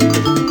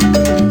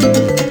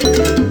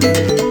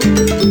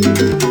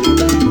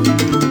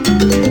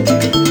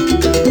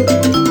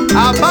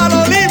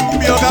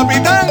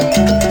 capitán.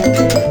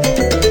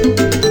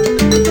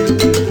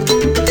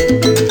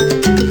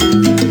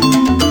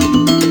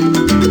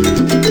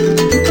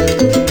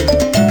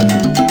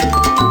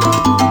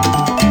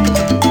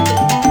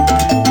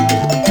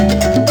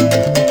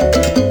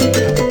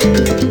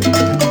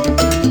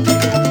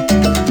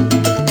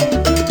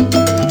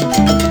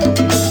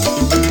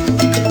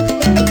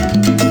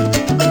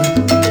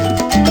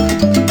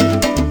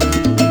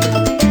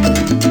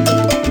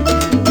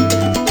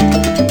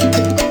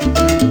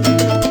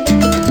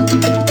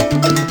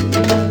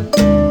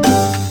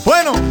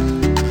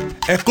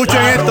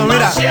 Escuchen esto,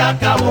 mira.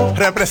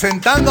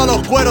 Representando a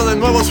los cueros del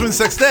nuevo Swing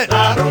Sextet.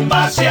 La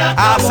rumba se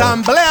acabó.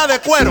 Asamblea de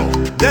cuero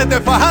desde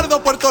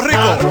Fajardo, Puerto Rico.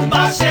 La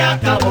rumba se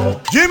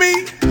acabó.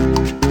 Jimmy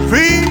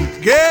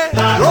Figueroa.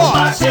 La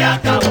rumba se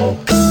acabó.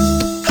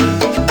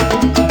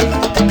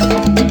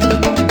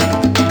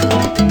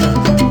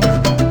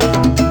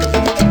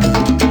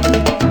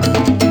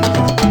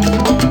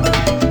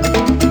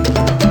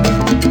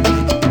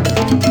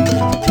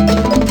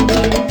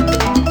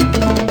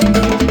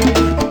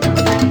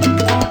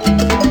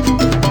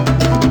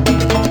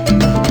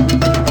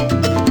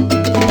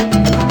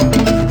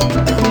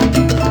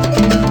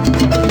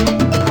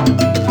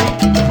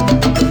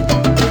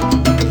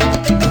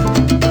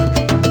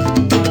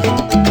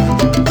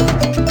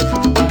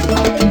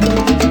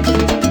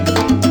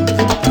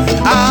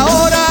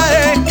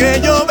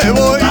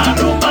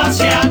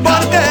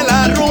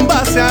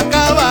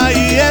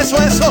 Eso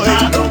es hoy.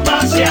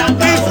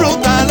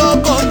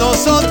 Disfrútalo con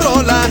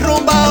nosotros, la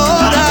rumba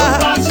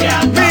ahora.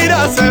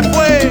 Mira, se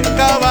fue.